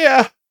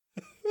 Yeah.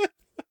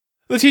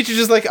 The teacher's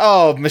just like,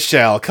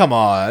 Michelle, come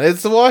on.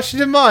 It's the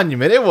Washington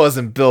Monument. It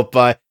wasn't built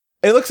by...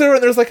 And he looks over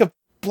and there's like a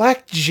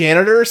black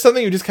janitor or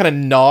something who just kind of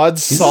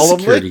nods solemnly. He's a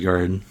security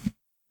guard.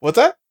 What's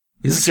that?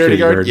 He's a security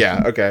guard.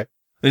 Yeah, okay.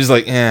 They're just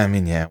like,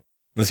 yeah.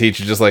 The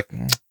teacher's just like,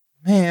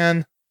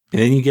 man.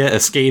 And then you get a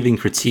scathing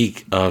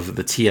critique of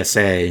the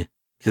TSA,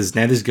 because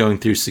Ned is going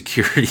through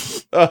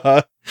security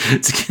to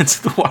get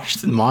to the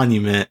Washington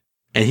Monument,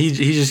 and he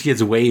just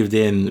gets waved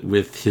in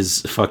with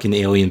his fucking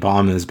alien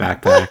bomb in his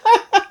backpack.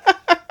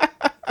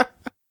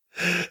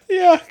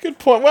 Yeah, good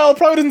point. Well, it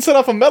probably didn't set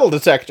off a metal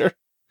detector.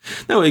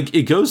 No,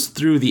 it goes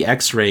through the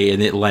X-ray,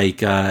 and it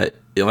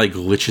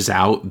glitches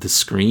out the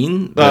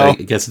screen, but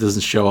I guess it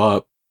doesn't show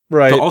up.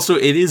 Right. But also,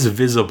 it is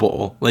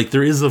visible. Like,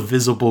 there is a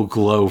visible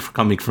glow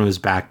coming from his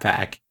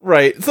backpack.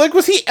 Right. It's like,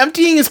 was he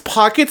emptying his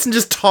pockets and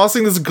just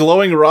tossing this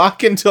glowing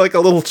rock into, like,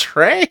 a little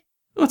tray?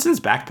 Oh, it's in his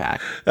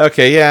backpack.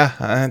 Okay,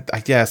 yeah. I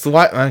guess.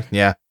 Why?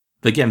 Yeah.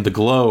 Again, the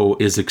glow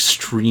is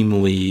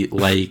extremely,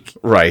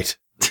 Right.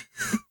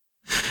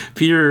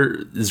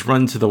 Peter is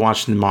run to the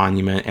Washington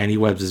Monument, and he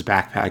webs his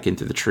backpack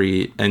into the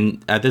tree.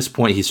 And at this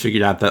point, he's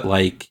figured out that,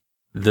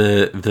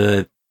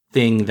 the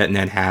thing that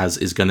Ned has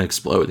is going to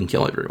explode and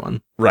kill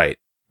everyone. Right.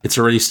 It's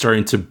already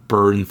starting to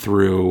burn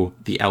through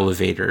the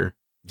elevator.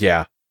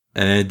 Yeah.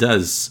 And it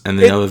does. And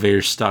the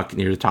elevator's stuck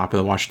near the top of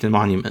the Washington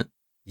Monument.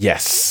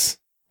 Yes.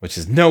 Which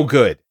is no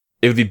good.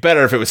 It would be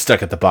better if it was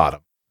stuck at the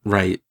bottom.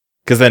 Right.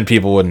 Because then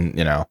people wouldn't,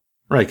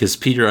 Right, because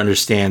Peter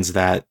understands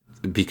that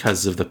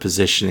because of the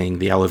positioning,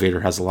 the elevator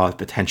has a lot of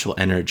potential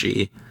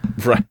energy.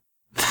 Right.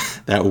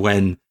 that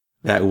when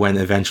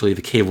eventually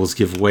the cables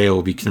give way, it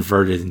will be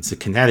converted into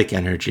kinetic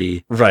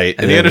energy. Right.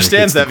 And he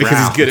understands that because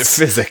he's good at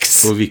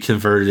physics. It will be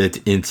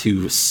converted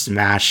into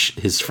smash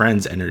his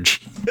friend's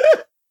energy.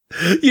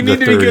 You need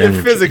to be good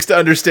at physics to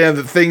understand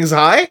that things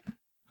high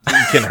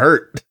can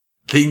hurt.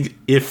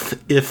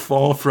 If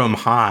fall from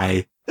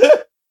high,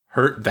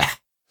 hurt bad.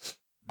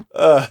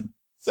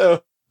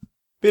 So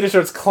Peter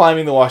starts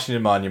climbing the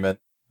Washington Monument.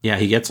 Yeah,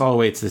 he gets all the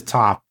way to the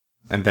top,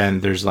 and then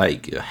there's a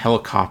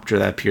helicopter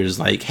that appears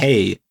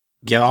hey,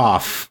 get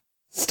off.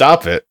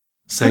 Stop it.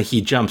 So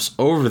he jumps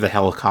over the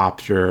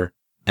helicopter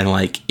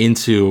and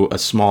into a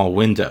small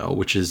window,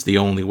 which is the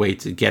only way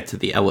to get to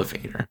the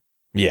elevator.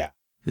 Yeah.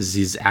 Because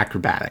he's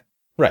acrobatic.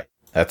 Right.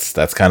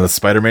 That's kind of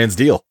Spider-Man's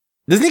deal.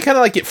 Doesn't he kind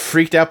of get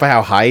freaked out by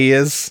how high he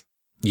is?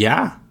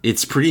 Yeah,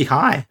 it's pretty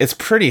high. It's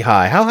pretty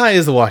high. How high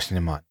is the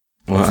Washington Monument?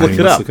 Well, let's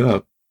look it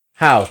up.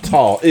 How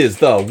tall is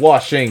the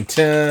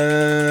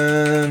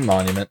Washington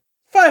Monument?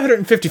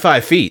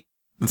 555 feet.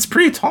 It's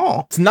pretty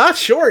tall. It's not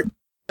short.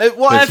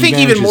 I think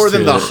even more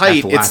than the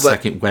height, it's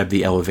second web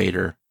the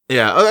elevator.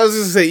 Yeah, I was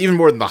going to say even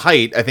more than the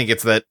height. I think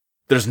it's that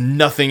there's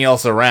nothing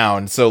else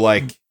around. So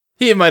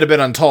he might have been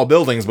on tall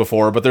buildings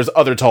before, but there's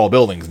other tall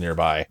buildings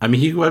nearby. I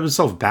mean, he webbed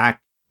himself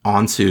back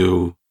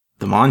onto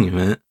the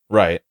monument.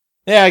 Right.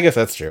 Yeah, I guess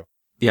that's true.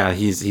 Yeah,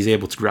 he's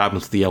able to grab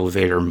into the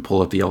elevator and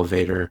pull up the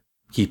elevator.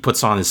 He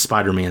puts on his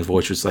Spider-Man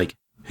voice, which is like,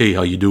 "Hey,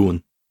 how you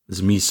doing?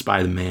 It's me,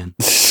 Spider-Man."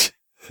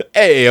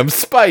 Hey, I'm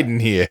Spiding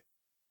here.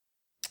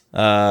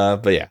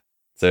 But yeah.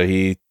 So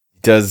he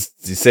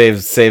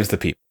saves the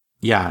people.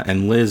 Yeah,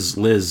 and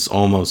Liz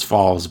almost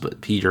falls,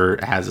 but Peter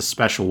has a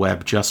special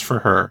web just for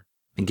her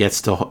and gets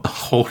to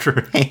hold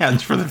her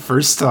hand for the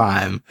first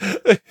time.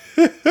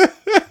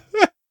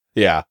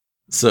 Yeah.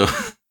 So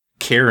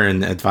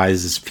Karen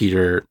advises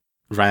Peter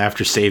right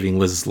after saving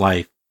Liz's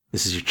life,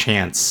 "This is your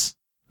chance.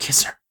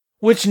 Kiss her."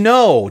 Which,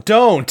 no,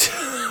 don't.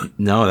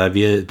 No, that'd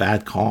be a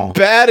bad call.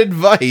 Bad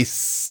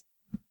advice.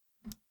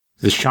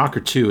 The Shocker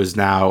 2 is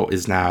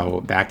now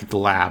back at the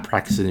lab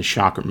practicing his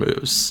Shocker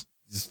moves.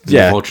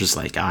 Yeah. The Vulture's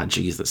like,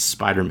 geez, the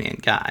Spider-Man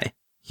guy.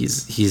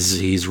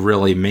 He's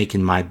really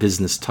making my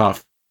business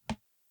tough.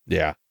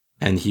 Yeah.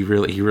 And he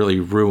really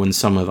ruined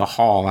some of the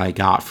haul I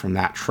got from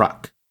that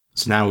truck.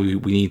 So now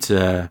we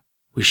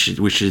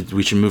should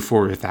move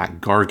forward with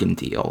that Gargan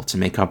deal to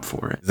make up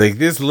for it. It's like,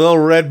 this little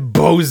red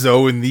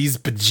bozo in these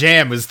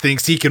pajamas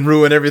thinks he can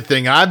ruin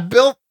everything I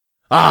built?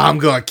 I'm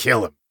gonna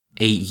kill him.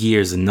 8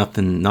 years and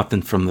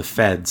nothing from the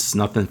feds,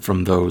 nothing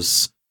from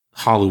those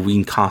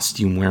Halloween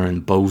costume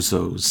wearing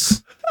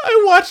bozos.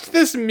 I watched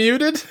this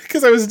muted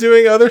because I was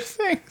doing other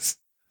things.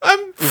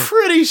 I'm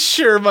pretty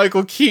sure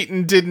Michael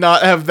Keaton did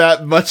not have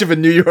that much of a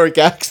New York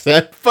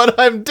accent, but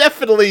I'm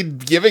definitely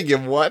giving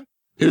him one.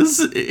 He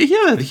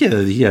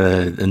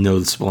had a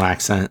noticeable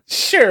accent.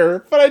 Sure,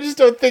 but I just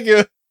don't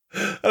think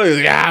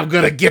I'm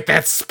gonna get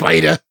that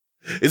spider.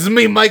 It's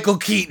me, Michael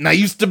Keaton. I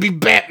used to be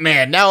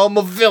Batman. Now I'm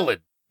a villain.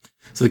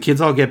 So the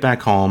kids all get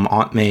back home.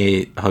 Aunt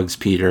May hugs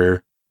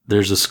Peter.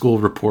 There's a school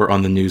report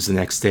on the news the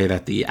next day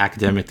that the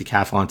academic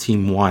decathlon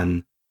team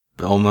won,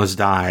 but almost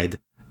died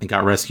and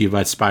got rescued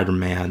by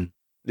Spider-Man.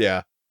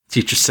 Yeah.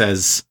 Teacher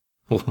says,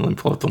 hold on, let me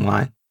pull up the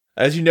line.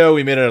 As you know,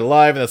 we made it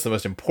alive, and that's the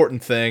most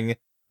important thing.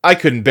 I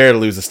couldn't bear to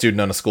lose a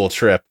student on a school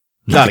trip.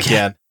 Not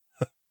again.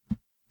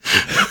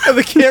 And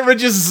the camera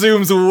just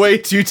zooms way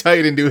too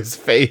tight into his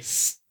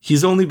face.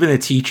 He's only been a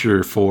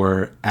teacher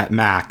for, at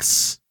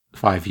max,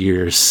 5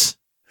 years.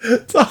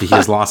 But he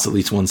has lost at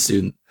least one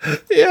student.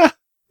 Yeah.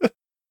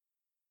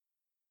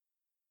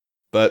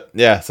 But,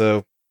 yeah,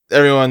 so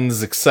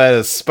everyone's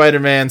excited.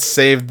 Spider-Man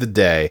saved the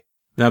day.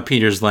 Now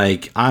Peter's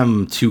like,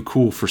 I'm too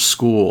cool for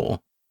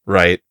school.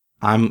 Right.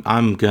 I'm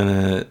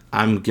gonna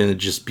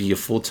just be a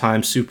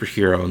full-time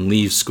superhero and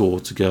leave school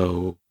to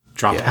go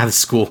drop out of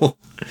school.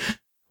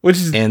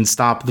 And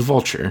stop the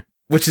Vulture.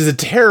 Which is a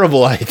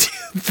terrible idea.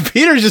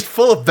 Peter's just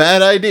full of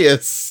bad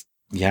ideas.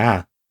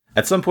 Yeah.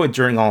 At some point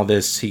during all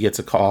this, he gets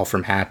a call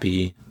from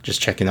Happy,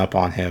 just checking up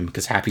on him,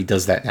 because Happy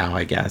does that now,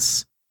 I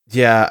guess.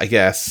 Yeah, I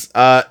guess.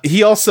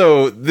 He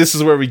also, this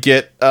is where we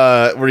get,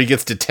 where he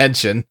gets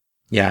detention.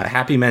 Yeah,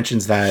 Happy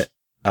mentions that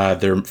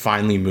they're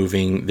finally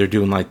moving, they're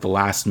doing like the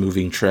last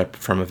moving trip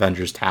from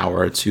Avengers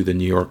Tower to the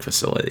New York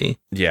facility.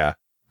 Yeah.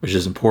 Which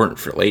is important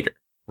for later.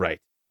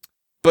 Right.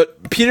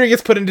 But Peter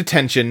gets put in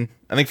detention,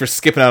 I think for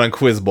skipping out on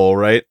Quiz Bowl,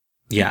 right?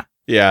 Yeah.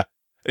 Yeah.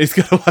 And he's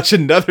gonna watch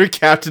another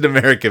Captain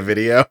America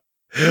video.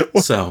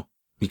 So,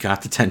 we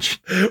got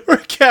detention. Where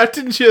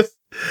Captain just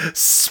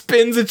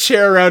spins a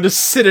chair around to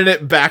sit in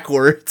it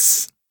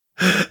backwards.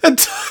 And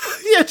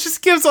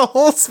just gives a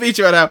whole speech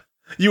about how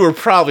you were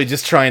probably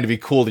just trying to be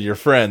cool to your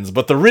friends,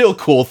 but the real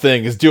cool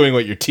thing is doing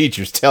what your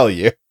teachers tell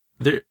you.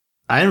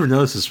 I never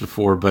noticed this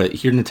before, but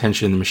here in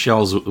detention,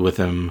 Michelle's with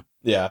him.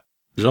 Yeah.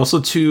 There's also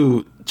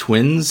two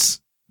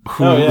twins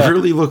who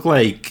really look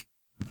like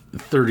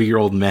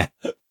 30-year-old men.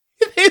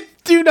 They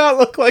do not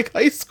look like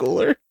high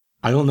schooler.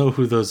 I don't know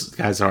who those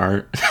guys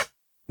are.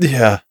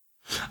 Yeah.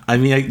 I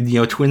mean,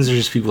 twins are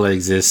just people that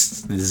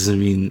exist.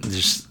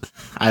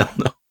 I don't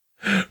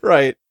know.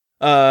 Right.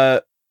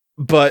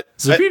 But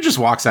Sophia just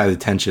walks out of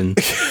detention.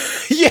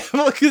 Yeah,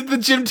 look, the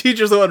gym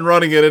teacher's the one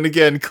running it, and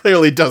again,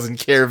 clearly doesn't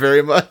care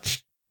very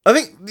much. I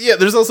think,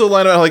 there's also a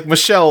line about, like,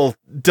 Michelle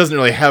doesn't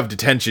really have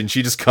detention.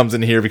 She just comes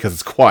in here because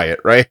it's quiet,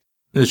 right?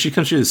 No, she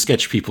comes here to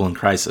sketch people in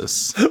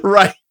crisis.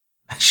 Right.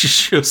 She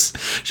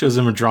shows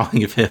him a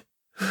drawing of him.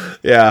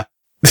 Yeah.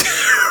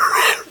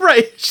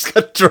 Right. She's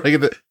got a drawing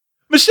of it.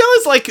 Michelle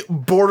is, like,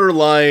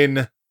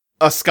 borderline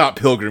a Scott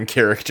Pilgrim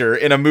character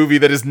in a movie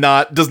that does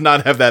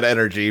not have that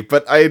energy,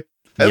 but I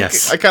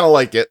kind of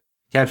like it.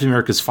 Captain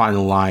America's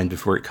final line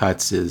before it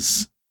cuts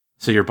is,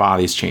 "So your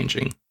body's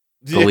changing.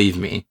 Believe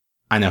me,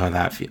 I know how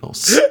that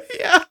feels."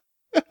 Yeah.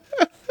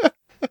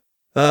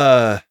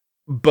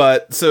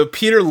 But so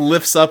Peter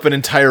lifts up an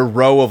entire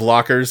row of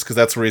lockers because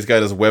that's where he's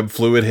got his web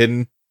fluid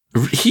hidden.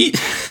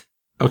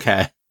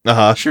 Okay.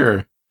 Uh-huh.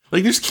 Sure.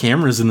 Like, there's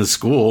cameras in the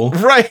school.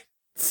 Right.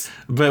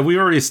 But we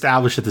already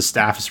established that the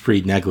staff is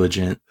pretty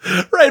negligent.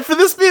 Right, for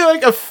this being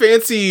like a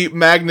fancy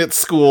magnet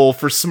school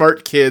for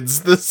smart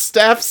kids, the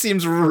staff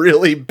seems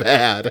really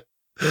bad.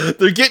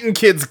 They're getting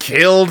kids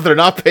killed, they're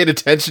not paying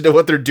attention to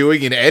what they're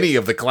doing in any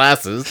of the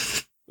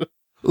classes.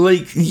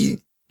 Like,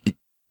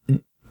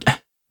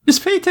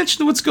 just pay attention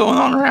to what's going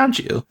on around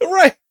you.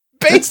 Right,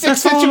 basic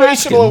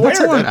situational awareness.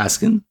 That's all I'm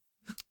asking.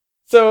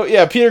 So,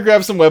 yeah, Peter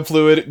grabs some web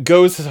fluid,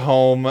 goes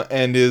home,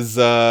 and is,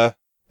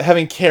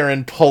 having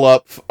Karen pull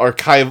up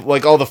archive,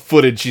 like, all the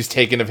footage she's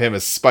taken of him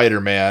as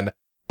Spider-Man,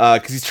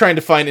 because he's trying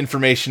to find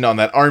information on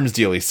that arms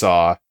deal he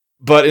saw.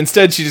 But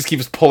instead, she just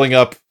keeps pulling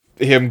up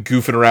him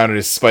goofing around in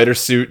his spider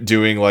suit,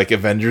 doing, like,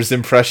 Avengers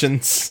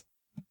impressions.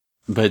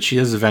 But she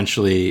does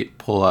eventually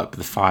pull up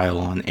the file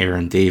on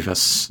Aaron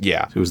Davis.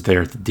 Yeah. Who was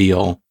there at the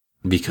deal,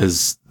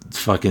 because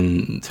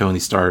fucking Tony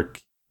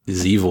Stark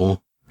is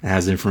evil and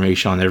has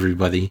information on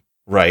everybody.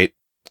 Right.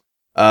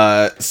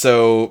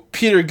 So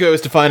Peter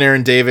goes to find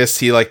Aaron Davis.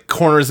 He, like,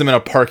 corners him in a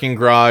parking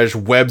garage,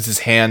 webs his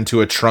hand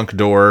to a trunk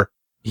door.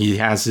 He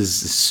has his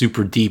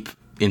super deep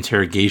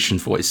interrogation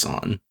voice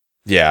on.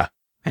 Yeah.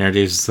 And Aaron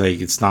Davis is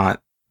like, it's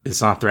not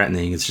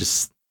threatening. It's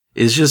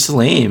just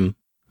lame.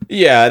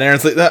 Yeah, and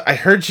Aaron's like, I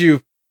heard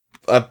you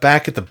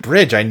back at the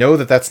bridge. I know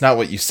that that's not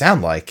what you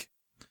sound like.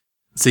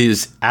 See,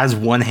 as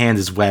one hand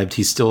is webbed,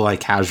 he's still like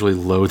casually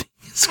loading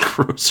his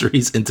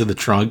groceries into the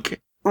trunk.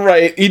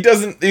 Right.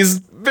 He's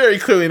very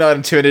clearly not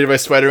intimidated by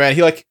Spider-Man.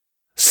 He like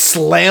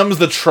slams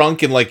the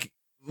trunk and like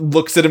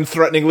looks at him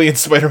threateningly, and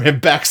Spider-Man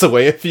backs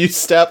away a few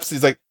steps.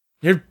 He's like,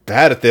 "You're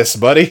bad at this,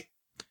 buddy."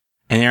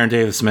 And Aaron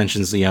Davis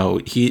mentions,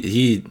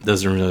 he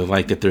doesn't really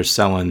like that they're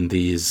selling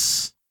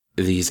these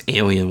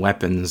alien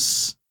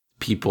weapons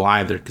people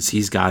either, because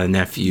he's got a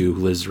nephew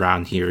who lives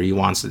around here. He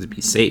wants it to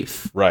be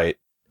safe. Right.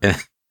 And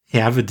they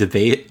have a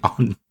debate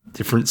on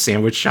different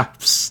sandwich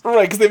shops.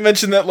 Right, because they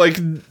mentioned that like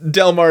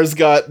Delmar's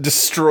got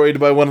destroyed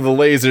by one of the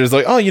lasers.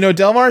 Like, oh, you know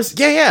Delmar's?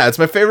 Yeah, it's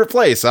my favorite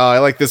place. Oh, I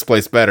like this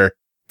place better.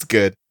 It's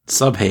good.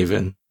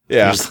 Subhaven.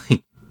 Yeah.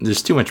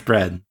 There's too much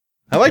bread.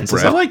 I like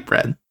bread. I like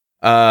bread.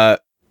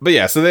 But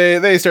yeah, so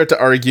they start to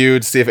argue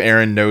to see if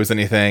Aaron knows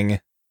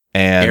anything.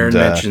 And Aaron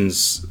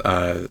mentions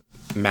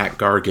Matt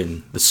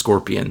Gargan, the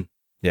Scorpion.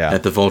 Yeah.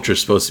 That the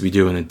Vulture's supposed to be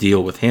doing a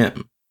deal with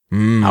him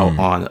out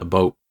on a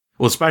boat.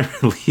 Well,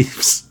 Spider-Man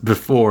leaves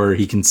before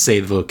he can say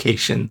the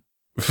location.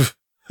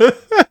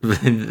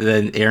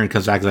 Then Aaron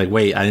comes back and is like,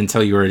 wait, I didn't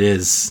tell you where it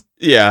is.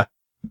 Yeah.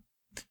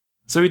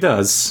 So he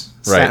does.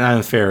 Right. Staten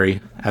Island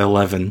Ferry at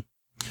 11.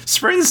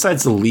 Spider-Man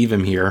decides to leave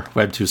him here,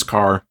 webbed to his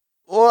car.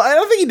 Well, I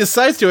don't think he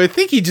decides to. I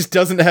think he just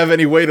doesn't have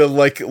any way to,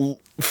 like,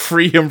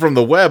 free him from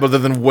the web other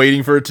than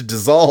waiting for it to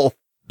dissolve.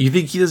 You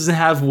think he doesn't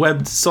have web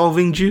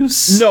dissolving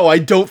juice? No, I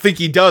don't think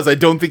he does. I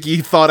don't think he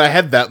thought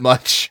ahead that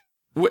much.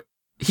 What?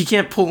 He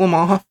can't pull him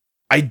off?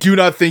 I do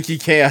not think he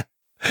can.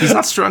 He's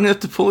not strong enough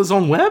to pull his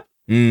own web?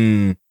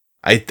 I'm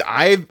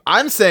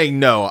saying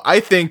no. I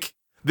think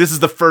this is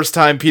the first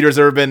time Peter's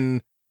ever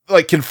been,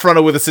 like,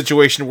 confronted with a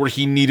situation where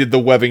he needed the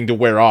webbing to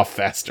wear off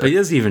faster. But he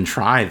doesn't even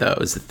try, though,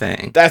 is the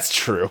thing. That's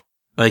true.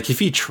 Like, if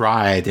he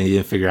tried and he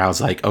didn't figure it out, I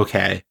was like,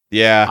 okay,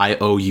 yeah, I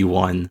owe you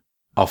one.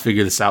 I'll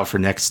figure this out for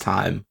next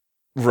time.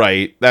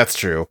 Right, that's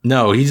true.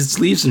 No, he just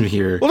leaves him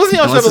here. Well, doesn't he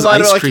also have a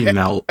line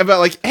about,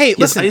 like, hey,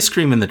 listen, ice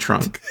cream in the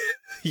trunk.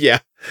 Yeah,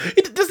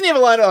 doesn't he have a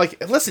line about,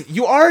 like, listen,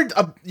 you are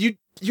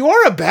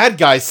a bad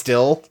guy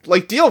still.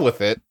 Like, deal with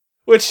it.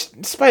 Which,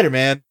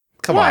 Spider-Man,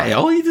 come on.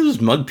 All he did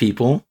was mug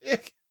people.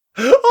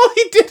 All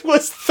he did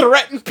was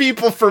threaten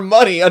people for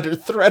money under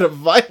threat of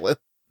violence.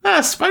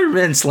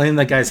 Spider-Man slammed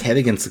that guy's head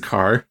against the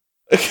car.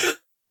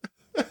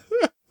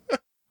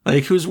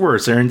 Like, who's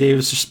worse, Aaron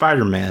Davis or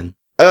Spider-Man?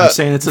 I'm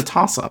saying it's a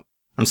toss-up.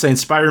 I'm saying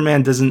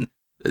Spider-Man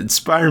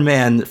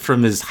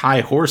from his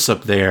high horse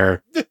up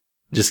there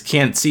just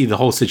can't see the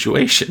whole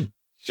situation.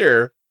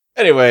 Sure.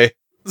 Anyway,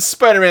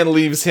 Spider-Man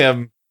leaves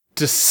him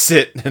to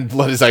sit and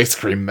let his ice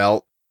cream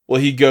melt while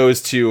he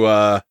goes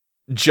to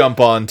jump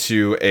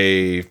onto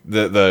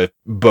the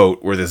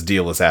boat where this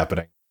deal is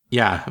happening.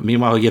 Yeah,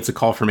 meanwhile he gets a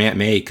call from Aunt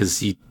May because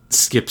he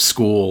skipped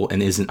school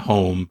and isn't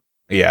home.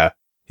 Yeah,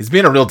 he's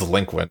being a real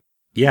delinquent.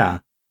 Yeah.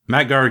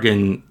 Matt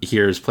Gargan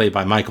here is played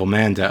by Michael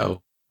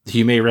Mando, who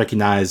you may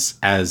recognize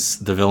as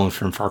the villain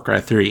from Far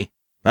Cry 3.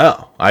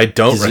 Oh, I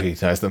don't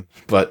recognize them,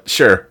 but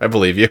sure, I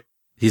believe you.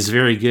 He's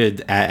very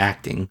good at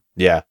acting.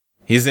 Yeah.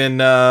 He's in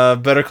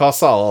Better Call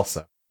Saul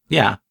also.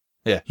 Yeah.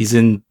 Yeah. He's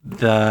in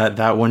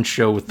that one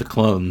show with the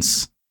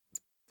clones.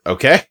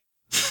 Okay.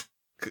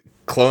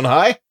 Clone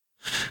High?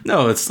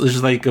 No,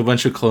 there's like a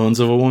bunch of clones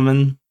of a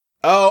woman.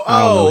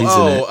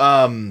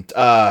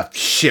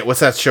 Shit, what's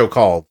that show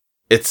called?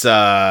 It's,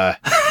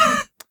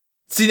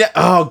 see,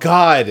 oh,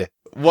 God.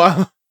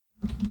 What?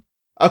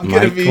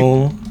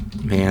 Michael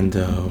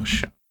Mando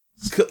show.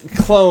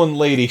 Clone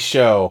Lady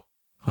show.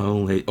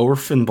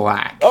 Orphan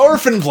Black.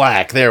 Orphan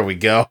Black, there we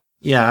go.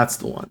 Yeah, that's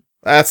the one.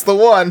 That's the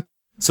one.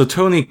 So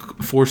Tony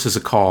forces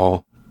a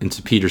call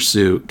into Peter's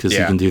suit, because he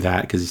can do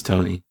that, because he's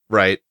Tony.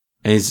 Right.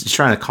 And he's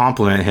trying to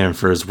compliment him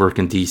for his work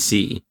in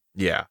DC.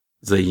 Yeah.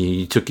 It's like,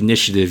 you took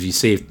initiative, you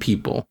saved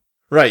people.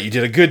 Right, you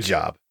did a good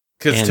job.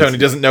 Because Tony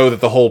doesn't know that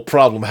the whole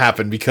problem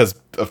happened because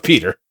of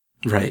Peter.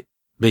 Right.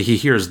 But he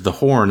hears the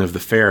horn of the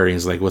ferry, and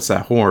he's like, what's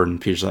that horn? And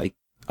Peter's like,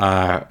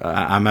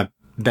 I'm at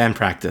band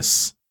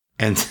practice.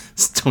 And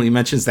Tony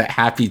mentions that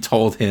Happy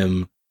told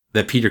him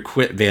that Peter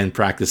quit band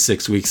practice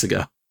 6 weeks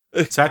ago.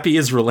 So Happy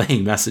is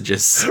relaying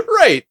messages.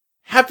 Right.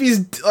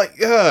 Happy's like,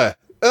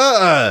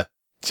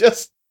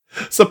 just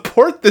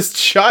support this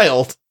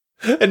child.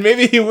 And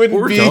maybe he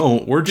wouldn't be...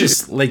 Or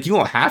just, like, you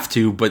don't have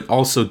to, but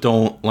also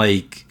don't,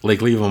 like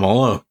leave him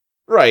alone.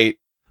 Right.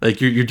 Like,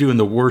 you're doing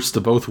the worst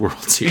of both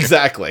worlds here.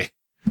 Exactly.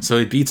 So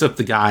he beats up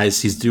the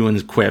guys, he's doing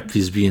his quip,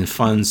 he's being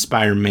fun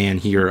Spider-Man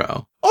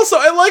hero. Also,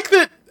 I like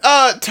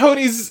that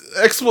Tony's...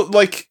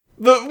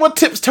 what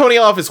tips Tony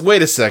off is,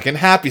 wait a second,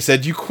 Happy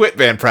said you quit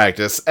band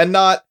practice, and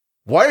not,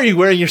 why are you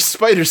wearing your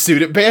spider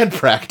suit at band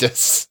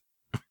practice?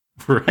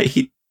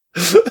 Right.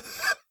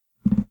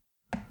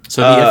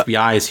 So the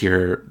FBI is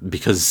here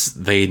because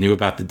they knew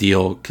about the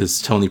deal,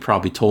 because Tony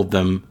probably told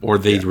them, or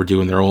they were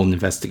doing their own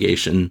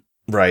investigation.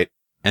 Right.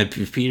 And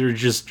Peter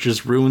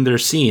just ruined their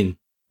scene.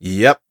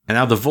 Yep. And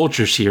now the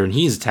Vulture's here, and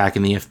he's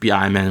attacking the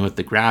FBI men with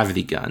the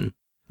gravity gun.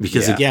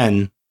 Because,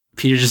 again,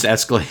 Peter just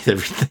escalated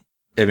everything.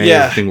 It made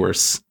everything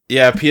worse.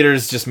 Yeah,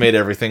 Peter's just made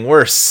everything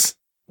worse.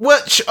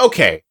 Which,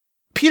 okay,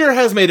 Peter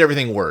has made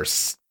everything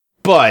worse.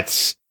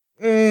 But,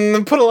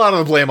 put a lot of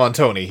the blame on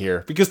Tony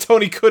here. Because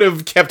Tony could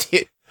have kept...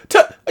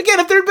 Again,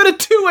 if there had been a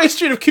two-way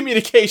street of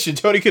communication,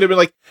 Tony could have been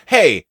like,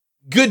 hey,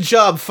 good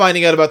job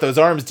finding out about those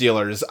arms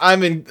dealers.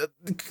 I'm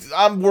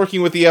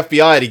working with the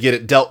FBI to get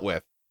it dealt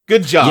with.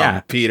 Good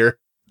job, Peter.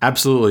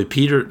 Absolutely.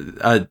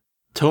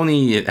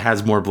 Tony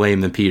has more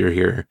blame than Peter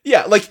here.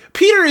 Yeah, like,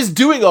 Peter is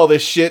doing all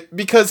this shit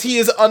because he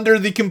is under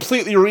the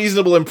completely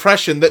reasonable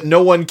impression that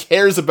no one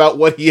cares about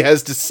what he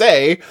has to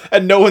say,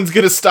 and no one's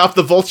gonna stop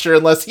the Vulture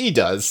unless he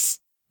does.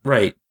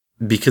 Right.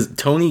 Because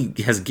Tony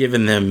has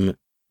given them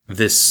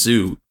this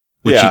suit,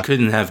 which he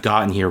couldn't have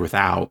gotten here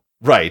without.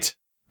 Right.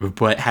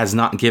 But has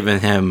not given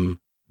him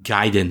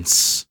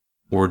guidance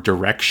or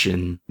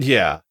direction.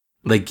 Yeah.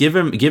 Like, give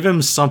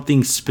him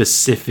something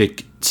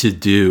specific to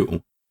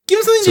do. Give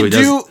him something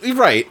to do,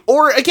 right.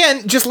 Or,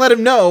 again, just let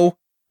him know,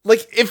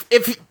 like, if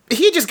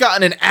he had just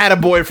gotten an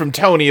attaboy from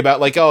Tony about,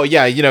 like, oh,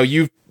 yeah, you know,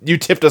 you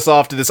tipped us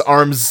off to this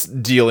arms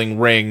dealing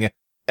ring,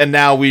 and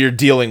now we're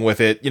dealing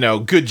with it, you know,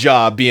 good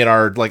job being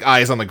our, like,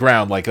 eyes on the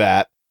ground like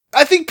that.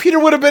 I think Peter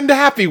would have been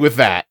happy with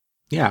that.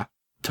 Yeah.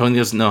 Tony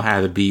doesn't know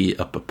how to be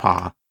a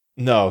papa.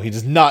 No, he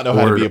does not know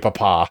how to be a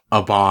papa.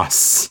 A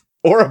boss.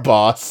 Or a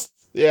boss.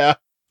 Yeah.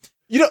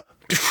 You know,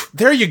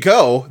 there you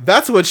go.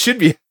 That's what should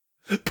be.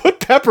 Put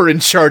Pepper in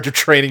charge of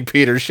training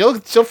Peter. She'll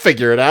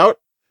figure it out.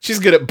 She's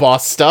good at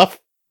boss stuff.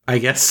 I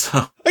guess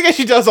so. I guess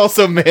she does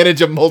also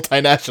manage a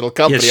multinational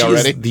company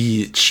already. She's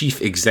the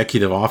chief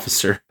executive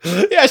officer.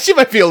 Yeah, she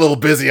might be a little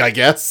busy, I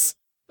guess.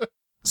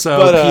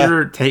 So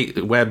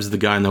Peter webs the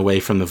gun away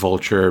from the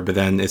Vulture, but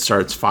then it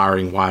starts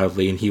firing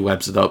wildly, and he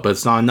webs it up, but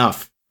it's not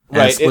enough.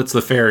 And it splits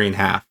the ferry in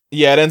half.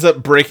 Yeah, it ends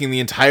up breaking the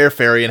entire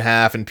ferry in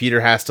half, and Peter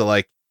has to,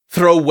 like,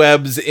 throw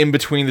webs in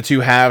between the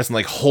two halves and,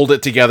 like, hold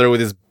it together with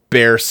his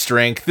bare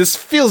strength. This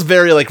feels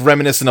very, like,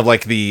 reminiscent of,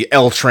 like, the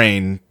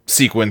L-Train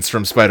sequence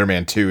from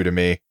Spider-Man 2 to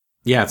me.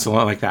 Yeah, it's a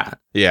lot like that.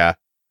 Yeah.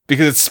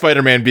 Because it's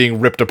Spider-Man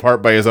being ripped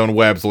apart by his own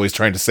webs while he's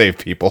trying to save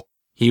people.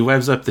 He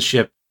webs up the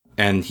ship,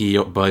 and he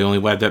only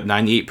webbed up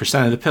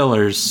 98% of the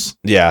pillars.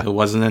 Yeah. It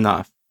wasn't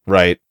enough.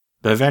 Right.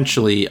 But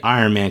eventually,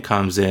 Iron Man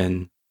comes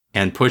in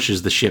and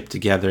pushes the ship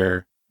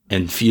together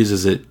and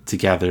fuses it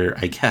together,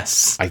 I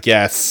guess.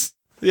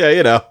 Yeah,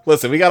 you know,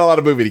 listen, we got a lot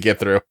of movie to get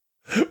through.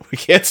 We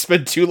can't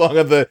spend too long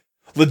on the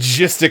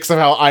logistics of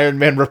how Iron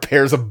Man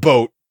repairs a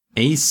boat.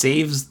 And he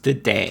saves the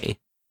day.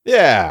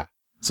 Yeah.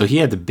 So he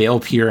had to bail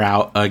Peter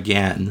out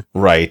again.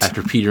 Right.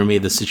 After Peter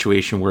made the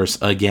situation worse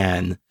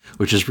again,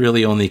 which is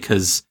really only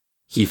because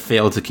he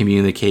failed to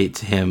communicate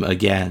to him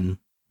again.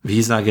 But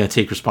he's not going to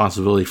take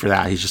responsibility for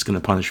that. He's just going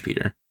to punish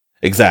Peter.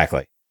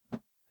 Exactly.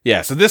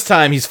 Yeah, so this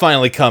time he's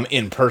finally come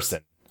in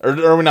person. Or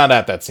we're not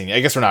at that scene. I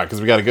guess we're not, because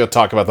we got to go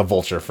talk about the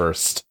Vulture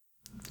first.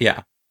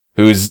 Yeah.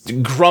 Who's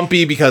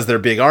grumpy because their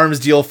big arms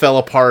deal fell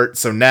apart,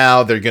 so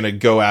now they're going to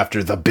go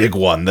after the big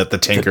one that the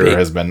Tinker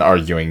has been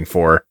arguing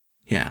for.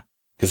 Yeah.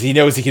 Because he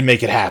knows he can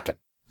make it happen.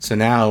 So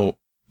now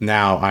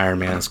Iron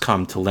Man has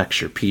come to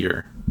lecture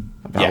Peter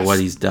about what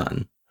he's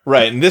done.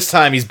 Right, and this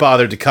time he's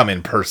bothered to come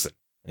in person.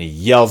 And he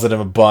yells at him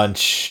a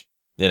bunch,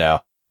 you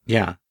know.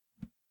 Yeah.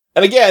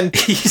 And again,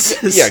 he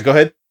says, yeah, go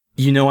ahead.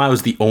 You know, I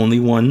was the only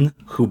one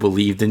who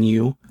believed in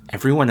you.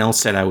 Everyone else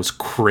said I was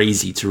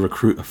crazy to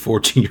recruit a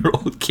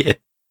 14-year-old kid.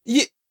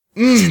 Yeah.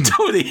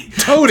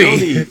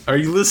 Tony, are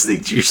you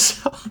listening to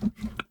yourself?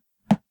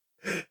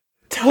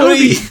 Tony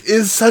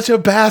is such a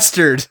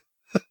bastard.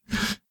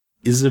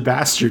 Is a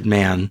bastard,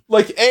 man.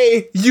 Like,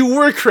 A, you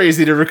were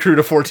crazy to recruit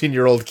a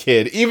 14-year-old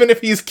kid, even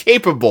if he's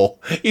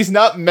capable. He's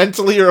not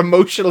mentally or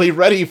emotionally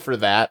ready for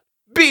that.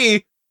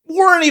 B,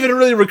 weren't even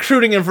really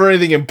recruiting him for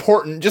anything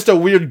important, just a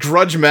weird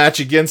grudge match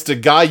against a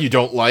guy you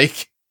don't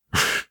like.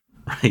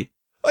 Right.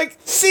 Like,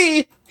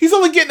 C, he's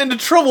only getting into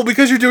trouble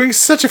because you're doing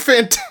such a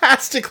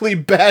fantastically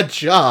bad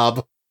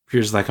job.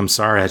 Peter's like, I'm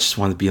sorry, I just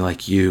want to be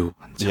like you.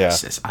 Yeah. He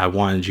says, I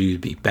wanted you to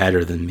be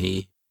better than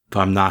me, but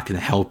I'm not going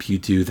to help you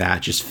do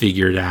that. Just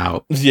figure it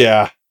out.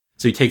 Yeah.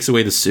 So he takes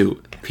away the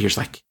suit. Peter's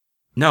like,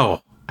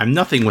 no, I'm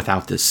nothing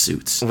without this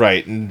suit.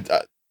 Right. And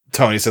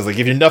Tony says, like,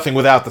 if you're nothing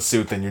without the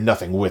suit, then you're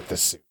nothing with the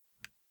suit.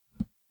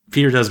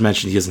 Peter does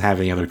mention he doesn't have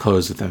any other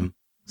clothes with him.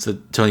 So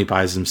Tony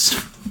buys him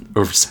some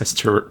oversized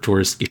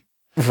tourist gear.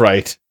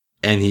 Right.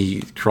 And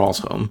he crawls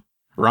home.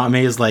 Aunt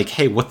May is like,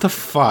 hey, what the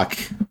fuck?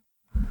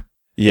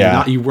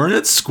 Yeah. You weren't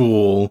at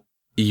school.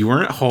 You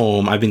weren't at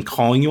home. I've been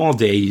calling you all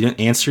day. You didn't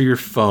answer your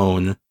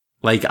phone.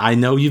 Like, I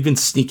know you've been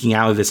sneaking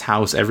out of this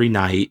house every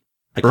night.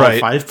 I called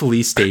 5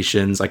 police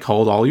stations. I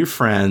called all your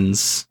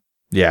friends.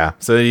 Yeah.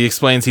 So he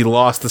explains he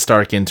lost the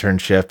Stark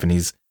internship, and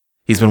he's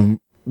been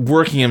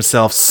working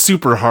himself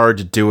super hard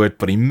to do it,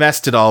 but he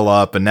messed it all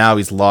up, and now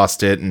he's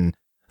lost it, and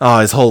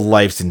his whole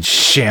life's in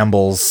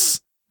shambles.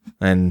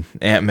 And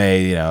Aunt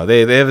May, you know,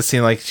 they have a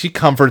scene, like, she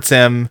comforts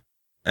him,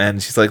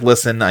 and she's like,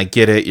 listen, I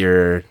get it,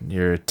 you're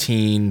a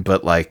teen,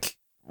 but, like,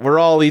 we're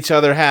all each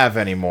other have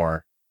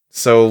anymore.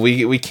 So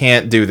we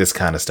can't do this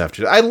kind of stuff.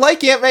 I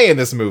like Aunt May in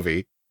this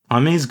movie.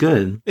 Aunt May's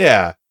good.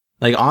 Yeah.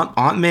 Like,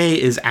 Aunt May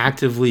is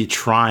actively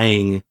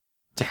trying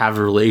to have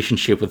a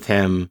relationship with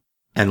him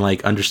and,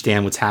 like,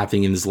 understand what's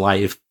happening in his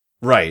life.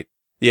 Right.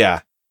 Yeah.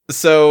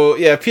 So,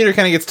 yeah, Peter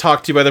kind of gets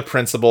talked to by the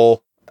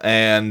principal,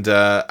 and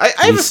I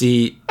have a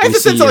sense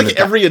that, like,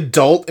 every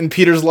adult in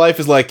Peter's life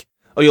is like,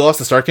 oh, you lost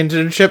the Stark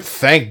internship?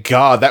 Thank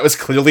God, that was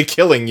clearly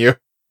killing you.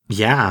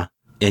 Yeah,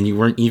 and you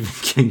weren't even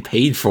getting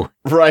paid for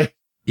it. Right.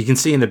 You can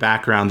see in the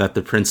background that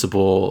the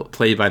principal,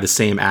 played by the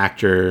same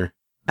actor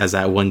as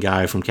that one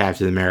guy from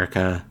Captain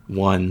America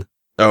 1.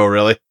 Oh,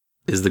 really?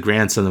 Is the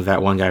grandson of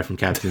that one guy from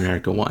Captain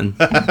America 1.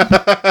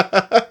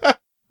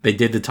 They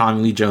did the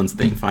Tommy Lee Jones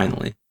thing,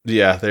 finally.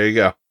 Yeah, there you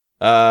go.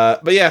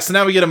 But yeah, so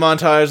now we get a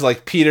montage,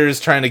 like, Peter's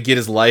trying to get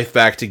his life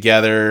back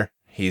together.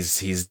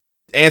 He's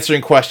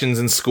answering questions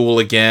in school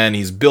again.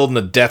 He's building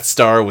a Death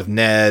Star with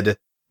Ned.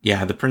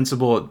 Yeah, the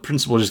principal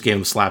just gave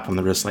him a slap on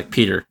the wrist, like,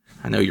 Peter,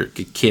 I know you're a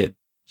good kid.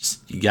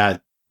 You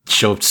gotta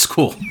show up to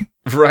school.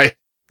 Right.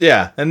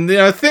 Yeah, and you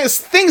know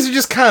things are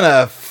just kind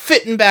of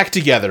fitting back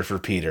together for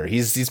Peter.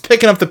 He's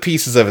picking up the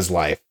pieces of his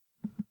life.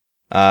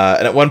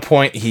 And at one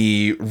point,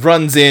 he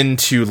runs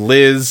into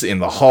Liz in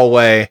the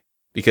hallway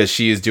because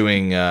she is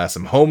doing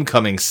some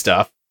homecoming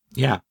stuff.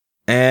 Yeah,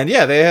 and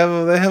yeah, they have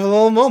a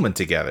little moment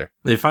together.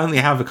 They finally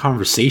have a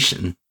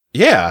conversation.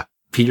 Yeah,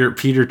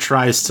 Peter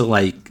tries to,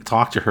 like,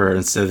 talk to her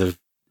instead of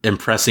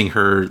impressing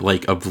her,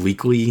 like,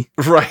 obliquely.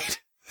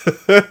 Right.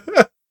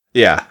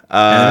 Yeah.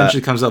 And then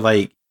she comes up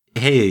like,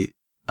 hey,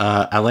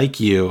 I like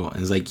you.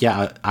 And it's like,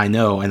 yeah, I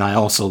know. And I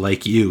also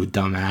like you,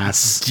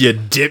 dumbass. You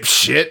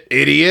dipshit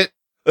idiot.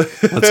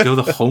 Let's go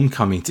to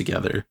homecoming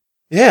together.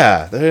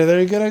 Yeah,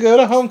 they're gonna go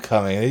to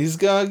homecoming. He's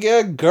gonna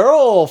get a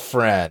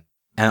girlfriend.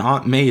 And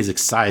Aunt May is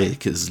excited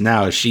because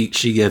now she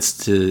gets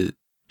to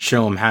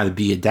show him how to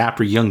be a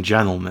dapper young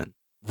gentleman.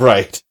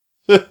 Right.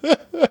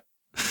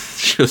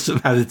 Shows him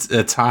how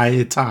to tie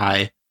a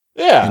tie.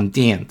 Yeah. And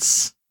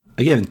dance.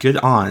 Again, good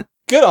aunt.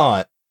 Good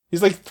aunt.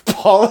 He's, like,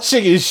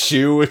 polishing his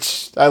shoe,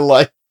 which I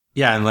like.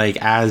 Yeah, and, like,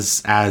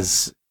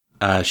 as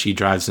she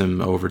drives him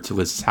over to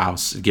Liz's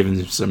house, giving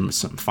him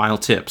some final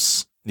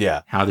tips.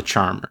 Yeah. How to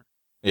charm her.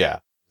 Yeah.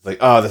 It's like,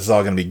 oh, this is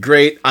all gonna be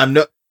great.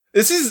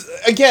 This is,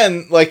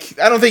 again, like,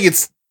 I don't think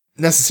it's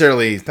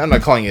necessarily, I'm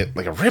not calling it,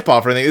 like, a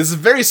ripoff or anything. This is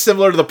very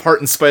similar to the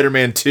part in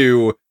Spider-Man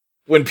 2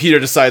 when Peter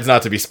decides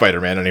not to be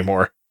Spider-Man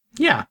anymore.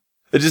 Yeah.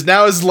 It just,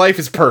 now his life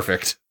is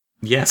perfect.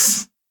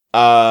 Yes.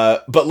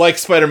 But like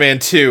Spider-Man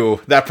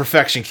 2, that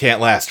perfection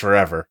can't last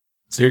forever.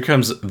 So here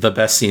comes the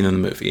best scene in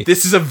the movie.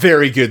 This is a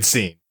very good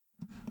scene.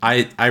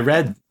 I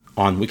read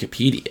on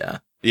Wikipedia.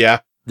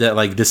 Yeah. That,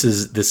 like, this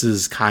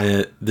is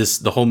kind of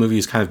the whole movie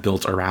is kind of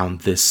built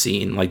around this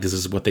scene. Like, this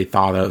is what they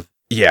thought of.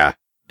 Yeah.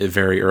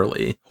 Very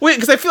early. Wait,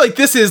 because I feel like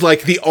this is,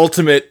 like, the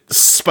ultimate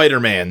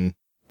Spider-Man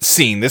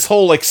scene. This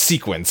whole, like,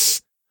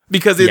 sequence.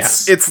 Because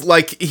it's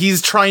like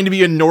he's trying to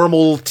be a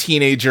normal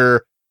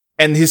teenager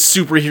and his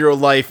superhero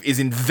life is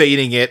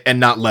invading it and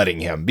not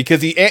letting him.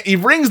 Because he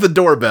rings the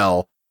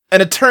doorbell,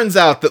 and it turns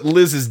out that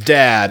Liz's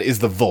dad is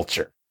the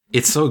Vulture.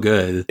 It's so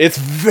good. It's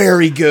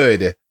very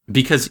good.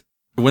 Because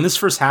when this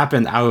first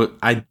happened,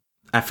 I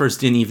at first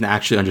didn't even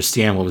actually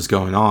understand what was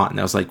going on. And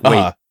I was like,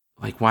 wait,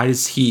 like, why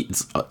does he...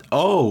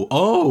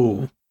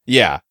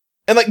 Yeah.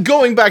 And, like,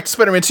 going back to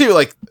Spider-Man 2,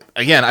 like,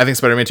 again, I think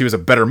Spider-Man 2 is a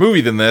better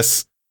movie than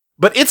this,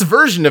 but its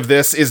version of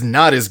this is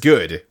not as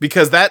good.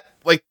 Because that,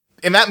 like,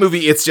 in that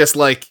movie, it's just,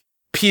 like,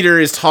 Peter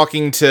is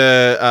talking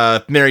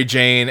to Mary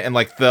Jane, and,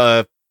 like,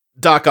 the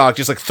Doc Ock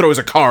just, like, throws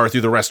a car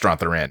through the restaurant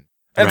they're in.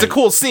 And It's a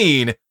cool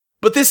scene,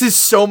 but this is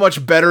so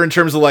much better in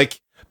terms of,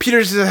 like,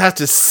 Peter just has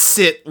to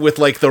sit with,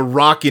 like, the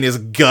rock in his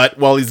gut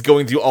while he's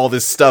going through all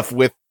this stuff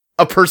with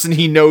a person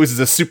he knows is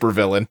a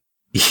supervillain.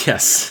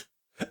 Yes.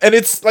 And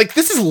it's, like,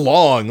 this is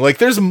long. Like,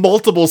 there's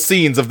multiple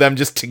scenes of them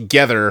just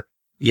together.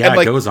 Yeah, and,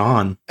 like, it goes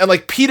on. And,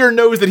 like, Peter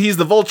knows that he's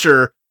the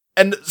Vulture,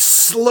 and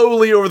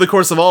slowly over the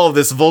course of all of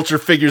this, Vulture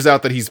figures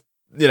out that he's,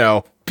 you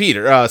know,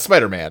 Peter,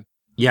 Spider-Man.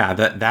 Yeah,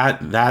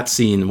 that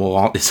scene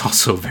is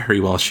also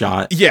very well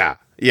shot. Yeah,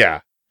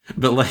 yeah.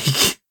 But,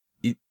 like,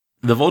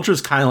 the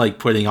Vulture's kind of, like,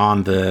 putting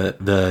on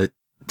the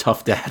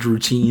tough dad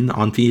routine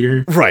on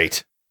Peter.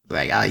 Right.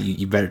 Like,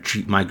 you better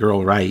treat my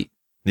girl right.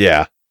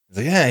 Yeah. He's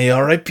like, yeah, you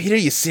all right, Peter?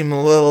 You seem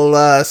a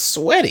little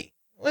sweaty.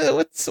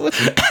 What's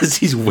as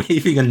he's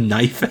waving a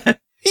knife at?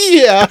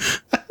 Yeah.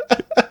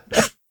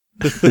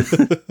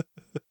 The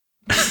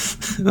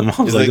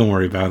mom's like, don't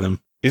worry about him.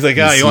 He's like,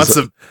 oh, you want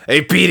some?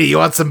 Hey, Peter, you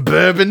want some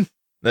bourbon?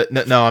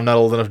 No, I'm not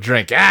old enough to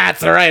drink. It's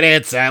the right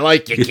answer. I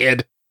like you,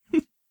 kid.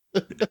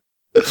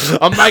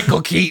 I'm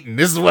Michael Keaton.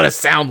 This is what it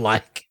sound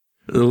like.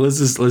 Liz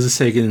is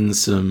taking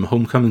some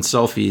homecoming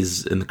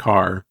selfies in the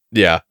car.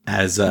 Yeah.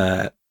 As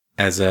the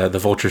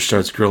Vulture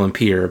starts grilling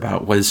Peter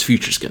about what his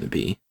future's going to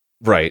be.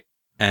 Right.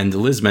 And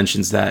Liz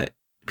mentions that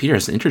Peter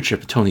has an internship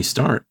with Tony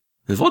Stark.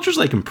 The Vulture's,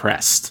 like,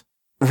 impressed.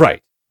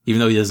 Right. Even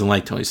though he doesn't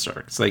like Tony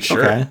Stark. It's like,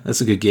 sure. Okay,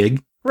 that's a good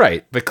gig.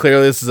 Right. But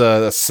clearly this is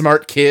a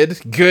smart kid.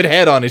 Good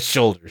head on his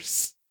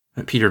shoulders.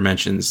 Peter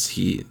mentions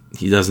he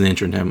doesn't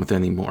intern him with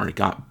anymore. It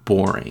got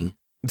boring.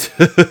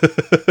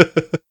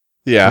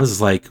 Yeah. I was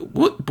like,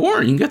 what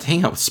boring? You got to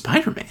hang out with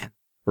Spider-Man.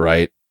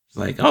 Right. It's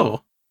like,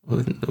 oh,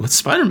 what's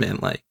Spider-Man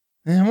like?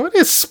 And what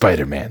is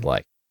Spider-Man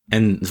like?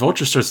 And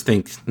Vulture starts to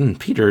think,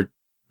 Peter,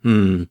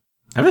 have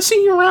I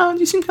seen you around?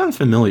 You seem kind of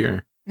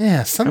familiar.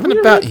 Yeah, something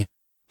about you.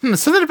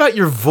 Something about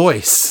your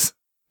voice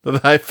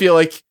that I feel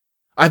like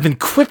I've been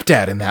quipped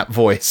at in that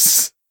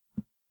voice.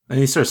 And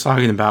he starts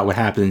talking about what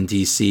happened in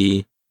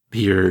DC.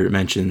 Peter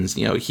mentions,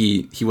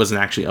 he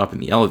wasn't actually up in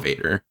the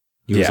elevator.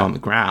 He was on the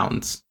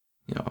ground.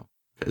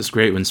 It was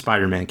great when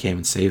Spider-Man came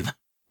and saved them.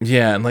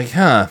 Yeah, and like,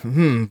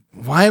 hold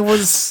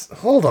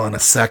on a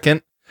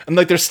second. And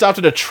like, they're stopped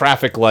at a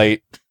traffic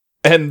light,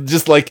 and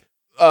just like,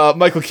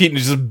 Michael Keaton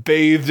is just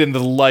bathed in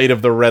the light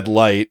of the red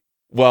light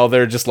while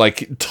they're just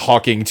like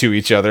talking to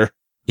each other.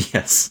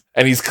 Yes.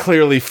 And he's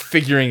clearly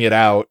figuring it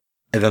out.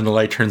 And then the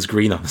light turns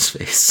green on his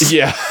face.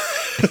 Yeah.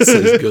 It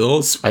says, good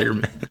old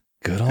Spider-Man.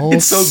 Good old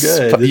It's so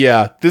good.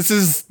 Yeah, this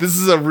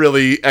is a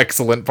really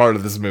excellent part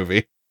of this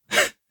movie.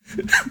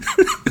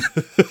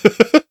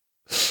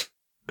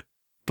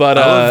 But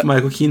I love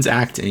Michael Keaton's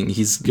acting.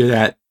 He's good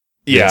at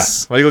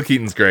this. Michael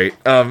Keaton's great.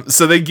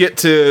 So they get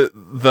to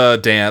the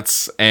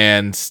dance,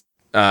 and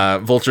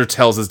Vulture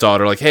tells his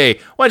daughter, like, "Hey,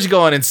 why don't you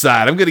go on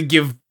inside? I'm gonna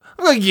give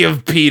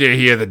Peter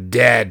here the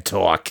dad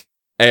talk."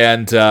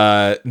 And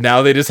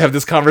now they just have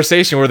this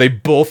conversation where they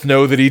both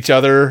know that each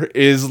other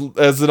is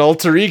as an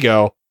alter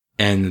ego.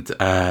 And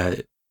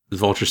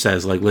Vulture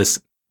says, like,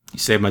 listen, you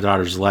saved my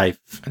daughter's life,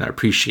 and I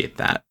appreciate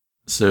that.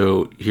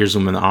 So here's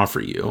what I'm going to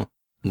offer you.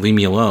 Leave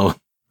me alone,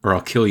 or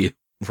I'll kill you.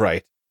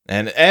 Right.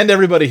 And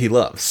everybody he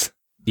loves.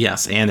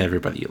 Yes, and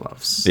everybody he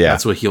loves. Yeah.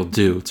 That's what he'll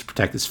do to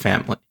protect his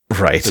family.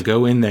 Right. So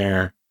go in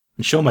there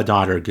and show my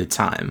daughter a good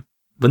time,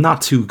 but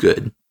not too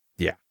good.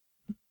 Yeah.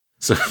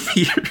 So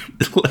Peter,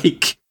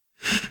 like,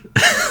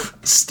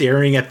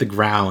 staring at the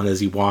ground as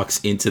he walks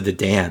into the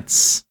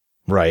dance.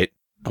 Right.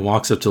 And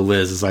walks up to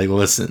Liz, is like,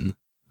 listen,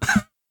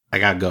 I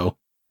gotta go.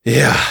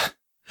 Yeah.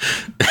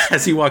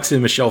 As he walks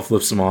in, Michelle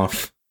flips him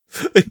off.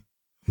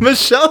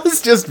 Michelle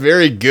is just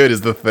very good,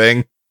 is the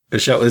thing.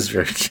 Michelle is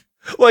very good.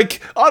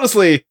 Like,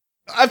 honestly,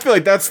 I feel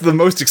like that's the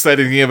most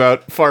exciting thing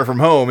about Far From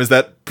Home, is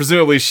that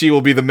presumably she will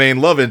be the main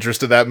love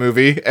interest of that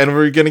movie, and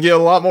we're gonna get a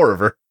lot more of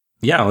her.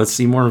 Yeah, let's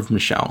see more of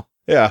Michelle.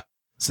 Yeah.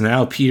 So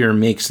now Peter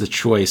makes the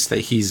choice that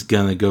he's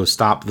gonna go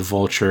stop the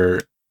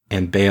Vulture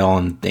and bail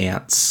and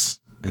dance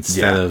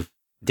instead of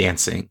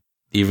dancing,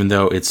 even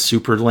though it's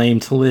super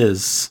lame to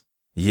Liz.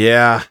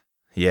 Yeah.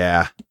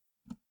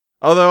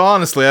 Although,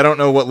 honestly, I don't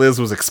know what Liz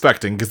was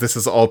expecting, because this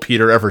is all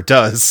Peter ever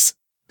does.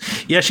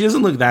 Yeah, she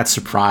doesn't look that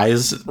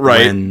surprised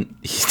when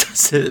he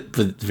does it,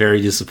 but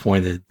very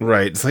disappointed.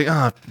 Right. It's like,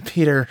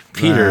 Peter,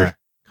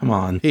 come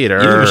on.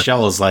 Peter. Even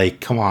Michelle is like,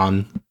 come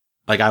on.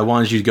 Like, I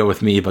wanted you to go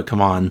with me, but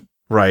come on.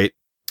 Right.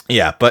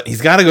 Yeah, but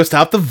he's got to go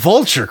stop the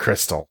Vulture,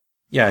 Crystal.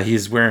 Yeah,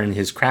 he's wearing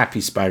his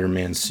crappy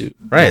Spider-Man suit.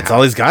 Right, it's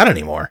all he's got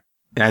anymore.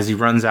 As he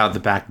runs out the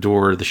back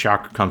door, the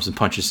Shocker comes and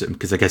punches him,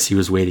 because I guess he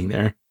was waiting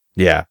there.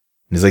 Yeah.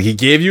 And he's like, he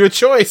gave you a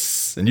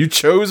choice, and you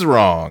chose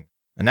wrong.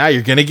 And now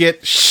you're gonna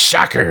get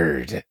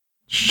shockered.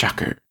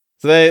 Shocker.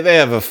 So they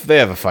have a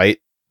fight.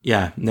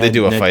 Yeah, they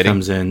do a Ned fighting.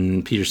 Comes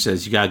in. Peter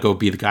says, "You gotta go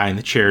be the guy in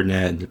the chair,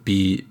 Ned.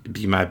 Be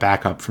my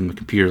backup from the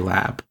computer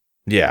lab."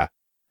 Yeah.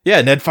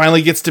 Ned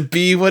finally gets to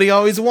be what he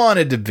always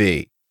wanted to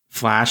be.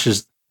 Flash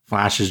is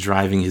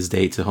driving his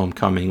date to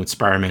Homecoming when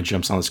Spider-Man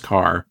jumps on his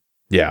car.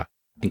 Yeah.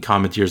 And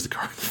commandeers the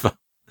car with the phone.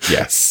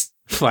 Yes.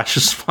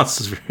 Flash's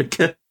response is very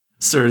good.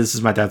 "Sir, this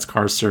is my dad's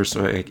car, sir,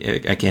 so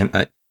I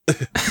can't."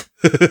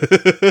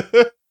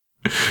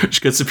 She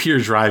gets Peter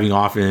driving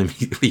off and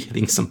immediately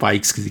hitting some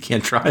bikes because he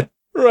can't drive.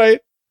 Right.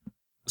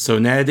 So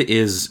Ned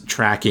is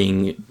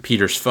tracking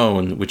Peter's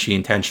phone, which he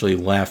intentionally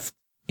left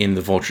in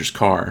the Vulture's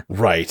car.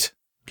 Right.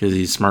 Because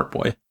he's a smart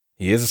boy.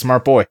 He is a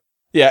smart boy.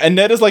 Yeah, and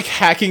Ned is like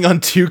hacking on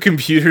two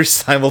computers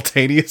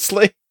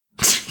simultaneously.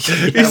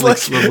 He's like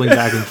swiveling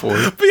back and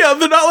forth. But yeah,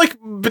 they're not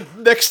like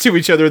next to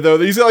each other though.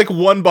 He's got like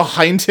one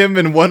behind him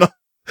and one.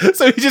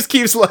 So he just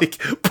keeps like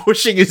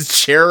pushing his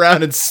chair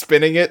around and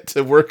spinning it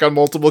to work on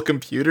multiple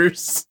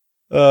computers.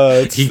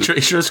 He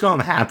tries to go on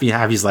happy.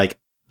 He's like,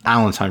 I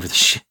don't have time for this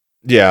shit.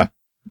 Yeah.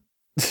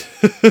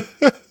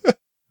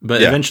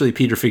 But eventually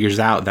Peter figures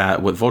out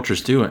that what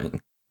Vulture's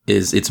doing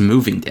is it's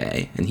moving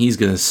day, and he's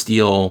going to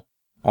steal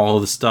all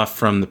the stuff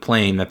from the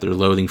plane that they're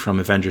loading from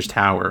Avengers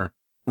Tower.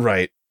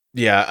 Right.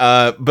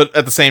 Yeah. But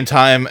at the same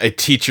time, a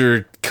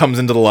teacher comes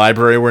into the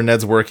library where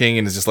Ned's working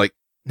and is just like,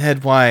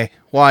 "Ned, why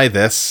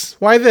this?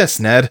 Why this,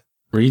 Ned?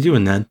 What are you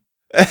doing, Ned?"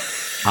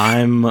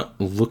 "I'm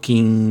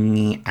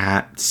looking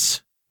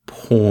at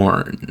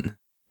porn."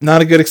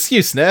 Not a good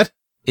excuse, Ned.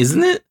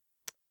 Isn't it?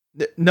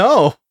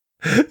 No.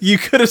 You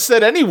could have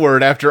said any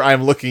word after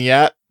 "I'm looking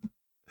at,"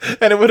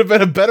 and it would have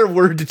been a better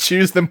word to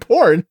choose than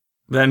porn.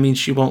 That means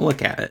she won't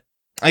look at it.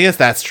 I guess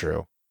that's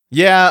true.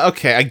 Yeah,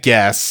 okay, I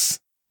guess.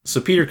 So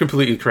Peter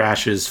completely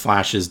crashes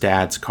Flash's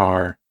dad's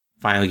car,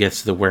 finally gets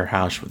to the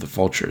warehouse where the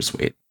Vulture is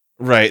waiting.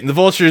 Right, and the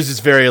Vulture is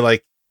just very,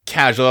 like,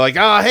 casual, like,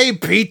 oh, hey,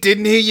 Pete,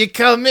 didn't hear you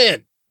come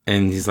in.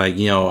 And he's like,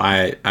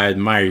 I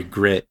admire your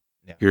grit.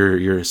 Yeah.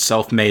 You're a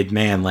self-made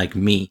man like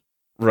me.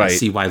 Right. I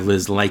see why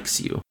Liz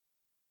likes you.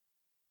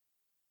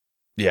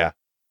 Yeah.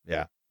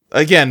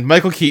 Again,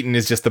 Michael Keaton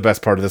is just the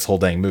best part of this whole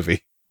dang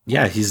movie.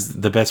 Yeah, he's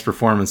the best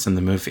performance in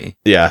the movie.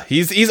 Yeah,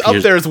 he's up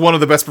there as one of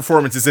the best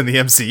performances in the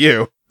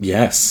MCU.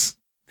 Yes.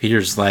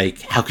 Peter's like,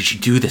 how could you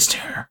do this to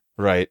her?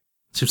 Right.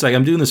 She's like,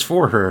 I'm doing this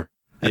for her.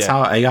 That's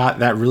how I got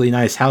that really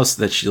nice house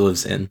that she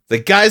lives in. The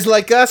guys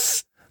like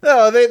us,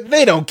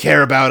 they don't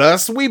care about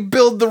us. We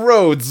build the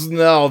roads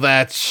and all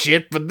that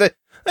shit, but they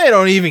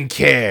don't even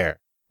care.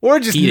 We're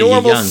just Peter,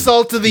 normal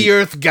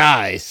salt-of-the-earth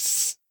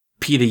guys.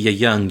 Peter, you're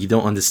young. You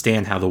don't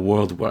understand how the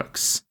world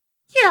works.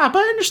 Yeah, but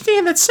I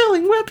understand that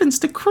selling weapons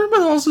to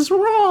criminals is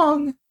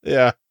wrong.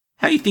 Yeah.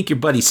 How do you think your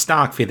buddy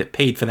Stockfay that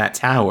paid for that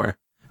tower?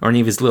 Or any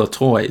of his little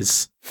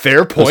toys?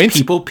 Fair point. Those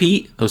people,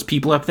 Pete, those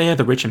people up there,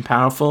 the rich and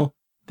powerful,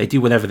 they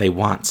do whatever they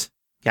want.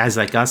 Guys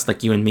like us,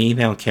 like you and me,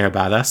 they don't care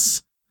about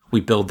us.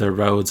 We build their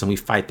roads and we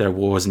fight their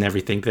wars and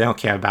everything. They don't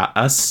care about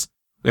us.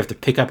 We have to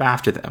pick up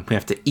after them. We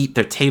have to eat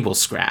their table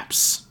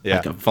scraps. Yeah.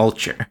 Like a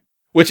vulture.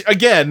 Which,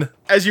 again,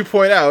 as you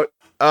point out,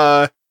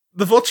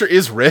 the Vulture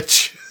is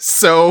rich,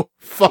 so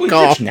fuck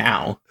off. Rich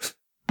now.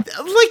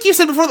 Like you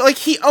said before, like,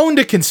 he owned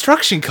a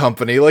construction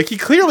company. Like, he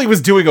clearly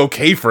was doing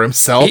okay for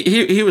himself.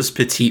 He was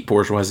petite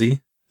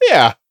bourgeoisie.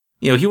 Yeah.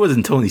 He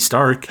wasn't Tony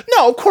Stark.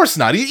 No, of course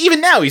not. Even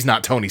now, he's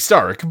not Tony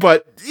Stark.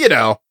 But,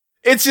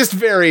 it's just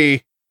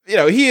very,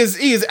 he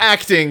is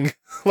acting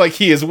like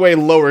he is way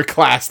lower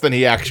class than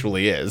he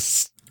actually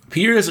is.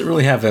 Peter doesn't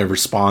really have a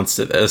response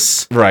to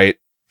this. Right.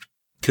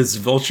 Because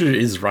Vulture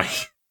is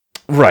right.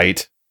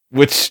 Right.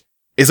 Which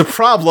is a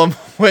problem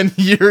when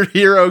your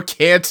hero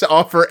can't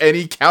offer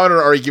any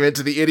counter-argument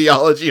to the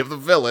ideology of the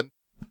villain.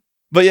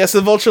 But yes,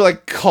 the Vulture,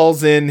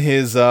 calls in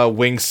his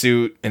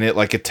wingsuit, and it,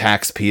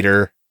 attacks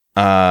Peter.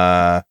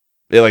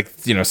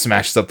 It,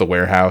 smashes up the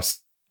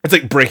warehouse. It's,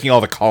 breaking all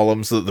the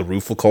columns so that the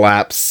roof will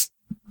collapse.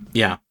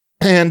 Yeah.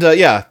 And,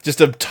 just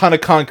a ton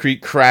of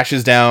concrete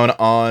crashes down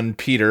on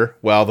Peter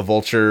while the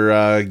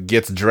Vulture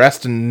gets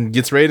dressed and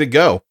gets ready to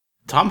go.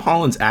 Tom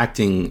Holland's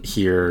acting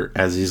here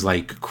as he's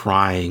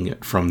crying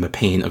from the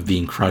pain of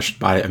being crushed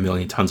by a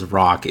million tons of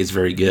rock is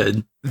very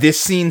good. This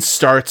scene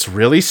starts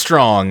really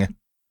strong.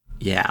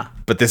 Yeah.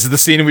 But this is the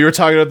scene we were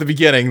talking about at the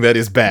beginning that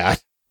is bad.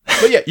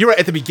 But yeah, you're right.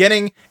 At the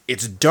beginning,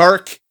 it's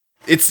dark.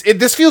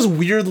 This feels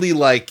weirdly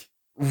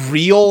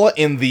real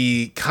in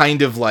the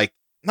kind of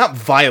not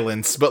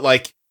violence, but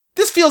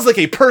this feels like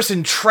a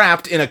person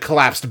trapped in a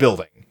collapsed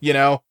building,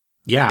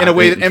 Yeah. In a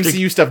way that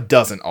MCU stuff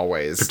doesn't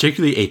always.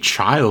 Particularly a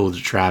child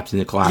trapped in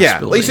a collapsed building.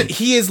 Yeah, like you said,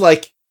 he is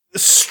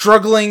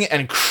struggling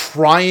and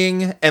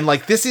crying, and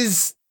this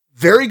is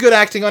very good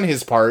acting on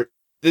his part.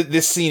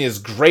 This scene is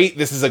great.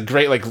 This is a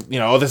great,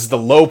 this is the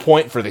low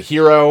point for the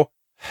hero.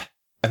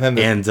 And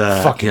then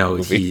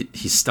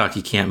he's stuck.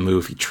 He can't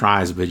move. He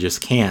tries, but he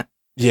just can't.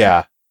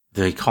 Yeah.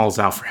 Then he calls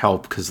out for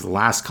help because the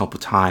last couple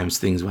times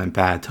things went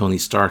bad, Tony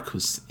Stark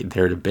was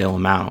there to bail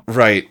him out.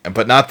 Right,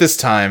 but not this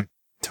time.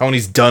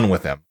 Tony's done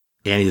with him.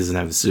 And he doesn't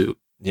have a suit.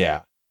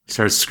 Yeah. He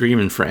starts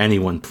screaming for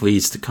anyone,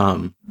 please, to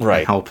come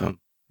and help him.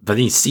 But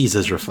he sees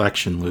his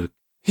reflection, Luke.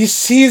 He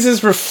sees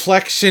his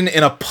reflection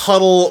in a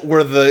puddle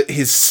where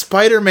his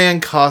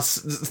Spider-Man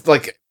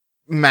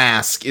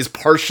mask is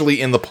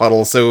partially in the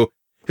puddle, so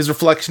his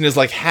reflection is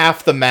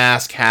half the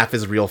mask, half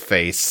his real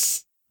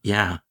face.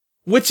 Yeah.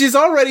 Which is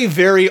already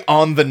very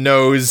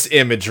on-the-nose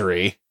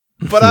imagery.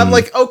 But I'm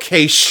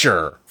okay,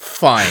 sure,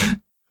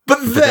 fine. But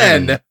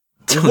then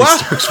Tony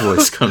Stark's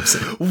voice comes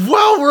in.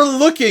 While we're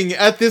looking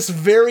at this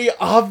very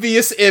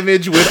obvious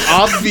image with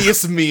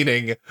obvious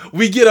meaning,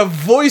 we get a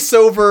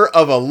voiceover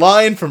of a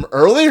line from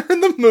earlier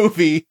in the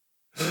movie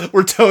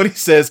where Tony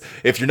says,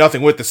 if you're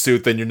nothing with the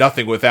suit, then you're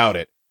nothing without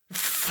it.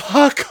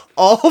 Fuck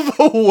all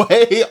the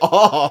way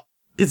off.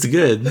 It's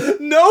good.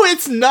 No,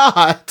 it's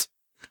not.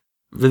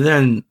 But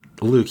then,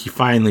 Luke, he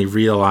finally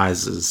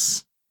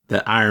realizes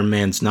that Iron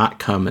Man's not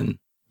coming,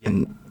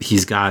 and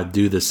he's got to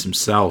do this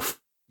himself.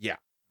 Yeah.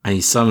 And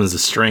he summons the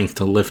strength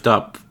to lift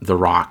up the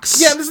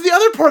rocks. Yeah, this is the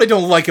other part I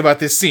don't like about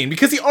this scene,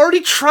 because he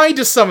already tried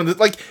to summon it.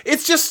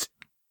 It's just...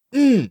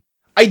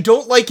 I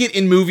don't like it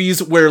in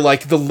movies where,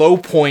 the low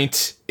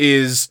point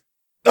is,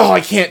 oh,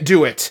 I can't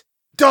do it.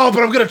 Oh,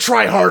 but I'm gonna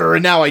try harder,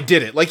 and now I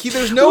did it.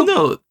 There's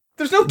no...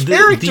 There's no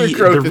character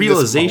growth. The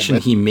realization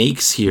he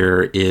makes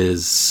here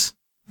is,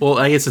 well,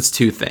 I guess it's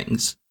two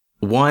things.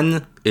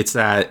 One, it's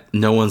that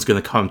no one's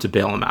going to come to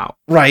bail him out.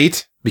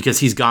 Right. Because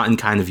he's gotten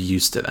kind of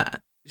used to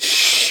that.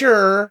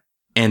 Sure.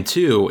 And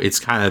two, it's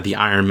kind of the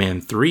Iron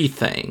Man 3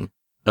 thing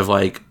of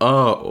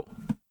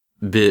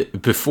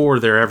before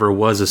there ever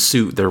was a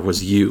suit, there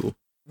was you.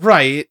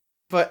 Right.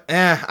 But,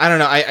 I don't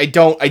know. I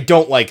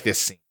don't like this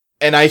scene.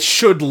 And I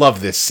should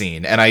love this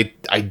scene. And I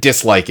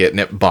dislike it, and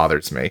it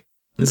bothers me.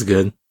 It's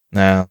good.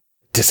 No.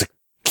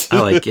 I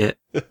like it.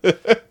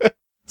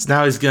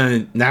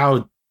 So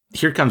now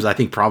here comes, I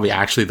think, probably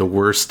actually the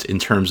worst in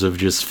terms of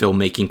just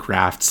filmmaking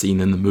craft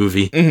scene in the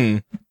movie. Mm-hmm.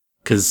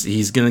 Because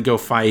he's going to go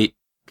fight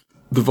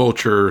the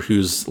Vulture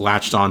who's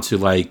latched onto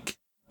like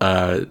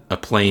a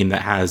plane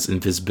that has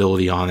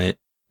invisibility on it.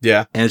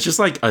 Yeah. And it's just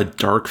like a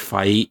dark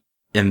fight,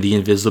 and the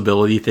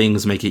invisibility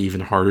things make it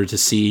even harder to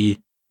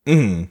see.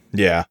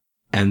 Yeah.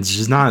 And it's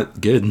just not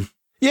good.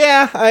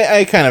 Yeah,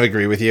 I kind of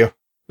agree with you.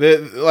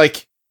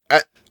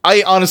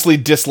 I honestly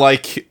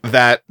dislike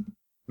that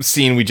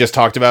scene we just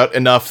talked about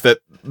enough that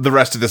the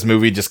rest of this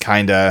movie just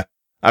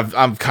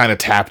I'm kind of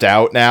tapped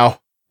out now.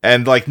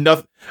 And like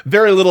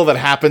very little that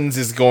happens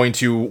is going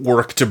to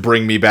work to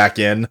bring me back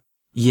in.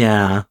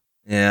 Yeah.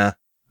 Yeah.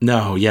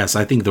 No, yes,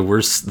 I think the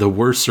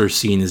worser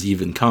scene is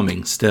even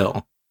coming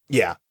still.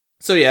 Yeah.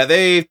 So yeah,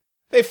 they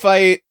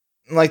fight,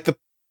 like the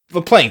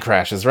plane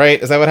crashes,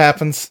 right? Is that what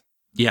happens?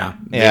 Yeah.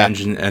 The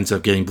engine ends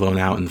up getting blown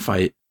out in the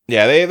fight.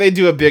 Yeah, they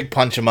do a big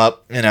punch 'em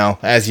up,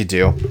 as you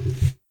do.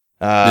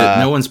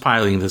 No one's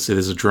piloting this, it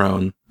is a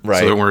drone. Right.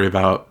 So don't worry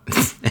about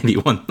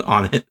anyone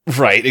on it.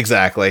 Right,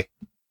 exactly.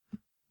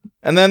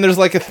 And then there's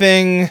like a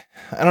thing,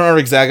 I don't remember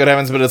exactly what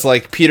happens, but it's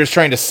like Peter's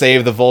trying to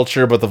save the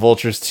Vulture, but the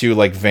Vulture's too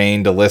like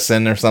vain to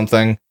listen or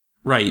something.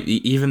 Right.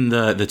 Even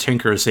the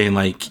Tinker is saying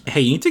like,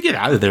 hey, you need to get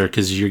out of there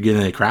because you're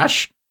going to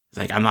crash. It's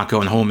like, I'm not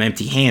going home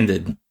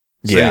empty-handed.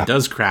 So it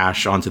does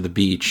crash onto the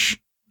beach.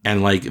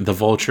 And like the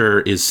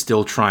Vulture is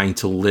still trying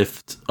to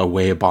lift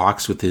away a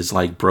box with his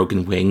like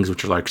broken wings,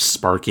 which are like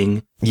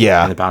sparking.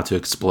 Yeah. And about to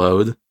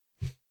explode.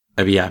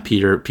 But yeah,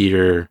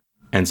 Peter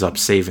ends up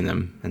saving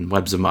him and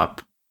webs him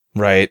up.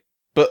 Right.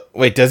 But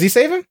wait, does he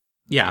save him?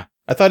 Yeah.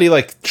 I thought he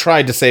like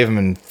tried to save him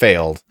and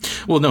failed.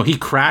 Well, no, he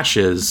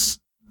crashes,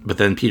 but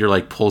then Peter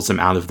like pulls him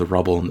out of the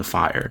rubble and the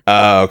fire.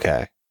 Oh,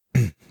 okay.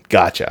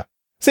 Gotcha.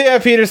 So yeah,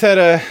 Peter's had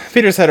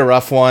a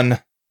rough one,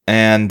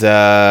 and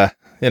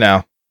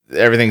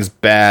everything's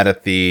bad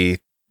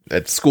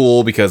at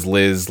school because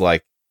Liz,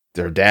 like,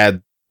 her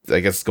dad, I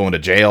guess, is going to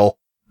jail.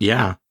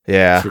 Yeah.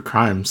 Yeah. For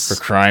crimes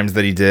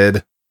that he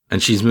did.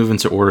 And she's moving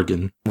to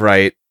Oregon.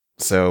 Right.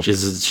 So she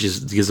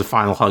gives a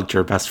final hug to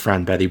her best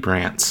friend, Betty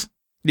Brant.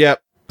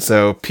 Yep.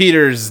 So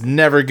Peter's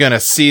never gonna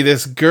see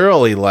this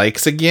girl he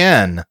likes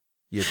again.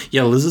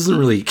 Yeah, Liz doesn't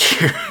really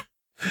care.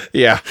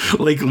 Yeah.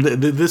 Like,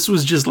 this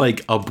was just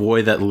like a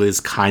boy that Liz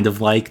kind of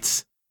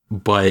liked,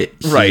 but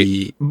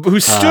who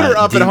stood her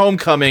up at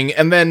homecoming,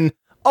 and then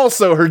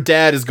also her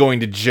dad is going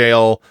to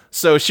jail,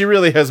 so she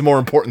really has more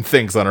important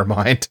things on her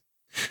mind.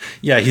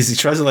 Yeah, he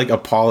tries to like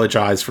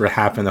apologize for what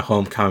happened at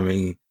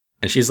homecoming,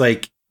 and she's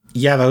like,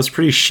 yeah, that was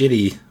pretty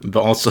shitty,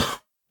 but also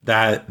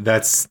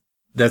that's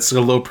a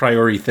low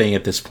priority thing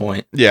at this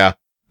point. Yeah.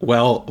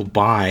 Well,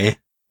 bye.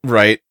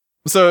 Right.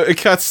 So it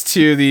cuts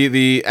to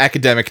the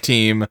academic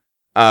team,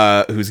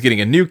 who's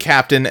getting a new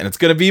captain, and it's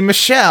going to be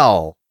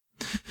Michelle.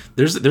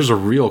 There's a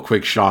real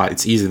quick shot.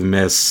 It's easy to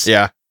miss.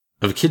 Yeah.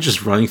 Of a kid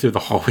just running through the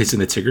hallways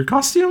in a Tigger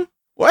costume.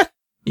 What?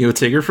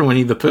 Tigger from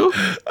Winnie the Pooh?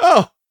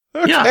 Oh,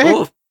 okay. Yeah,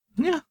 well,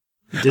 yeah.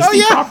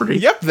 Disney property.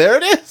 Yep, there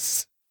it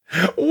is.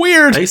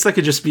 Weird. I guess that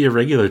could just be a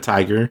regular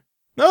tiger.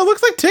 No, it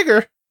looks like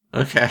Tigger.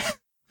 Okay.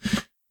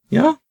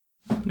 Yeah.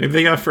 Maybe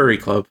they got a furry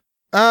club.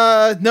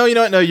 No, you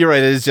know what? No, you're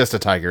right. It is just a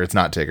tiger. It's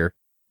not Tigger.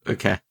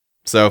 Okay.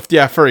 So,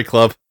 yeah, furry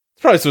club.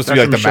 It's probably supposed to be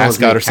like the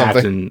mascot or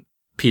something. And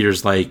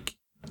Peter's like,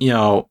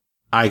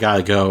 I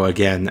gotta go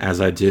again as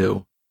I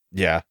do.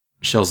 Yeah.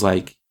 Michelle's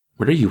like,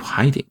 what are you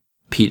hiding,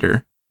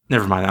 Peter?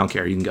 Never mind, I don't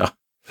care. You can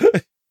go.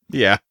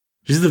 Yeah.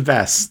 She's the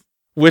best.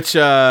 Which,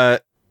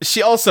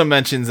 she also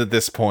mentions at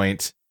this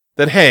point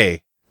that,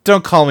 hey,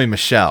 don't call me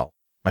Michelle.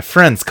 My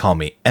friends call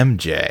me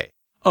MJ.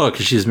 Oh,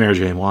 because she's Mary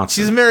Jane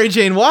Watson. She's Mary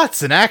Jane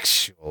Watson,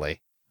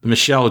 actually.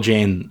 Michelle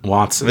Jane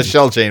Watson.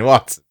 Michelle Jane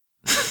Watson.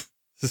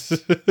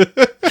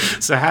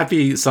 So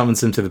Happy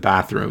summons him to the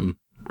bathroom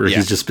where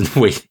he's just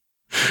been waiting.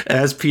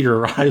 As Peter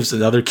arrives,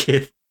 another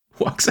kid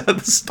walks out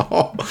of the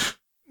stall.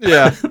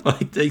 Yeah.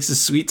 Like, takes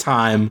his sweet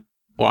time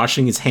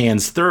washing his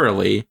hands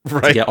thoroughly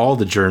to get all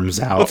the germs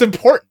out. That's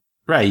important.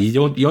 Right. You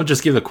don't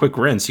just give a quick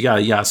rinse. You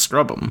gotta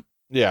scrub them.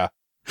 Yeah.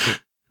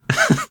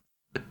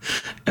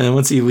 And then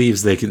once he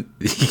leaves, he can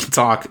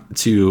talk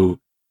to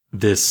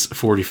this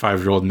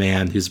 45-year-old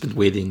man who's been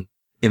waiting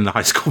in the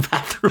high school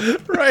bathroom.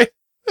 Right.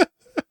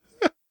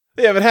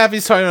 Yeah, but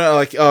Happy's talking about,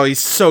 like, oh, he's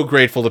so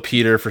grateful to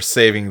Peter for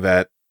saving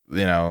that,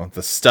 the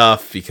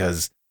stuff,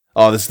 because,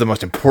 this is the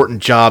most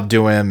important job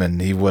to him,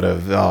 and he would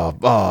have,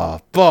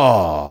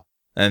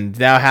 and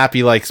now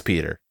Happy likes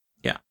Peter.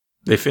 Yeah.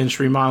 They finished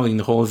remodeling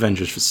the whole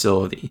Avengers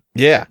facility.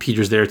 Yeah.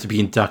 Peter's there to be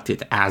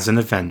inducted as an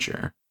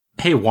Avenger.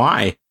 Hey,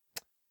 why?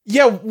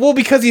 Yeah, well,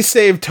 because he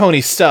saved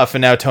Tony's stuff,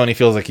 and now Tony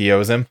feels like he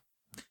owes him.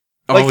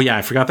 Oh, yeah,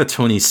 I forgot that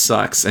Tony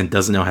sucks and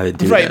doesn't know how to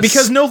do this. Right,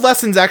 because no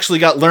lessons actually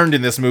got learned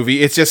in this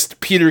movie. It's just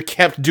Peter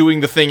kept doing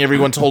the thing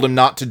everyone told him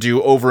not to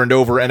do over and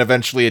over, and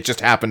eventually it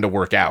just happened to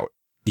work out.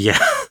 Yeah.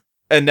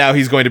 And now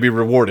he's going to be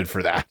rewarded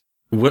for that.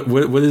 What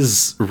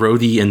is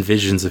Rhodey and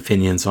Vision's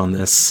opinions on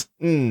this?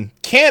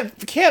 Can't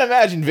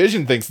imagine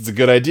Vision thinks it's a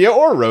good idea,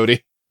 or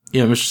Rhodey.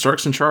 Yeah, Mr.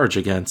 Stark's in charge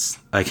again,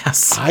 I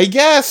guess. I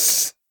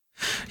guess.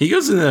 He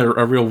goes in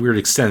a real weird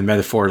extended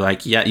metaphor,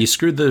 like, yeah, you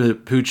screwed the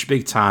pooch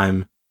big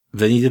time,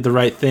 then you did the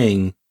right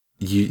thing,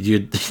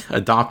 you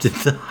adopted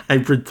the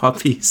hybrid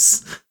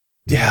puppies.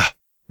 Yeah.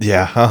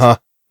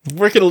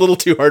 Working a little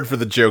too hard for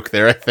the joke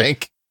there, I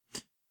think.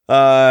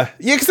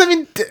 Because I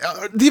mean,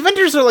 the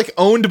Avengers are like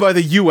owned by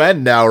the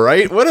UN now,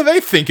 right? What do they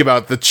think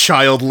about the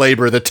child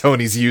labor that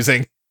Tony's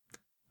using?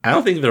 I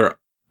don't think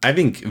I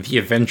think the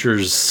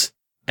Avengers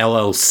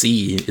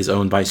LLC is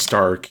owned by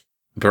Stark,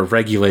 but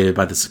regulated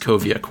by the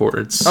Sokovia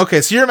Accords.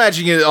 Okay, so you're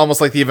imagining it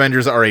almost like the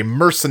Avengers are a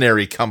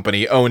mercenary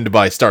company owned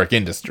by Stark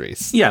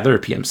Industries. Yeah, they're a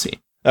PMC.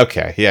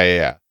 Okay,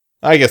 yeah.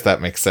 I guess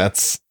that makes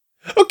sense.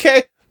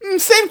 Okay,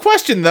 same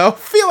question though.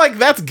 Feel like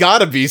that's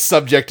gotta be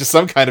subject to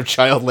some kind of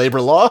child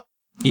labor law.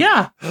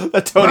 Yeah.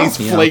 That Tony's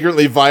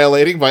flagrantly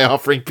violating by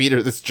offering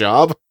Peter this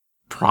job.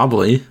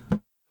 Probably.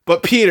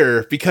 But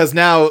Peter, because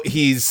now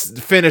he's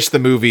finished the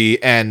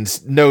movie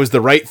and knows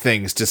the right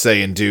things to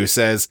say and do,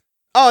 says,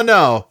 oh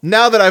no,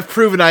 now that I've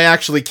proven I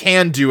actually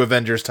can do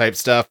Avengers type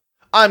stuff,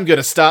 I'm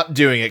gonna stop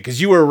doing it because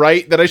you were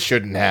right that I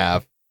shouldn't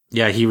have.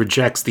 Yeah, he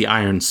rejects the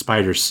Iron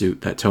Spider suit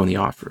that Tony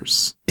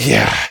offers.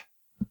 Yeah.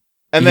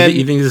 And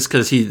you think this is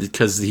because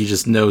he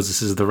just knows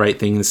this is the right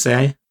thing to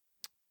say?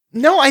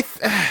 No,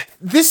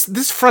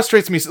 this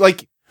frustrates me.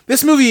 Like,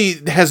 this movie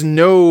has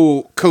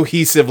no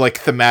cohesive, like,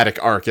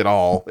 thematic arc at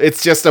all.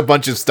 It's just a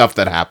bunch of stuff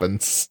that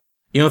happens.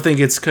 You don't think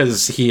it's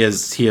because he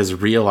has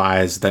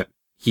realized that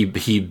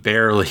he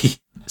barely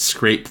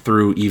scraped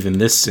through even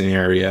this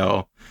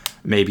scenario?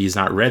 Maybe he's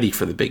not ready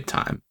for the big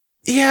time.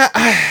 Yeah,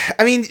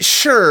 I mean,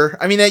 sure.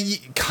 I mean,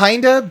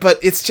 kinda, but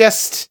it's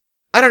just,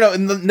 I don't know.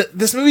 And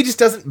this movie just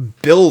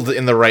doesn't build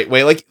in the right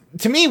way. Like,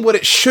 to me, what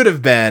it should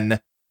have been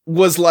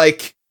was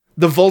like,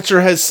 the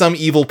Vulture has some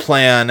evil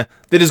plan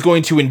that is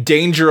going to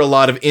endanger a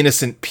lot of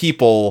innocent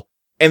people,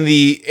 and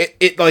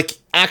it like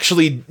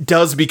actually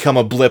does become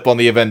a blip on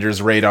the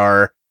Avengers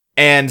radar,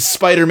 and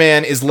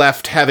Spider-Man is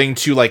left having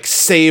to like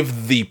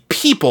save the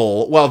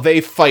people while they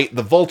fight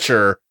the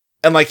Vulture,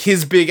 and like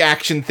his big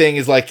action thing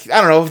is like, I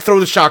don't know, throw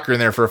the Shocker in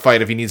there for a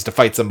fight if he needs to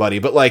fight somebody,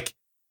 but like,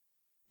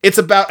 it's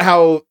about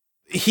how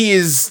he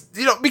is,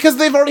 because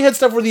they've already had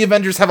stuff where the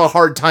Avengers have a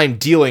hard time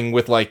dealing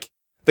with like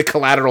the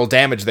collateral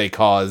damage they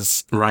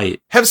cause.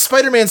 Right. Have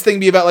Spider-Man's thing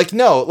be about, like,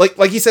 no,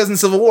 like he says in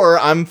Civil War,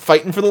 I'm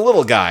fighting for the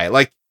little guy.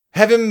 Like,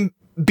 have him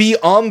be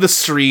on the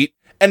street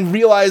and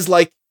realize,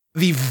 like,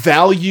 the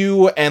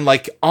value and,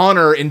 like,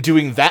 honor in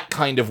doing that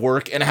kind of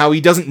work and how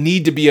he doesn't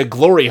need to be a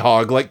glory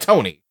hog like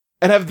Tony.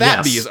 And have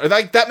that be,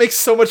 like, that makes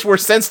so much more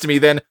sense to me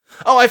than,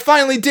 oh, I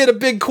finally did a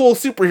big, cool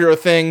superhero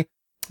thing,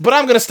 but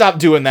I'm gonna stop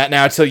doing that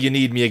now till you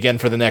need me again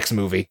for the next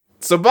movie.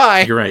 So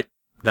bye. You're right.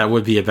 That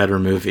would be a better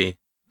movie.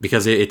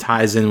 Because it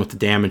ties in with the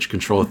damage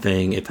control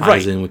thing. It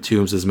ties in with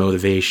Toombs'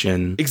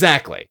 motivation.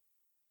 Exactly.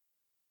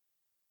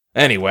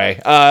 Anyway,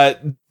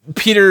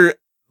 Peter,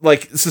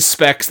 like,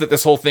 suspects that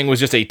this whole thing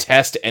was just a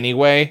test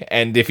anyway,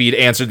 and if he'd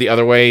answered the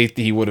other way,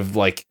 he would have,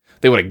 like,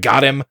 they would have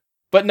got him.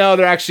 But no,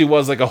 there actually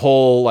was, like, a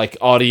whole, like,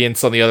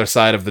 audience on the other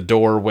side of the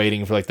door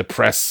waiting for, like, the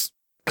press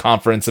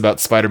conference about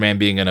Spider-Man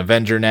being an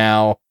Avenger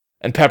now.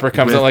 And Pepper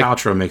comes out, like...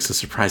 Paltrow makes a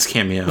surprise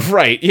cameo.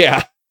 Right,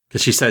 yeah.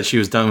 Because she said she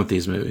was done with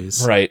these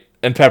movies. Right.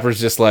 And Pepper's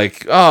just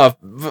like, oh,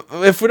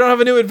 if we don't have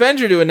a new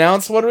Avenger to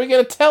announce, what are we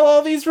going to tell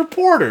all these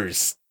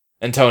reporters?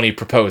 And Tony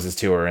proposes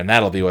to her, and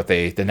that'll be what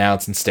they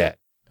announce instead.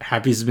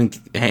 Happy's been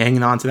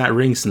hanging on to that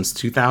ring since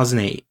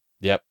 2008.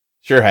 Yep.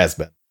 Sure has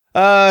been.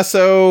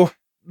 So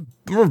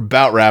we're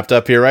about wrapped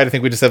up here, right? I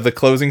think we just have the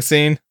closing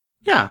scene.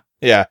 Yeah.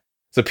 Yeah.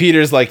 So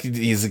Peter's like,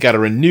 he's got a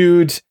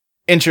renewed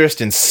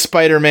interest in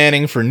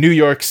Spider-Manning for New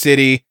York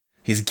City.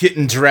 He's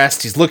getting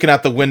dressed, he's looking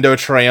out the window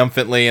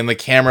triumphantly, and the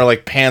camera,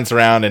 like, pans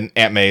around, and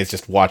Aunt May is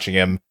just watching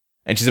him.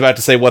 And she's about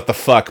to say, what the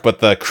fuck, but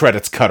the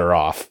credits cut her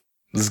off.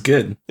 This is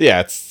good. Yeah,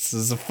 it's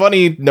a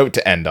funny note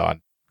to end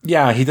on.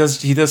 Yeah, he does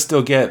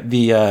still get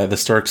the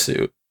Stark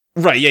suit.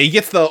 Right, yeah, he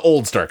gets the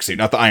old Stark suit,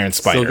 not the Iron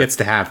Spider. Still gets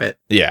to have it.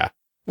 Yeah.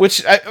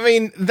 Which, I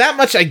mean, that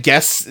much, I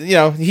guess,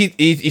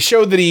 he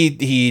showed that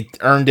he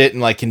earned it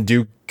and, like, can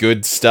do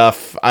good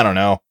stuff. I don't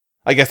know.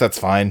 I guess that's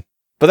fine.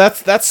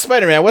 But that's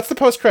Spider-Man. What's the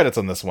post-credits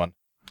on this one?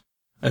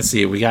 Let's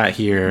see, we got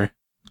here.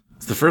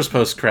 The first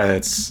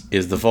post-credits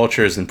is the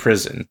Vulture's in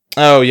prison.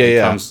 Oh,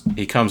 yeah,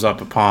 He comes up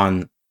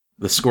upon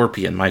the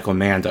Scorpion, Michael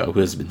Mando, who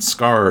has been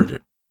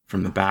scarred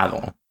from the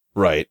battle.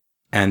 Right.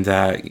 And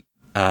the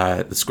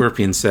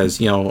Scorpion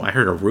says, I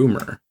heard a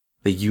rumor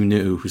that you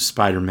knew who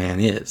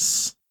Spider-Man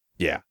is.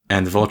 Yeah.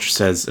 And the Vulture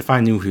says, if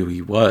I knew who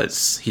he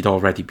was, he'd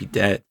already be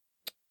dead.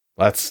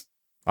 That's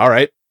all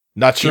right.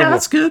 Not sure. Yeah,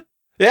 that's good.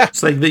 Yeah.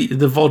 It's like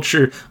the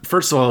Vulture,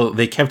 first of all,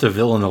 they kept a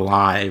villain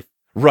alive.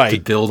 Right.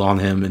 To build on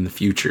him in the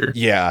future.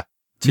 Yeah.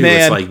 Two,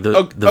 it's like the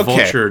okay.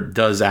 Vulture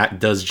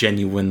does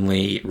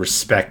genuinely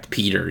respect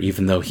Peter,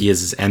 even though he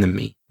is his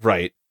enemy.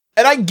 Right.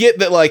 And I get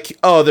that, like,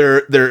 oh,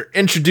 they're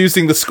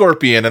introducing the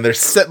Scorpion and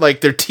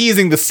they're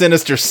teasing the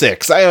Sinister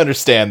Six. I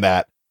understand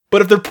that.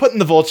 But if they're putting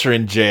the Vulture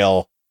in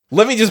jail,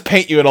 let me just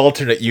paint you an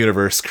alternate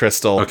universe,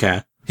 Crystal.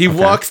 Okay. He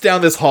walks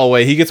down this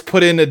hallway. He gets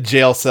put in a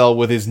jail cell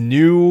with his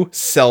new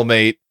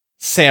cellmate,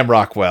 Sam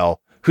Rockwell,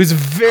 who's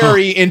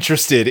very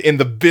interested in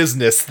the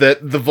business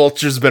that the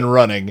Vulture's been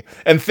running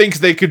and thinks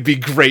they could be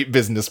great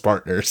business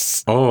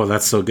partners. Oh,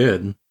 that's so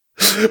good.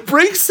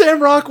 Bring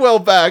Sam Rockwell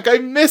back. I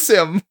miss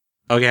him.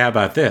 Okay, how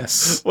about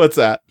this? What's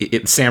that?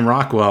 Sam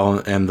Rockwell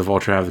and the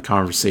Vulture have the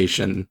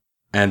conversation,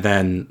 and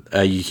then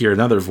you hear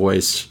another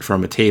voice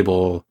from a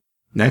table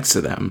next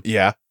to them.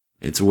 Yeah.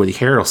 It's Woody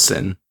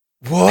Harrelson.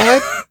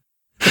 What?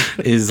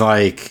 Is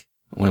like,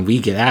 when we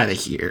get out of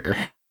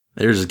here,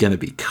 there's gonna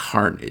be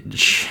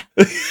carnage.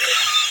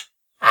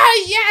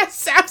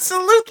 Yes,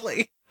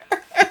 absolutely.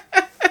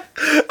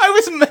 I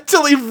was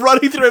mentally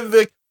running through it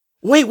like,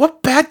 wait,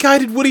 what bad guy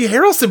did Woody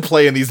Harrelson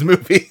play in these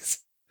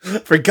movies?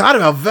 Forgot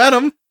about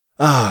Venom.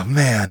 Oh,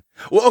 man.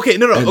 Well, okay,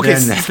 no. And okay.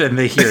 Then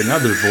they hear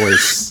another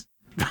voice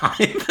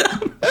behind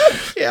them.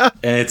 Yeah.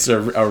 And it's a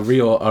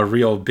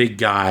real big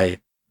guy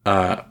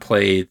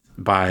played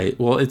by,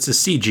 well, it's a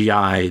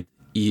CGI.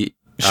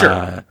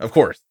 Sure, of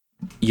course.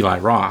 Eli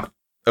Roth.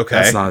 Okay.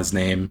 That's not his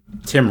name.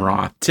 Tim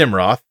Roth. Tim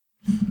Roth.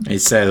 He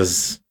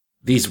says,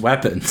 these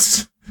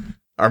weapons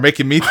are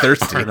making me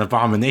thirsty. Are an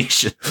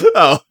abomination.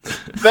 Oh,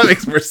 that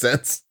makes more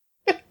sense.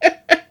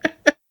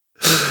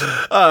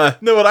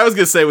 No, what I was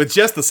going to say with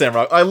just the Sam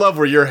Rock, I love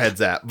where your head's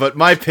at, but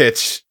my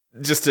pitch,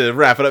 just to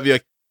wrap it up, be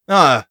like,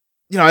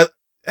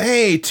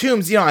 hey,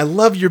 Toombs, I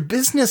love your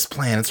business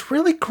plan. It's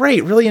really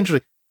great, really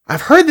interesting.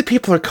 I've heard that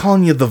people are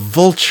calling you the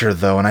Vulture,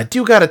 though, and I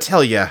do got to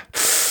tell you,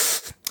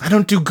 I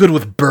don't do good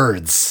with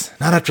birds.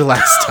 Not after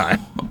last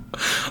time.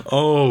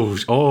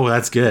 Oh,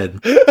 that's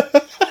good.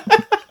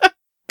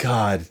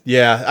 God,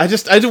 yeah. I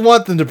just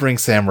want them to bring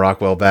Sam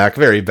Rockwell back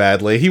very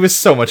badly. He was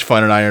so much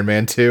fun in Iron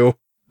Man 2.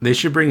 They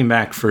should bring him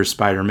back for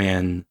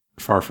Spider-Man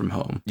Far From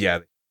Home. Yeah.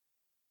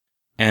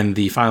 And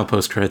the final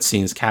post-credit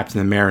scene is Captain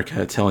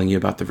America telling you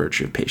about the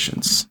virtue of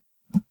patience.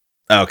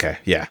 Okay,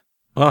 yeah.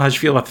 Well, how'd you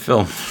feel about the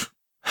film?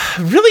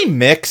 Really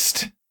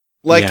mixed.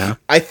 Like, yeah.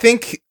 I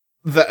think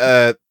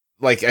I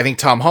think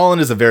Tom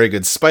Holland is a very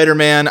good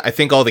Spider-Man. I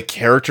think all the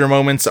character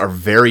moments are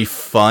very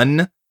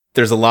fun.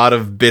 There's a lot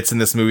of bits in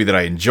this movie that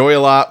I enjoy a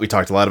lot. We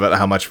talked a lot about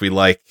how much we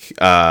like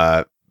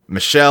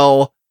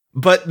Michelle,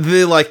 but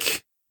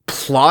the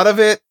plot of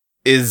it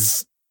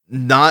is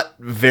not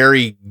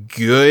very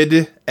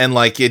good, and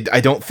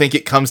I don't think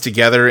it comes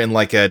together in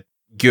a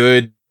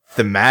good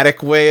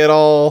thematic way at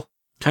all.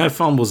 Kind of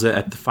fumbles it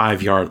at the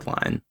 5-yard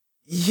line.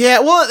 Yeah,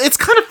 well, it's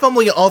kind of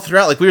fumbling it all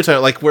throughout. Like we were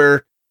talking,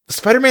 where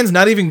Spider-Man's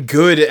not even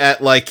good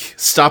at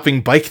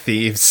stopping bike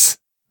thieves.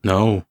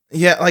 No.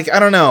 Yeah, I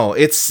don't know.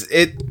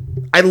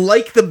 I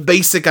like the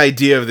basic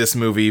idea of this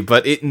movie,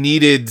 but it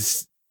needed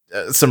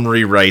some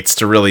rewrites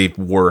to really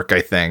work,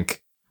 I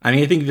think. I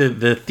mean, I think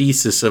the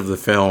thesis of the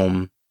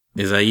film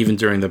is that even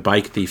during the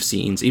bike thief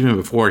scenes, even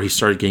before he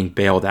started getting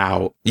bailed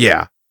out,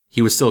 yeah,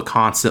 he was still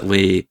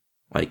constantly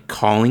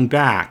calling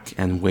back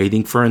and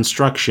waiting for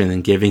instruction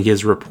and giving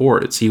his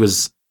reports. He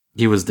was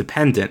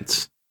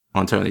dependent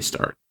on Tony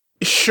Stark.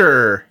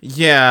 Sure,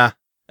 yeah.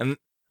 And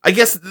I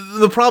guess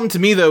the problem to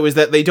me, though, is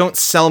that they don't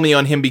sell me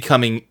on him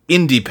becoming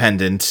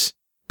independent,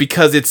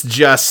 because it's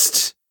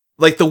just,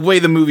 the way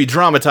the movie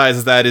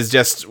dramatizes that is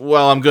just,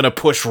 well, I'm gonna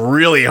push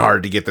really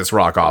hard to get this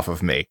rock off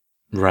of me.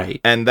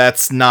 Right. And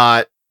that's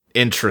not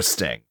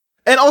interesting.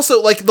 And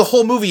also, the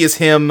whole movie is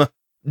him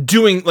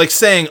doing,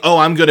 saying, oh,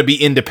 I'm gonna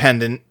be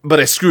independent, but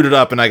I screwed it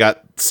up and I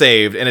got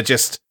saved, and it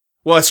just,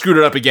 well, I screwed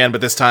it up again,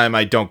 but this time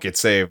I don't get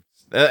saved.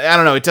 I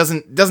don't know, it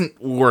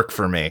doesn't work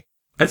for me.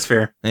 That's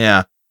fair.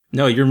 Yeah.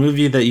 No, your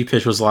movie that you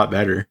pitched was a lot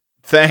better.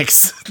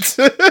 Thanks.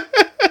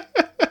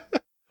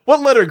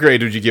 What letter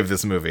grade would you give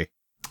this movie?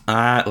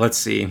 Let's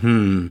see.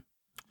 I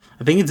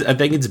think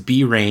it's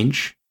B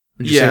range.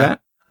 Would you say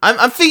that?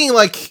 I'm thinking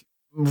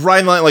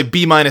right line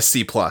B-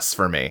 C+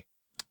 for me.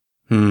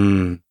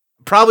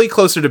 Probably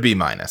closer to B-.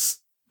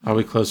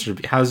 Probably closer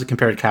to B. How does it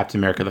compare to Captain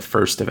America: The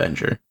First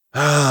Avenger?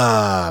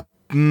 I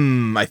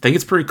think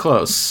it's pretty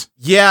close.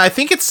 Yeah, I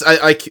think it's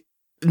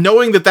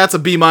knowing that that's a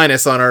B- on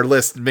our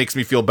list makes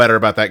me feel better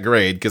about that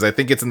grade, because I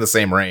think it's in the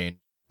same range.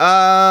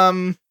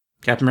 Captain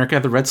America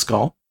had the Red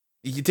Skull.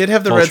 You did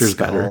have the Vulture's Red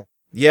Skull. Better.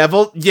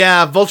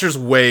 Yeah, Vulture's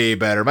way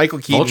better. Michael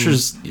Keaton.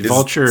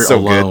 Vulture so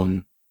alone.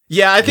 Good.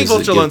 Yeah, I think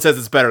Vulture alone says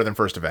it's better than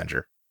First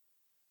Avenger.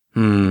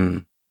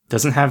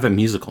 Doesn't have a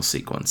musical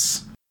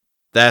sequence.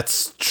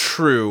 That's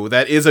true.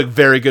 That is a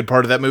very good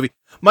part of that movie.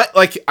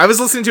 I was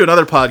listening to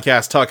another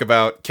podcast talk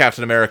about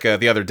Captain America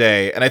the other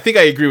day, and I think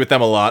I agree with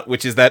them a lot,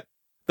 which is that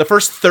the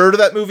first third of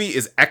that movie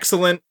is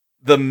excellent,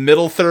 the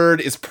middle third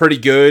is pretty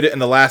good,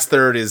 and the last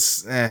third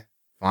is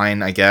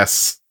fine, I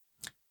guess.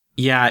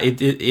 Yeah,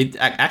 it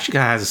actually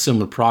kind of has a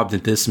similar problem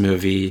to this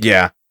movie.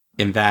 Yeah.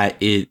 In that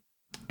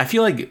I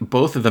feel like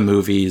both of the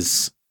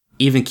movies,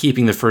 even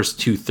keeping the first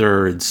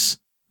 2/3,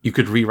 you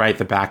could rewrite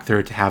the back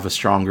third to have a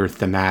stronger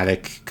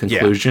thematic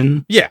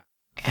conclusion. Yeah.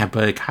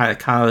 But it kind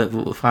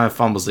of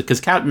fumbles it.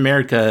 Because Captain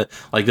America,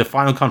 the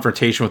final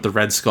confrontation with the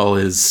Red Skull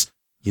is,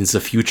 in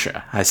the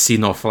future, I see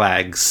no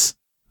flags.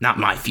 Not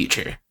my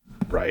future.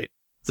 Right.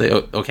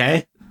 So,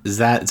 okay? Is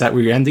that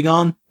where you're ending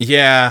on?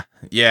 Yeah,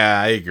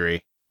 I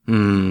agree.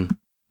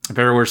 I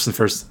Better or worse than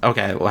first?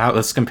 Okay, well,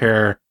 let's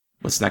compare.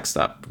 What's next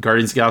up?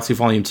 Guardians of the Galaxy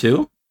Volume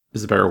 2?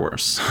 Is it better or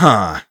worse?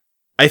 Huh.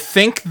 I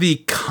think the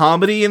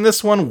comedy in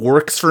this one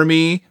works for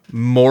me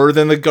more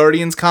than the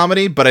Guardians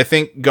comedy, but I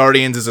think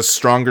Guardians is a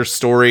stronger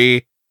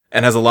story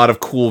and has a lot of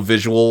cool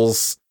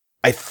visuals.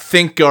 I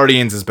think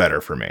Guardians is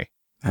better for me.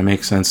 That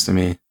makes sense to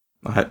me.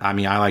 I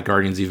mean, I like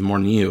Guardians even more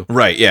than you.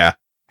 Right, yeah.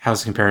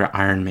 How's it compared to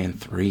Iron Man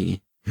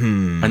 3?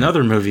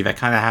 Another movie that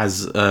kind of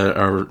has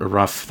a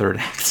rough third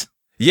act.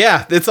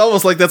 Yeah, it's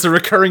almost like that's a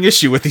recurring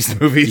issue with these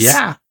movies.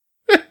 Yeah.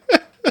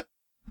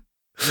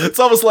 It's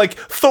almost like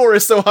Thor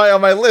is so high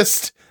on my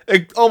list,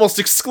 almost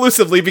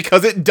exclusively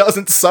because it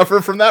doesn't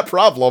suffer from that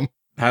problem.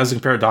 How does it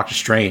compare to Doctor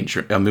Strange,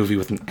 a movie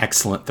with an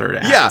excellent third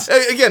act? Yeah,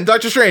 again,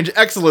 Doctor Strange,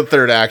 excellent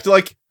third act.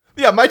 Like,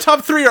 yeah, my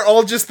top 3 are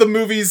all just the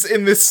movies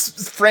in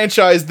this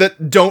franchise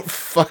that don't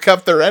fuck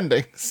up their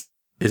endings.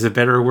 Is it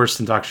better or worse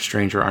than Doctor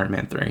Strange or Iron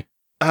Man 3?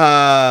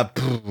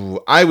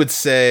 I would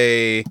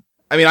say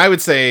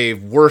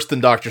worse than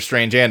Doctor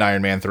Strange and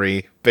Iron Man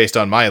 3, based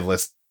on my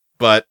list.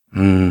 But,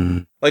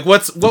 like,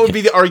 what would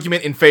be the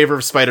argument in favor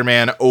of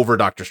Spider-Man over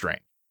Doctor Strange?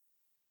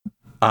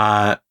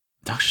 Doctor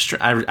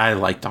Strange. I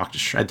like Doctor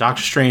Strange.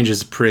 Doctor Strange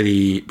is a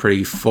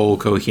pretty full,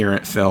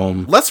 coherent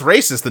film. Less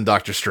racist than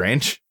Doctor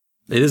Strange.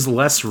 It is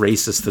less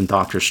racist than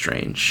Doctor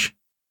Strange.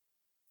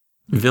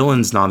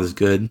 Villain's not as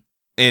good.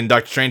 In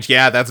Doctor Strange,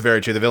 yeah, that's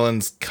very true. The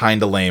villain's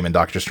kind of lame in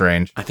Doctor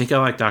Strange. I think I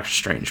like Doctor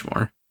Strange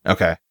more.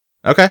 Okay.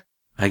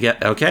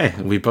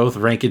 We both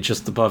rank it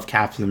just above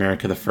Captain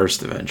America, the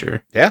First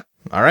Avenger. Yeah.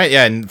 All right.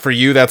 Yeah. And for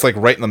you, that's like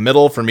right in the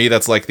middle. For me,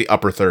 that's like the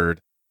upper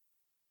third.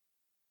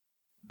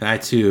 And I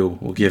too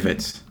will give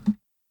it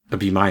a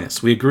B-.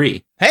 We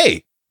agree.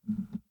 Hey.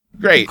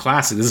 Great.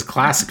 Classic. This is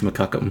classic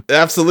McCuckham.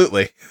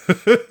 Absolutely.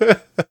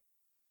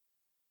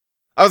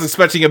 I was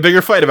expecting a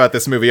bigger fight about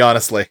this movie,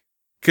 honestly.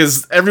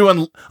 Because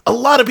a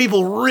lot of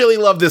people really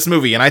love this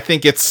movie, and I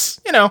think it's,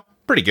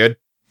 pretty good.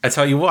 I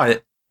tell you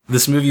what,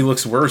 this movie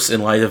looks worse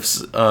in light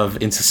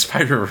of Into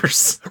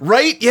Spider-Verse.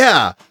 Right?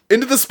 Yeah.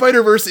 Into the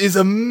Spider-Verse is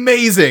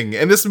amazing,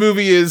 and this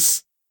movie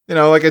is,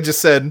 like I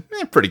just said,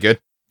 pretty good.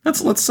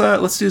 Let's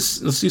do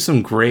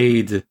some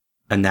grade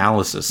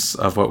analysis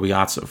of what we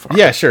got so far.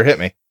 Yeah, sure, hit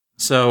me.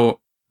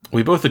 So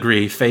we both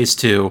agree, Phase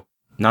 2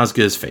 not as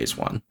good as Phase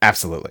 1.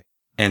 Absolutely.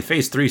 And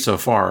Phase 3 so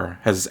far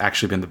has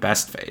actually been the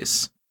best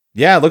phase.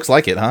 Yeah, it looks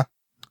like it, huh?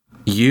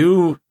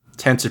 You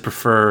tend to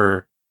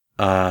prefer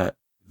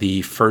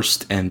the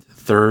first and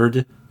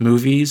third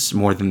movies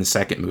more than the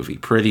second movie,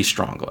 pretty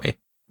strongly.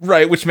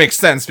 Right, which makes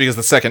sense because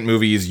the second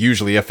movie is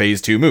usually a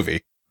Phase 2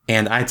 movie.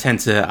 And I tend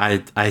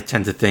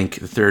to think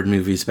the third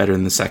movie is better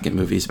than the second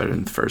movie is better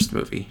than the first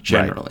movie,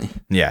 generally. Right.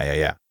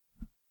 Yeah.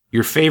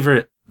 Your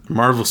favorite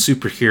Marvel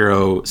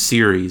superhero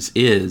series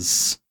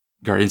is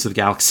Guardians of the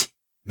Galaxy.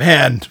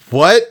 Man,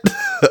 what?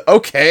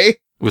 Okay.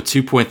 With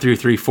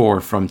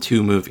 2.334 from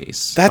 2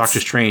 movies. Doctor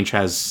Strange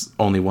has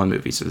only 1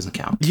 movie, so it doesn't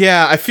count.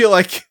 Yeah, I feel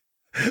like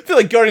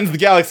Guardians of the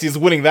Galaxy is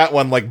winning that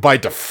one, like, by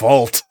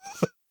default.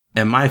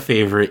 And my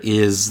favorite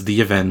is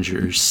The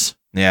Avengers.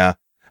 Yeah.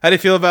 How do you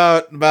feel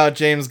about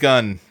James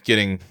Gunn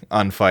getting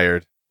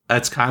unfired?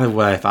 That's kind of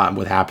what I thought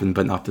would happen,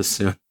 but not this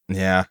soon.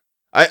 Yeah.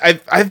 I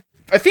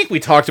think we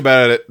talked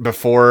about it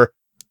before.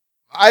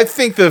 I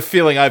think the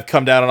feeling I've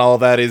come down on all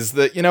of that is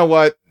that, you know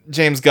what?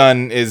 James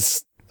Gunn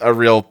is a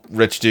real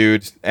rich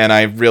dude, and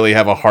I really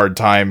have a hard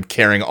time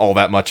caring all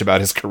that much about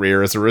his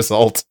career as a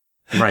result.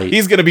 Right.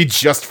 He's gonna be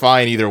just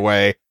fine either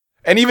way.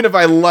 And even if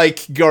I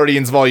like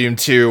Guardians Volume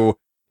 2,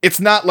 it's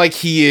not like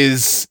he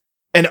is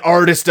an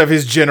artist of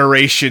his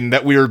generation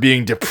that we were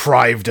being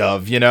deprived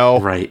of,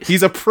 Right.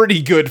 He's a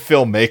pretty good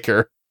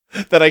filmmaker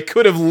that I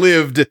could have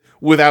lived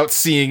without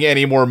seeing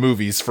any more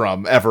movies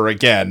from ever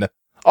again.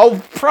 I'll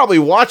probably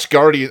watch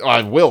Guardians.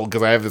 I will,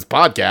 because I have this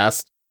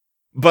podcast.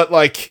 But,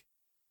 like,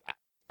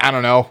 I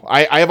don't know.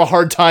 I have a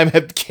hard time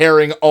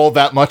caring all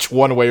that much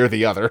one way or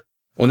the other.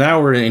 Well,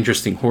 now we're in an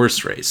interesting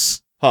horse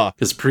race. Huh.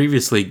 Because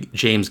previously,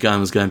 James Gunn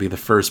was going to be the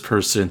first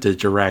person to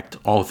direct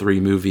all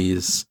 3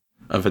 movies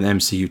of an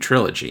MCU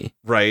trilogy.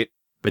 Right.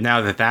 But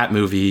now that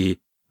movie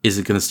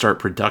isn't going to start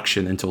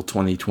production until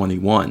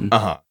 2021,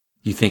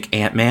 you think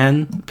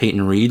Ant-Man,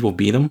 Peyton Reed will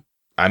beat him?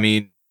 I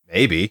mean,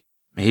 maybe.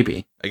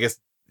 Maybe. I guess,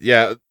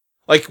 yeah.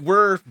 Like,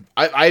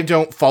 I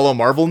don't follow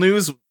Marvel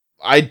news.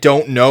 I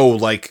don't know,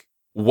 like,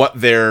 what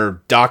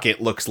their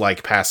docket looks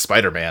like past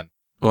Spider-Man.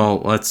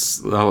 Well,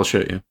 I'll show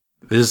you.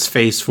 This is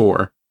Phase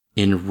 4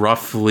 in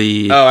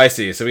roughly... Oh, I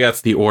see. So we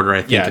got... the order,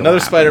 I think. Yeah, another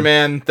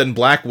Spider-Man, then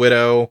Black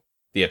Widow,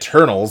 the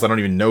Eternals. I don't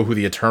even know who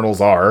the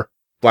Eternals are.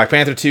 Black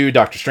Panther 2,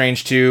 Doctor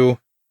Strange 2,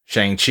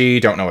 Shang-Chi,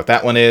 don't know what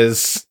that one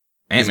is.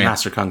 Ant-Man.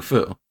 Master Kung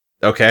Fu.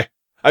 Okay.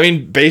 I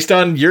mean, based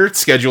on your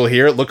schedule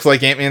here, it looks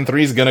like Ant-Man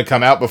 3 is going to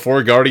come out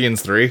before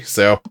Guardians 3,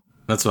 so...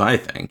 That's what I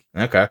think.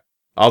 Okay.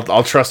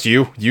 I'll trust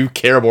you. You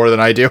care more than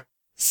I do.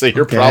 So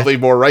you're probably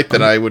more right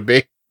than I would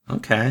be.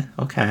 Okay.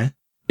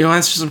 You want to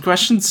answer some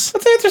questions?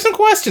 Let's answer some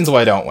questions,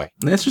 why don't we?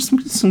 Answer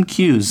some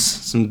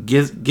cues.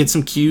 Get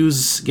some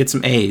cues, get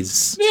some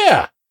A's.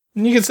 Yeah.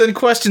 And you can send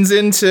questions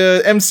in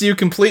to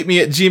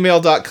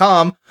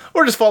mcucompleteme@gmail.com,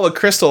 or just follow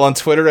Crystal on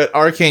Twitter at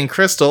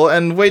arcanecrystal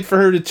and wait for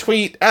her to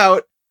tweet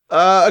out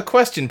a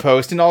question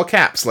post in all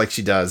caps like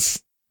she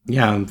does.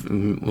 Yeah,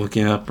 I'm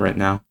looking it up right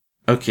now.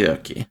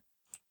 Okay.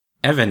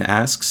 Evan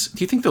asks,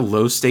 do you think the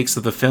low stakes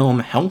of the film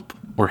help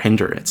or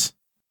hinder it?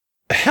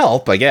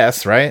 Help, I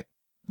guess, right?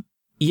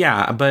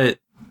 Yeah, but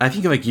I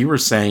think like you were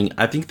saying,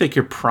 I think they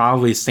could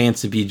probably stand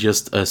to be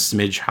just a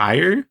smidge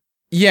higher.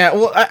 Yeah,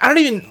 well, I don't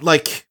even,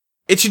 like,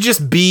 it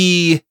should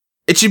be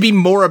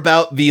more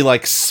about the,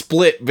 like,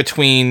 split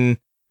between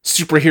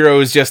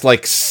superheroes just,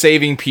 like,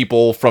 saving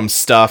people from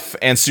stuff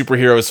and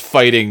superheroes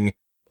fighting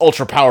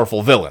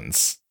ultra-powerful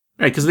villains.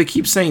 Right, because they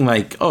keep saying,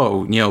 like,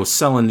 oh,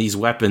 selling these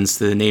weapons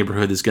to the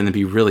neighborhood is going to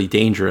be really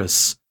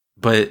dangerous.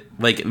 But,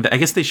 like, I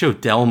guess they show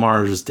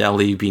Delmar's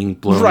Deli being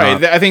blown up.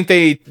 Right, I think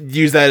they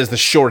use that as the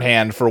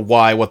shorthand for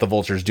why what the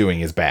Vulture's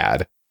doing is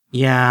bad.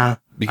 Yeah,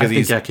 because I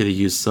think I could have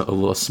used a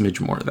little smidge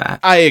more of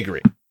that. I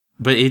agree.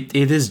 But it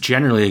is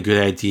generally a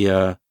good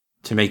idea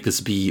to make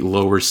this be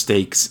lower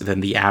stakes than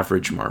the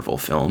average Marvel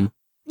film.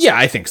 Yeah,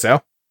 I think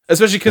so.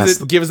 Especially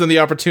because it gives them the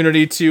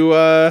opportunity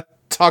to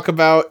talk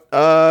about,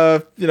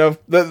 let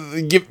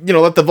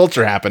the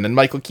Vulture happen and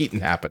Michael Keaton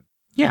happen.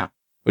 Yeah.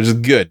 Which is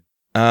good.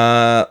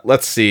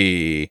 Let's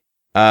see.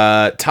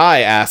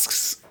 Ty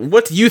asks,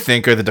 what do you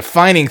think are the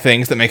defining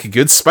things that make a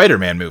good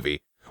Spider-Man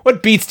movie?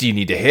 What beats do you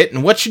need to hit,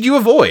 and what should you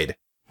avoid?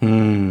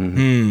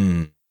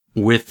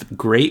 With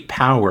great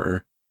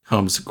power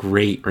comes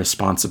great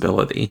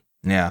responsibility.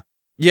 Yeah.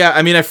 Yeah,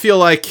 I mean, I feel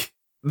like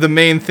the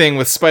main thing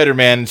with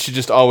Spider-Man should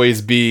just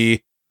always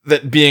be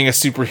that being a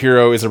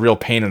superhero is a real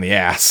pain in the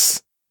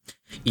ass.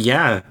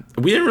 Yeah,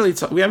 we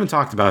haven't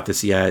talked about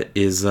this yet,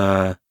 is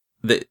that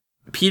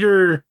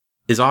Peter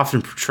is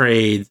often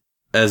portrayed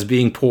as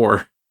being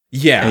poor.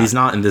 Yeah. And he's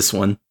not in this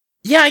one.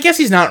 Yeah, I guess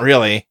he's not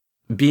really.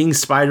 Being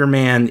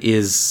Spider-Man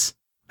is,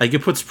 like,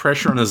 it puts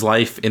pressure on his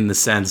life in the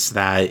sense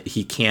that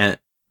he can't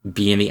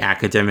be in the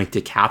academic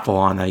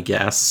decathlon, I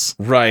guess.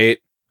 Right.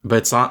 But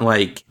it's not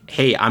like,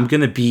 hey, I'm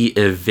gonna be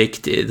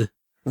evicted.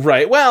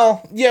 Right,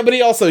 well, yeah, but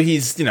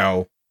he's,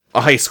 a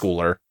high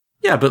schooler.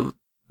 Yeah, but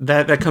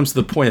that comes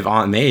to the point of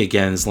Aunt May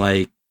again, is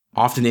like,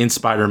 often in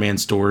Spider-Man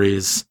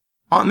stories,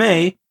 Aunt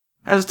May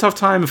has a tough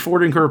time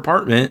affording her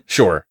apartment.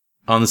 Sure.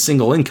 On the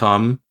single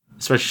income,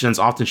 especially since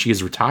often she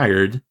is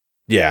retired.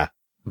 Yeah.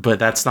 But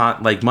that's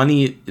not, like,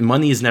 money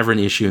is never an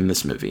issue in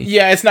this movie.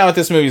 Yeah, it's not what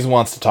this movie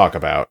wants to talk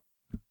about.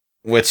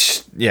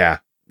 Which, yeah,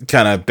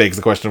 kind of begs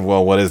the question of,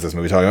 well, what is this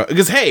movie talking about?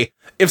 Because, hey,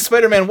 if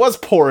Spider-Man was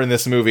poor in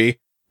this movie,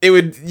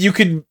 you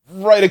could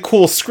write a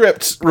cool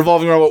script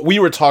revolving around what we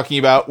were talking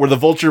about, where the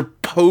Vulture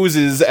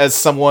poses as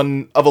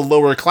someone of a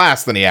lower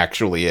class than he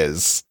actually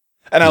is.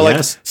 And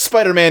like,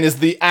 Spider-Man is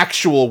the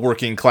actual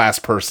working class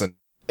person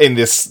in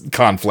this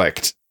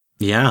conflict.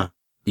 Yeah,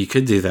 you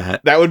could do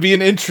that. That would be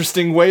an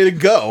interesting way to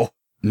go.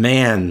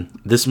 Man,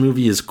 this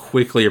movie is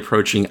quickly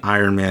approaching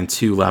Iron Man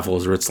 2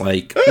 levels, where it's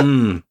like,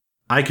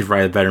 I could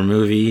write a better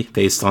movie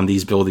based on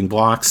these building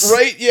blocks.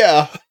 Right,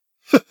 yeah.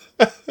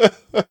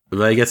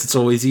 But I guess it's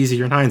always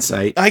easier in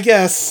hindsight. I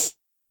guess.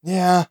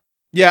 Yeah.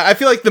 Yeah, I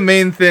feel like the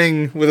main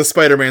thing with a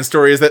Spider-Man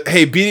story is that,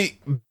 hey,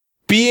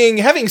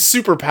 having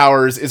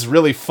superpowers is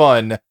really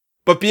fun,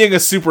 but being a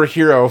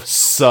superhero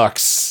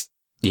sucks.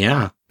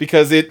 Yeah.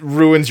 Because it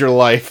ruins your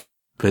life.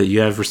 But you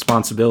have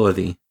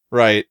responsibility.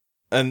 Right.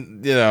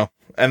 And,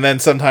 and then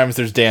sometimes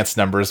there's dance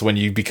numbers when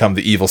you become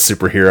the evil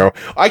superhero.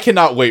 I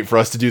cannot wait for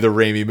us to do the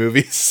Raimi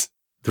movies.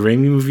 The Raimi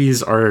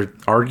movies are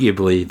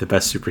arguably the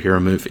best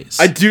superhero movies.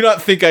 I do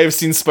not think I have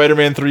seen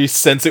Spider-Man 3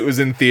 since it was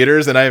in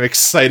theaters, and I am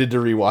excited to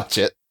rewatch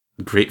it.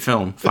 Great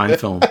film. Fine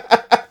film.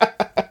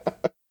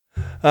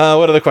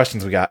 What other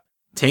questions we got?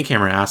 Tank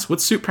Hammer asks, what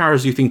suit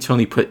powers do you think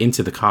Tony put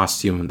into the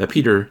costume that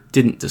Peter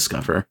didn't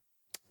discover?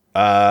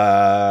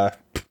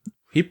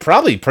 He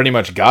probably pretty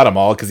much got them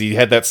all, because he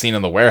had that scene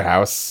in the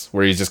warehouse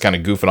where he's just kind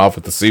of goofing off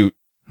with the suit.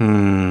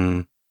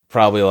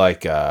 Probably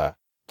like, I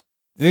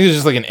think there's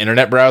just like an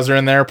internet browser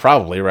in there,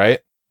 probably, right?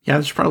 Yeah,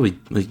 there's probably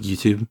like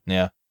YouTube.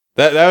 Yeah.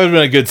 That would have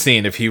been a good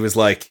scene if he was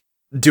like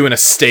doing a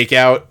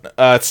stakeout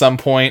at some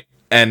point,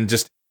 and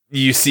just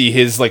you see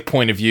his like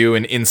point of view,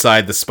 and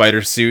inside the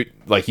spider suit,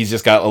 like he's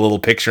just got a little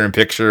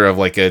picture-in-picture of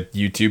like a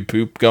YouTube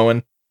poop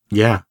going.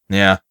 Yeah.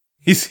 Yeah.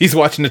 He's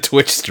watching a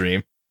Twitch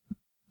stream.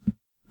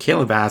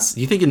 Caleb asks,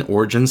 do you think an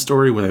origin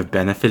story would have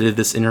benefited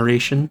this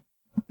iteration?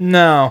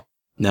 No.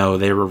 No,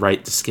 they were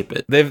right to skip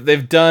it.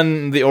 They've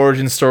done the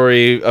origin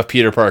story of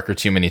Peter Parker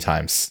too many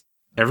times.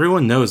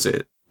 Everyone knows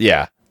it.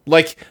 Yeah.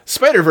 Like,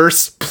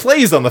 Spider-Verse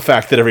plays on the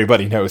fact that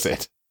everybody knows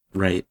it.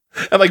 Right.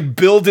 And, like,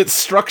 builds its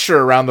structure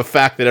around the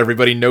fact that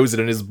everybody knows it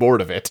and is bored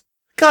of it.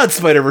 God,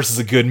 Spider-Verse is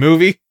a good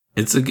movie.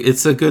 It's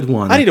a good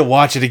one. I need to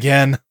watch it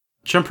again.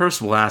 John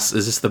Percival asks,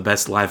 is this the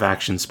best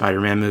live-action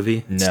Spider-Man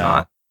movie? It's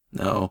not.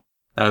 No.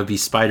 That would be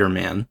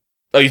Spider-Man.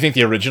 Oh, you think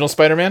the original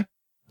Spider-Man?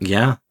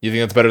 Yeah. You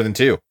think that's better than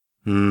 2?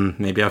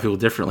 Maybe I feel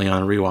differently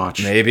on a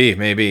rewatch.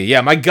 Maybe.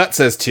 Yeah, my gut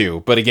says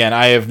 2, but again,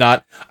 I have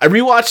not. I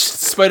rewatched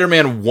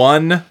Spider-Man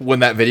 1 when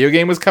that video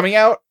game was coming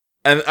out,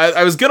 And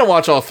I was gonna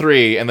watch all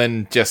three, and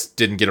then just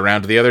didn't get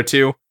around to the other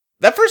two.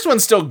 That first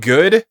one's still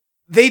good.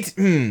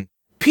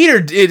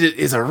 Peter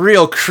is a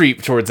real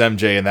creep towards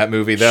MJ in that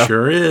movie, though.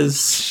 Sure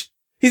is.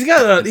 He's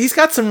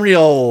got some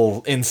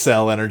real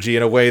incel energy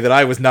in a way that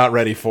I was not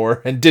ready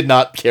for and did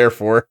not care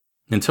for.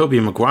 And Tobey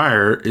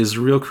Maguire is a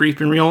real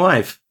creep in real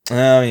life.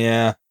 Oh,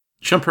 yeah.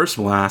 Sean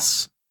Percival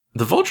asks,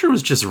 the Vulture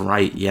was just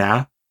right,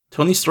 yeah?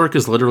 Tony Stark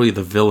is literally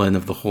the villain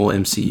of the whole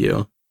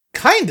MCU.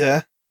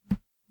 Kinda.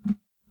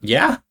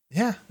 Yeah?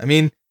 Yeah. I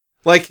mean,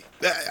 like,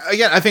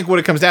 again, I think what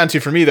it comes down to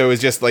for me, though,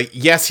 is just, like,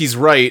 yes, he's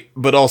right,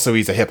 but also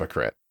he's a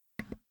hypocrite.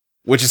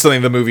 Which is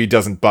something the movie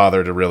doesn't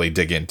bother to really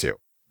dig into.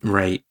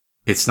 Right.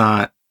 It's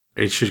not...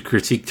 It should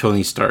critique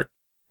Tony Stark.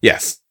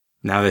 Yes.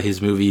 Now that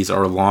his movies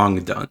are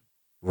long done.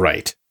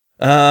 Right.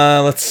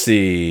 Let's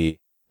see.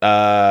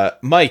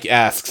 Mike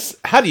asks,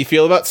 how do you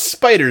feel about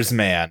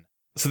Spiders-Man?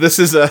 So this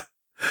is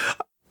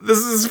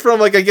from,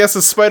 like, I guess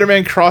a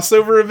Spider-Man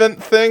crossover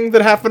event thing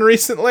that happened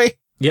recently?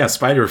 Yeah,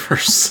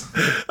 Spider-Verse.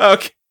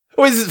 Okay.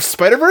 Wait, is it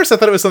Spider-Verse? I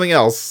thought it was something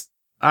else.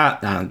 I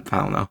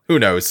don't know. Who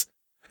knows?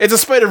 It's a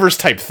Spider-Verse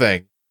type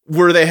thing,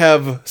 where they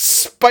have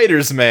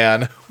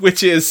Spiders-Man,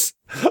 which is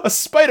a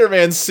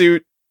Spider-Man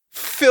suit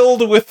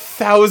filled with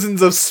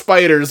thousands of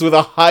spiders with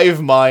a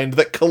hive mind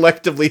that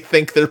collectively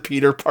think they're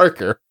Peter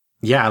Parker.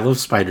 Yeah, I love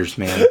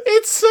Spiders-Man.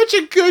 It's such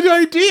a good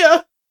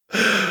idea!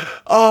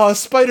 Oh,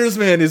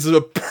 Spiders-Man is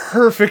a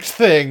perfect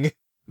thing.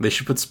 They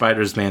should put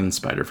Spiders-Man in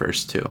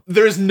Spider-Verse 2.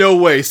 There's no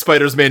way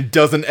Spiders-Man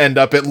doesn't end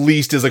up at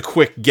least as a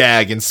quick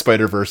gag in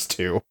Spider-Verse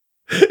 2.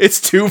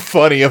 It's too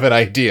funny of an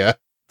idea.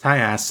 Ty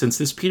asks, since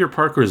this Peter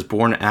Parker is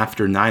born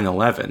after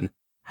 9/11,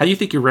 how do you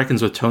think he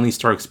reckons with Tony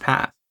Stark's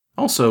past?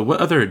 Also, what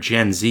other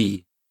Gen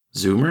Z,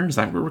 Zoomer, is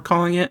that what we're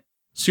calling it?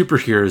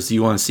 Superheroes do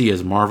you want to see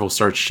as Marvel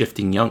starts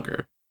shifting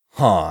younger?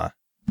 Huh.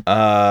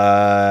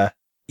 Yeah,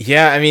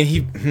 I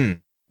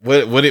mean,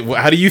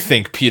 how do you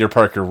think Peter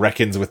Parker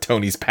reckons with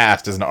Tony's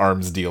past as an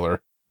arms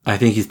dealer? I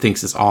think he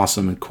thinks it's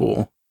awesome and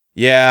cool.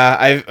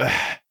 Yeah,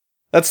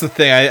 that's the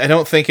thing. I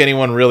don't think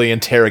anyone really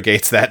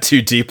interrogates that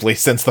too deeply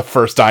since the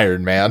first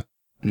Iron Man.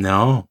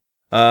 No.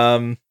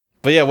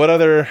 But yeah,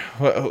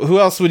 who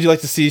else would you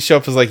like to see show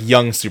up as, like,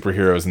 young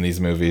superheroes in these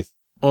movies?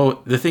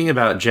 Well, the thing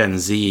about Gen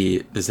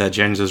Z is that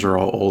Gen Zers are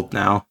all old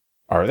now.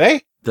 Are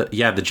they?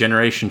 The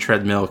generation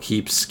treadmill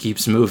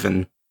keeps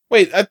moving.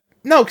 Wait,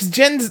 no, because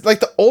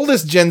the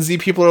oldest Gen Z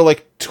people are,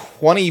 like,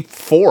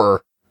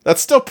 24.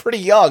 That's still pretty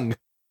young.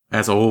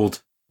 That's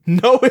old.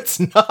 No, it's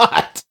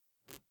not.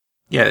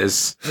 Yeah,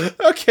 it's...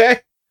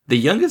 Okay. The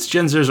youngest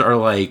Gen Zers are,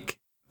 like,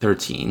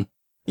 13.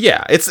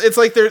 Yeah, it's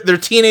like they're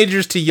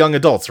teenagers to young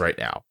adults right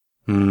now.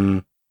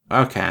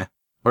 Okay.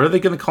 What are they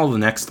going to call the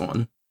next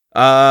one?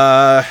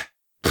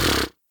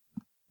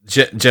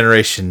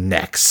 Generation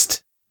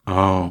Next.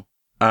 Oh.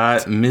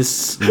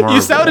 Miss Marvel.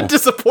 You sounded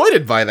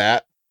disappointed by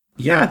that.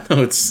 Yeah,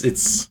 no,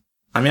 it's...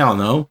 I mean, I don't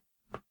know.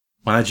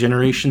 Why not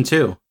Generation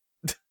 2?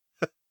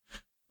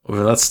 Or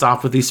let's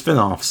stop with these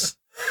spin-offs.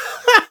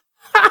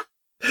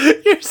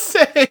 You're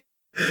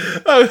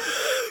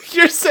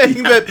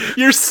saying that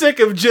you're sick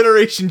of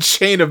Generation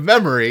Chain of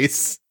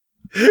Memories.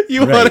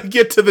 You want to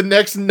get to the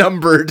next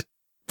numbered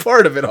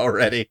part of it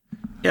already.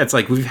 Yeah, it's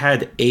like we've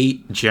had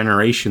 8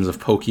 generations of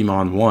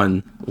Pokemon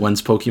 1.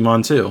 When's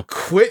Pokemon 2?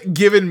 Quit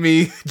giving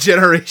me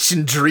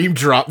Generation Dream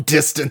Drop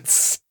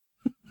distance.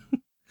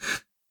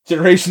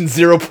 Generation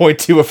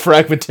 0.2, a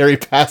fragmentary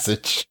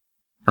passage.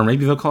 Or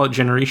maybe they'll call it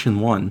Generation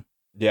 1.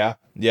 Yeah,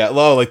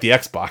 well, like the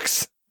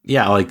Xbox.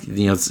 Yeah, like,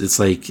 you know, it's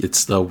like,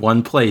 it's the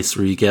one place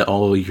where you get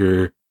all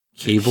your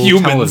cable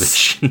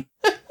television.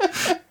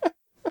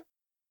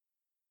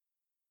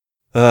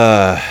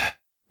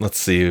 Let's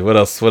see, what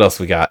else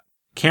we got?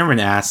 Cameron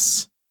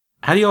asks,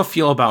 how do y'all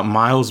feel about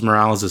Miles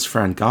Morales'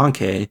 friend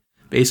Gonke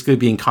basically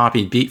being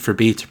copied beat for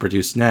beat to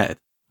produce Ned?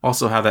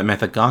 Also how that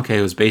meant that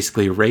Gonke was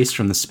basically erased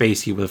from the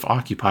space he would have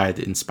occupied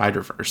in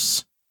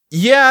Spider-Verse.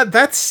 Yeah,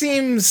 that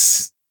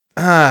seems...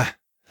 that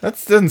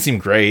doesn't seem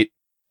great.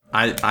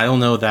 I don't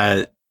know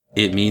that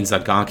it means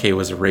that Gonke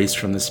was erased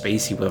from the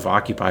space he would have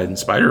occupied in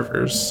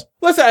Spider-Verse.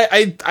 Listen,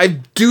 I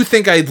do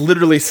think I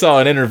literally saw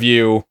an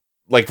interview,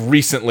 like,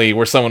 recently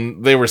where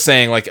they were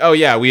saying, like, oh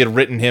yeah, we had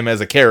written him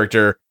as a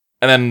character,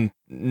 and then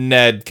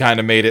Ned kind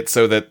of made it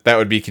so that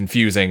would be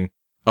confusing.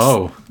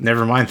 Oh,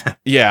 never mind that.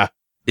 Yeah.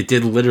 It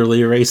did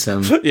literally erase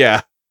him.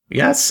 Yeah.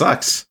 Yeah, it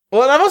sucks.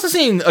 Well, and I've also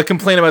seen a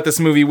complaint about this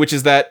movie, which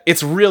is that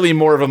it's really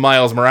more of a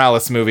Miles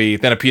Morales movie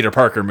than a Peter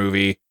Parker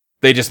movie.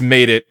 They just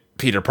made it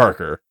Peter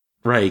Parker.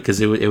 Right, because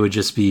it would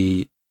just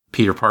be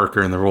Peter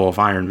Parker in the role of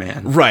Iron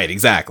Man. Right,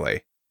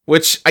 exactly.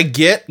 Which I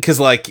get, because,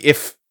 like,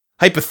 if,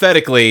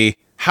 hypothetically,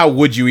 how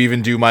would you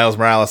even do Miles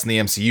Morales in the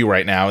MCU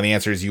right now? And the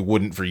answer is you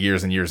wouldn't for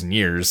years and years and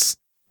years.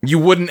 You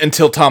wouldn't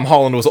until Tom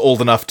Holland was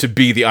old enough to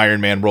be the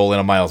Iron Man role in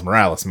a Miles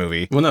Morales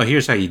movie. Well, no,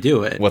 here's how you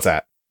do it. What's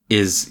that?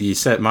 Is you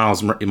set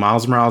Miles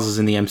Morales is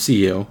in the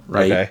MCU,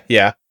 right? Okay,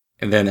 yeah.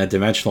 And then a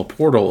dimensional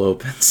portal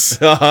opens.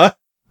 Uh-huh.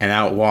 And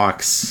out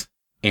walks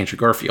Andrew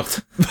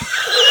Garfield.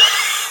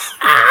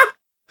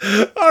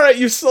 All right,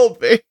 you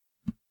sold me.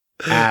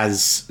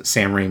 as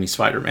Sam Raimi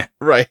Spider-Man.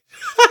 Right.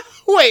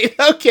 Wait,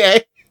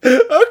 okay.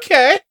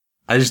 Okay.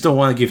 I just don't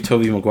want to give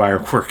Tobey Maguire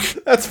work.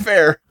 That's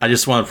fair. I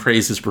just want to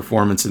praise his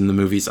performance in the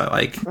movies I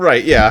like.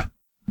 Right, yeah.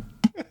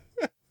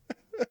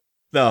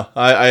 No,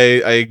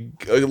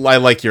 I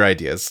like your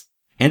ideas.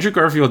 Andrew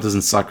Garfield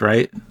doesn't suck,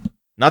 right?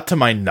 Not to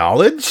my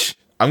knowledge.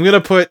 I'm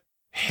gonna put,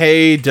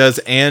 hey, does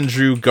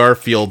Andrew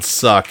Garfield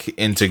suck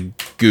into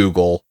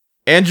Google.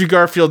 Andrew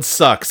Garfield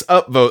sucks.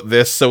 Upvote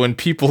this so when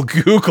people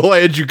Google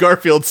Andrew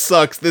Garfield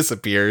sucks, this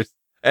appears.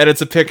 And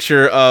it's a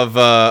picture of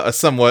a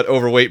somewhat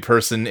overweight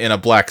person in a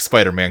black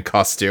Spider-Man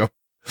costume.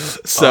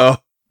 So.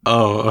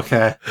 Oh,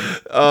 okay.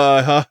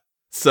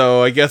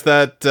 So I guess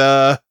there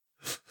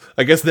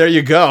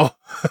you go.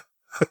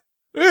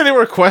 Any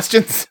more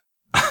questions?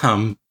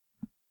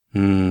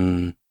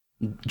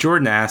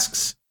 Jordan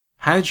asks,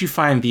 how did you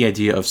find the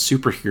idea of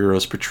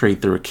superheroes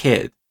portrayed through a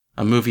kid?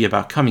 A movie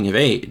about coming of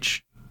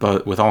age,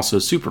 but with also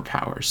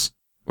superpowers.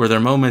 Were there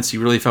moments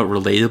you really felt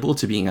relatable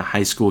to being a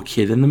high school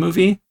kid in the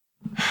movie?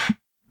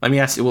 Let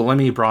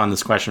me broaden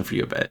this question for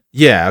you a bit.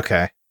 Yeah,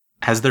 okay.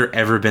 Has there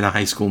ever been a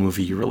high school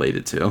movie you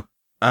related to?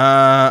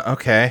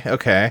 Okay.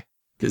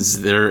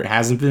 Because there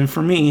hasn't been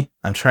for me.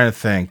 I'm trying to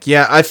think.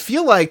 Yeah, I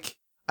feel like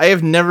I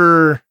have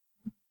never...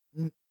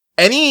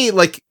 Any,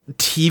 like,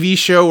 TV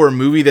show or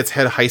movie that's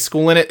had high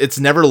school in it, it's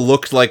never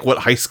looked like what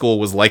high school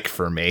was like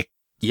for me.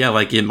 Yeah,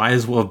 like, it might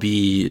as well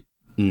be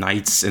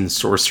knights and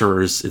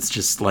sorcerers. It's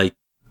just, like,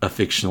 a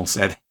fictional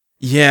setting.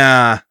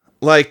 Yeah,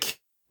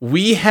 like,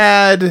 we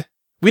didn't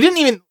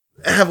even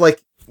have,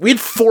 like, we had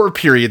 4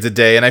 periods a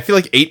day, and I feel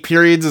like 8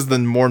 periods is the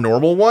more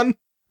normal one.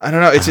 I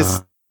don't know, it's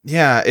just,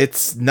 yeah,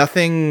 it's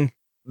nothing,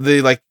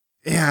 I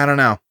don't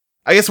know.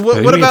 I guess,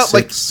 what about,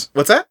 like,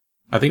 what's that?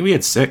 I think we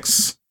had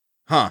 6.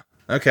 Huh.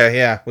 Okay,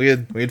 yeah, we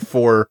had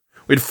 4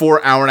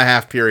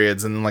 hour-and-a-half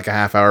periods, and then, like, a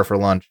half hour for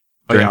lunch.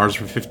 Oh, yeah, ours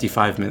were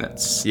 55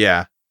 minutes.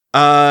 Yeah.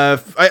 I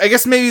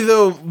guess maybe,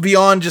 though,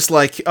 beyond just,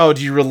 like, oh,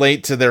 do you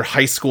relate to their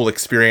high school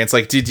experience?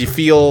 Like, did you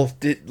feel,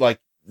 because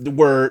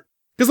the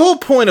whole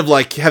point of,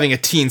 like, having a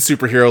teen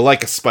superhero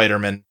like a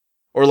Spider-Man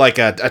or like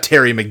a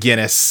Terry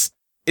McGinnis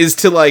is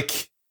to,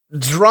 like,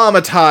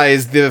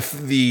 dramatize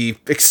the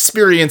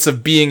experience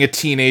of being a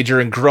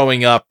teenager and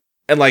growing up,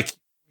 and, like,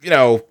 you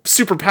know,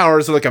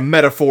 superpowers are like a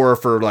metaphor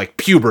for, like,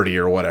 puberty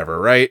or whatever,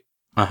 right?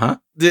 Uh-huh.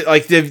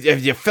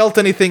 Have you felt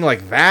anything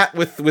like that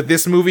with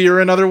this movie or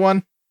another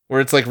one?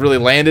 Where it's, like, really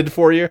landed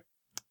for you?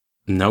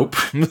 Nope.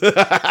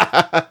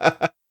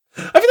 I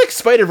feel like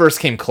Spider-Verse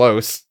came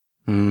close.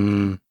 I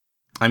mean,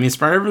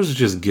 Spider-Verse is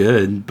just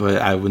good,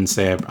 but I wouldn't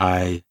say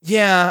I...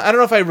 Yeah, I don't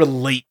know if I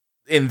relate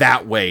in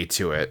that way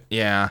to it,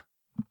 yeah.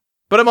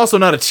 But I'm also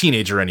not a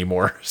teenager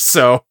anymore,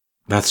 so...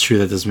 That's true,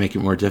 that does make it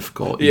more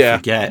difficult. You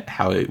forget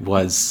how it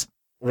was.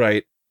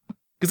 Right.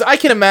 Because I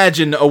can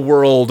imagine a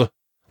world,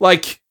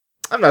 like,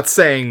 I'm not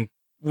saying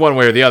one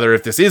way or the other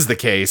if this is the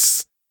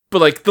case, but,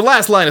 like, the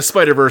last line of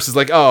Spider-Verse is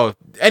like, oh,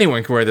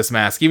 anyone can wear this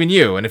mask, even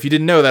you, and if you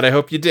didn't know that, I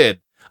hope you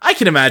did. I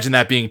can imagine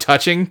that being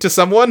touching to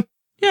someone.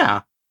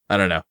 Yeah. I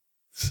don't know.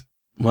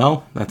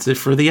 Well, that's it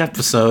for the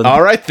episode.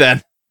 All right,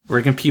 then.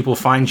 Where can people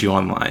find you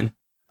online?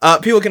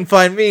 People can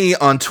find me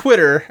on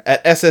Twitter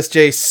at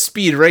SSJ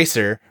Speed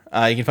Racer.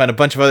 You can find a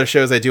bunch of other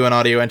shows I do on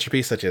Audio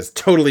Entropy, such as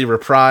Totally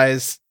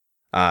Reprise,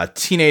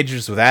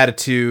 Teenagers with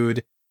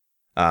Attitude,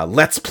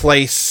 Let's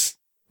Place,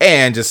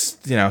 and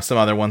just, you know, some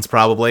other ones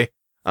probably.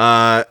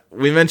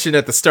 We mentioned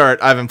at the start,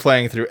 I've been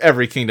playing through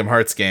every Kingdom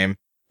Hearts game.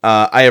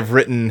 I have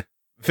written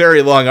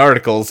very long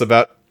articles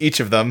about each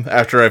of them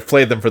after I've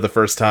played them for the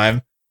first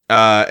time.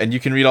 And you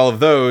can read all of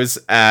those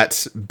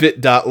at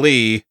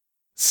bit.ly/heart,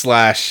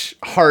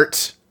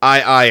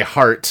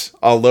 heart,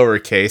 all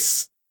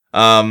lowercase.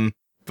 By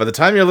the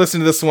time you're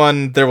listening to this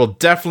one, there will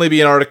definitely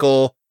be an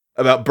article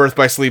about Birth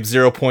by Sleep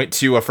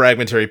 0.2, a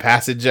fragmentary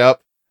passage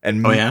up.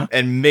 And,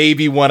 and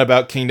maybe one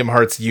about Kingdom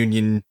Hearts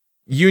Union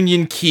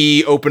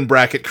Key, open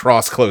bracket,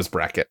 cross, close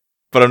bracket.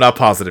 But I'm not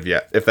positive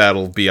yet if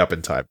that'll be up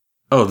in time.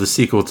 Oh, the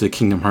sequel to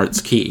Kingdom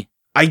Hearts Key.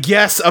 I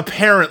guess,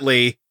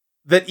 apparently,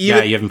 that even...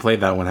 Yeah, you haven't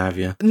played that one, have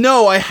you?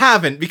 No, I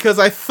haven't, because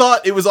I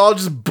thought it was all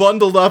just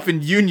bundled up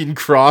in Union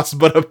Cross,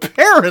 but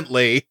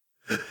apparently,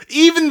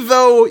 even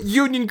though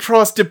Union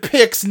Cross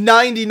depicts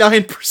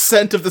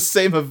 99% of the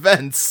same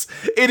events,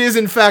 it is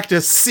in fact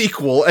a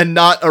sequel and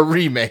not a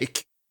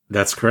remake.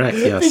 That's correct,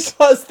 yes.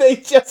 Because they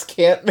just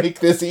can't make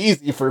this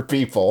easy for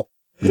people.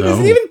 No. Is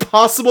it even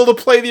possible to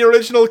play the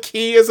original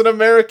Key as an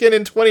American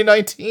in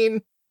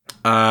 2019?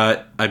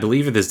 I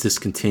believe it is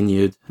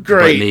discontinued.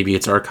 Great. But maybe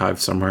it's archived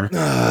somewhere.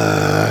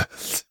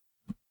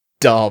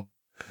 Dumb.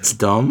 It's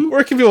dumb?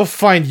 Where can people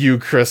find you,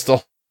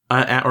 Crystal?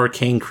 At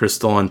Arcane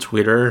Crystal on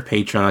Twitter,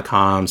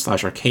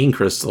 patreon.com/Arcane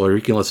Crystal, or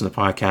you can listen to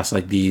podcasts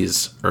like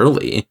these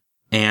early.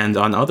 And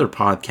on other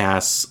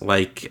podcasts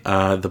like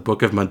The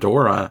Book of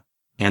Medora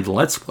and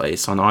Let's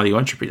Place on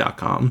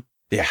audioentropy.com.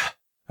 Yeah.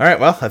 All right,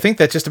 well, I think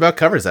that just about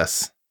covers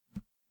us.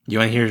 You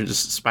want to hear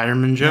just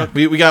Spider-Man joke?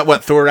 We got,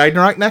 what, Thor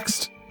Ragnarok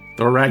next?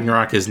 Thor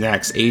Ragnarok is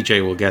next.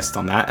 AJ will guest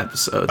on that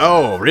episode.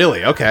 Oh,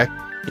 really? Okay.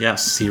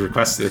 Yes, he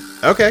requested.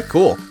 Okay,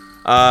 cool.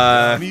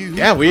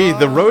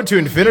 The road to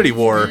Infinity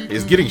War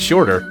is getting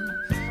shorter.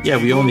 Yeah,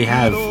 we only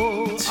have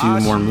 2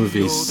 more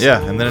movies.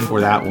 Yeah, and then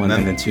for that one,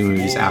 and then 2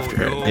 movies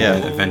after it. Yeah,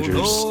 and then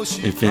Avengers: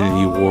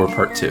 Infinity War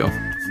Part 2.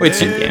 Wait,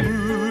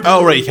 Endgame.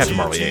 Oh right, Captain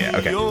Marvel. Yeah,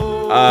 okay.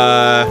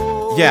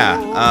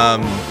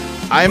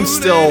 I'm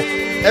still.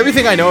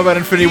 Everything I know about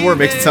Infinity War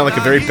makes it sound like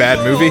a very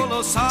bad movie.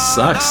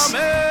 Sucks.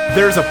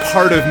 There's a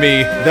part of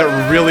me that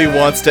really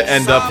wants to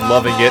end up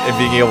loving it and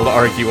being able to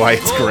argue why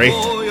it's great.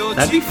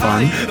 That'd be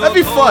fun. That'd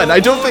be fun. I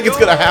don't think it's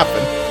gonna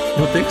happen. You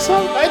don't think so?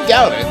 I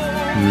doubt it.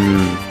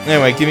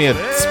 Anyway, give me a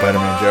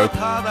Spider-Man joke.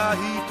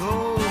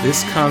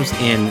 This comes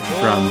in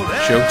from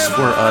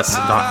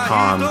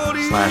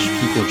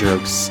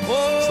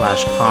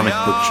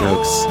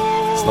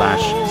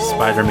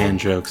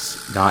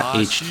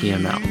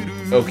jokesforus.com/peoplejokes/comicbookjokes/spidermanjokes.html.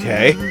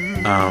 Okay.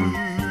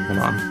 Hold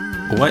on.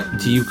 What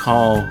do you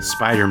call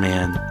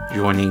Spider-Man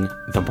joining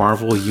the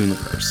Marvel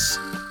Universe?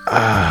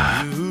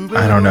 I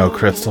don't know,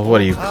 Crystal. What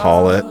do you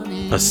call it?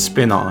 A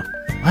spin-off.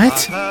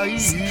 What?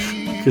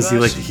 Because he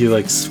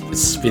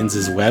spins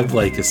his web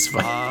like a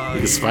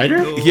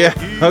spider? Yeah,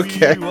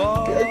 okay.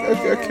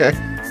 Okay.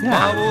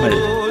 Yeah,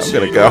 I'm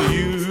gonna go.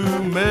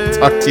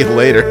 Talk to you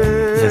later.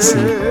 Yes.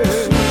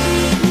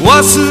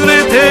 忘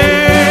れ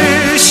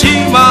てし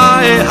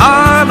まえ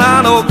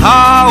花の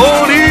香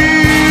り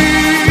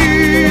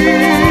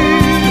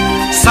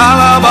さ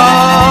らば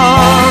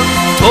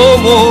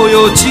友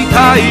よ誓い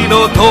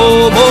の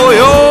友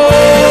よ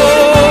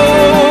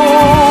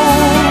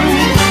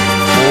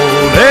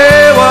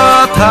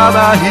た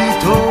だ一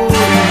人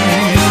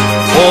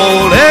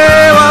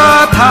俺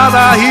はた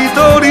だ一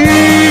人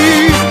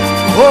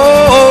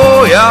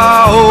荒野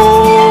を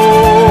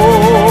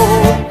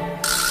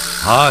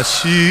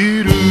走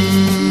る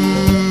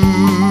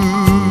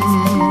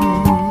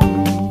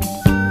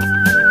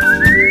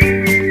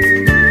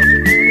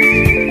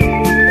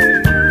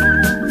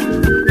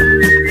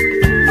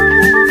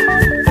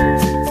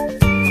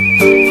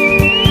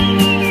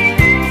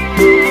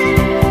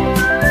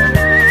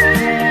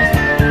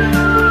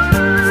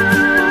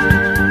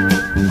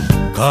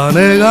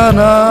鐘が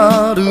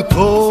鳴る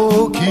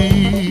と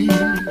き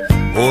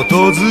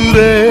訪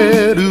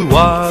れる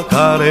別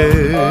れ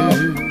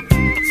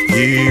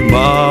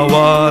今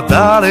は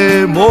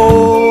誰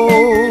も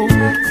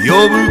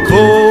呼ぶ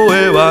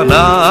声は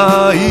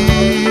ない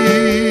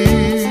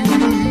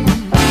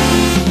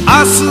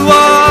明日は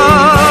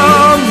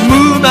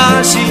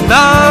虚し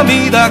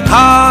涙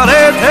枯れ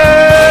て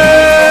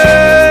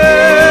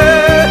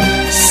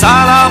さ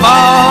らば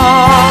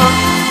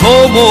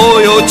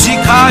友よ誓い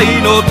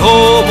の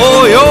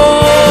友よ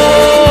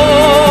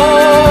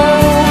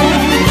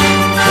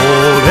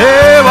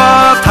俺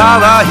はた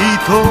だ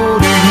一人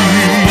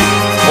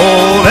俺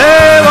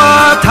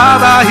はた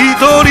だ一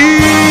人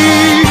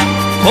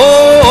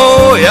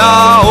荒野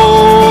を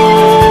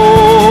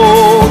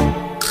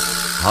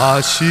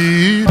走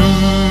る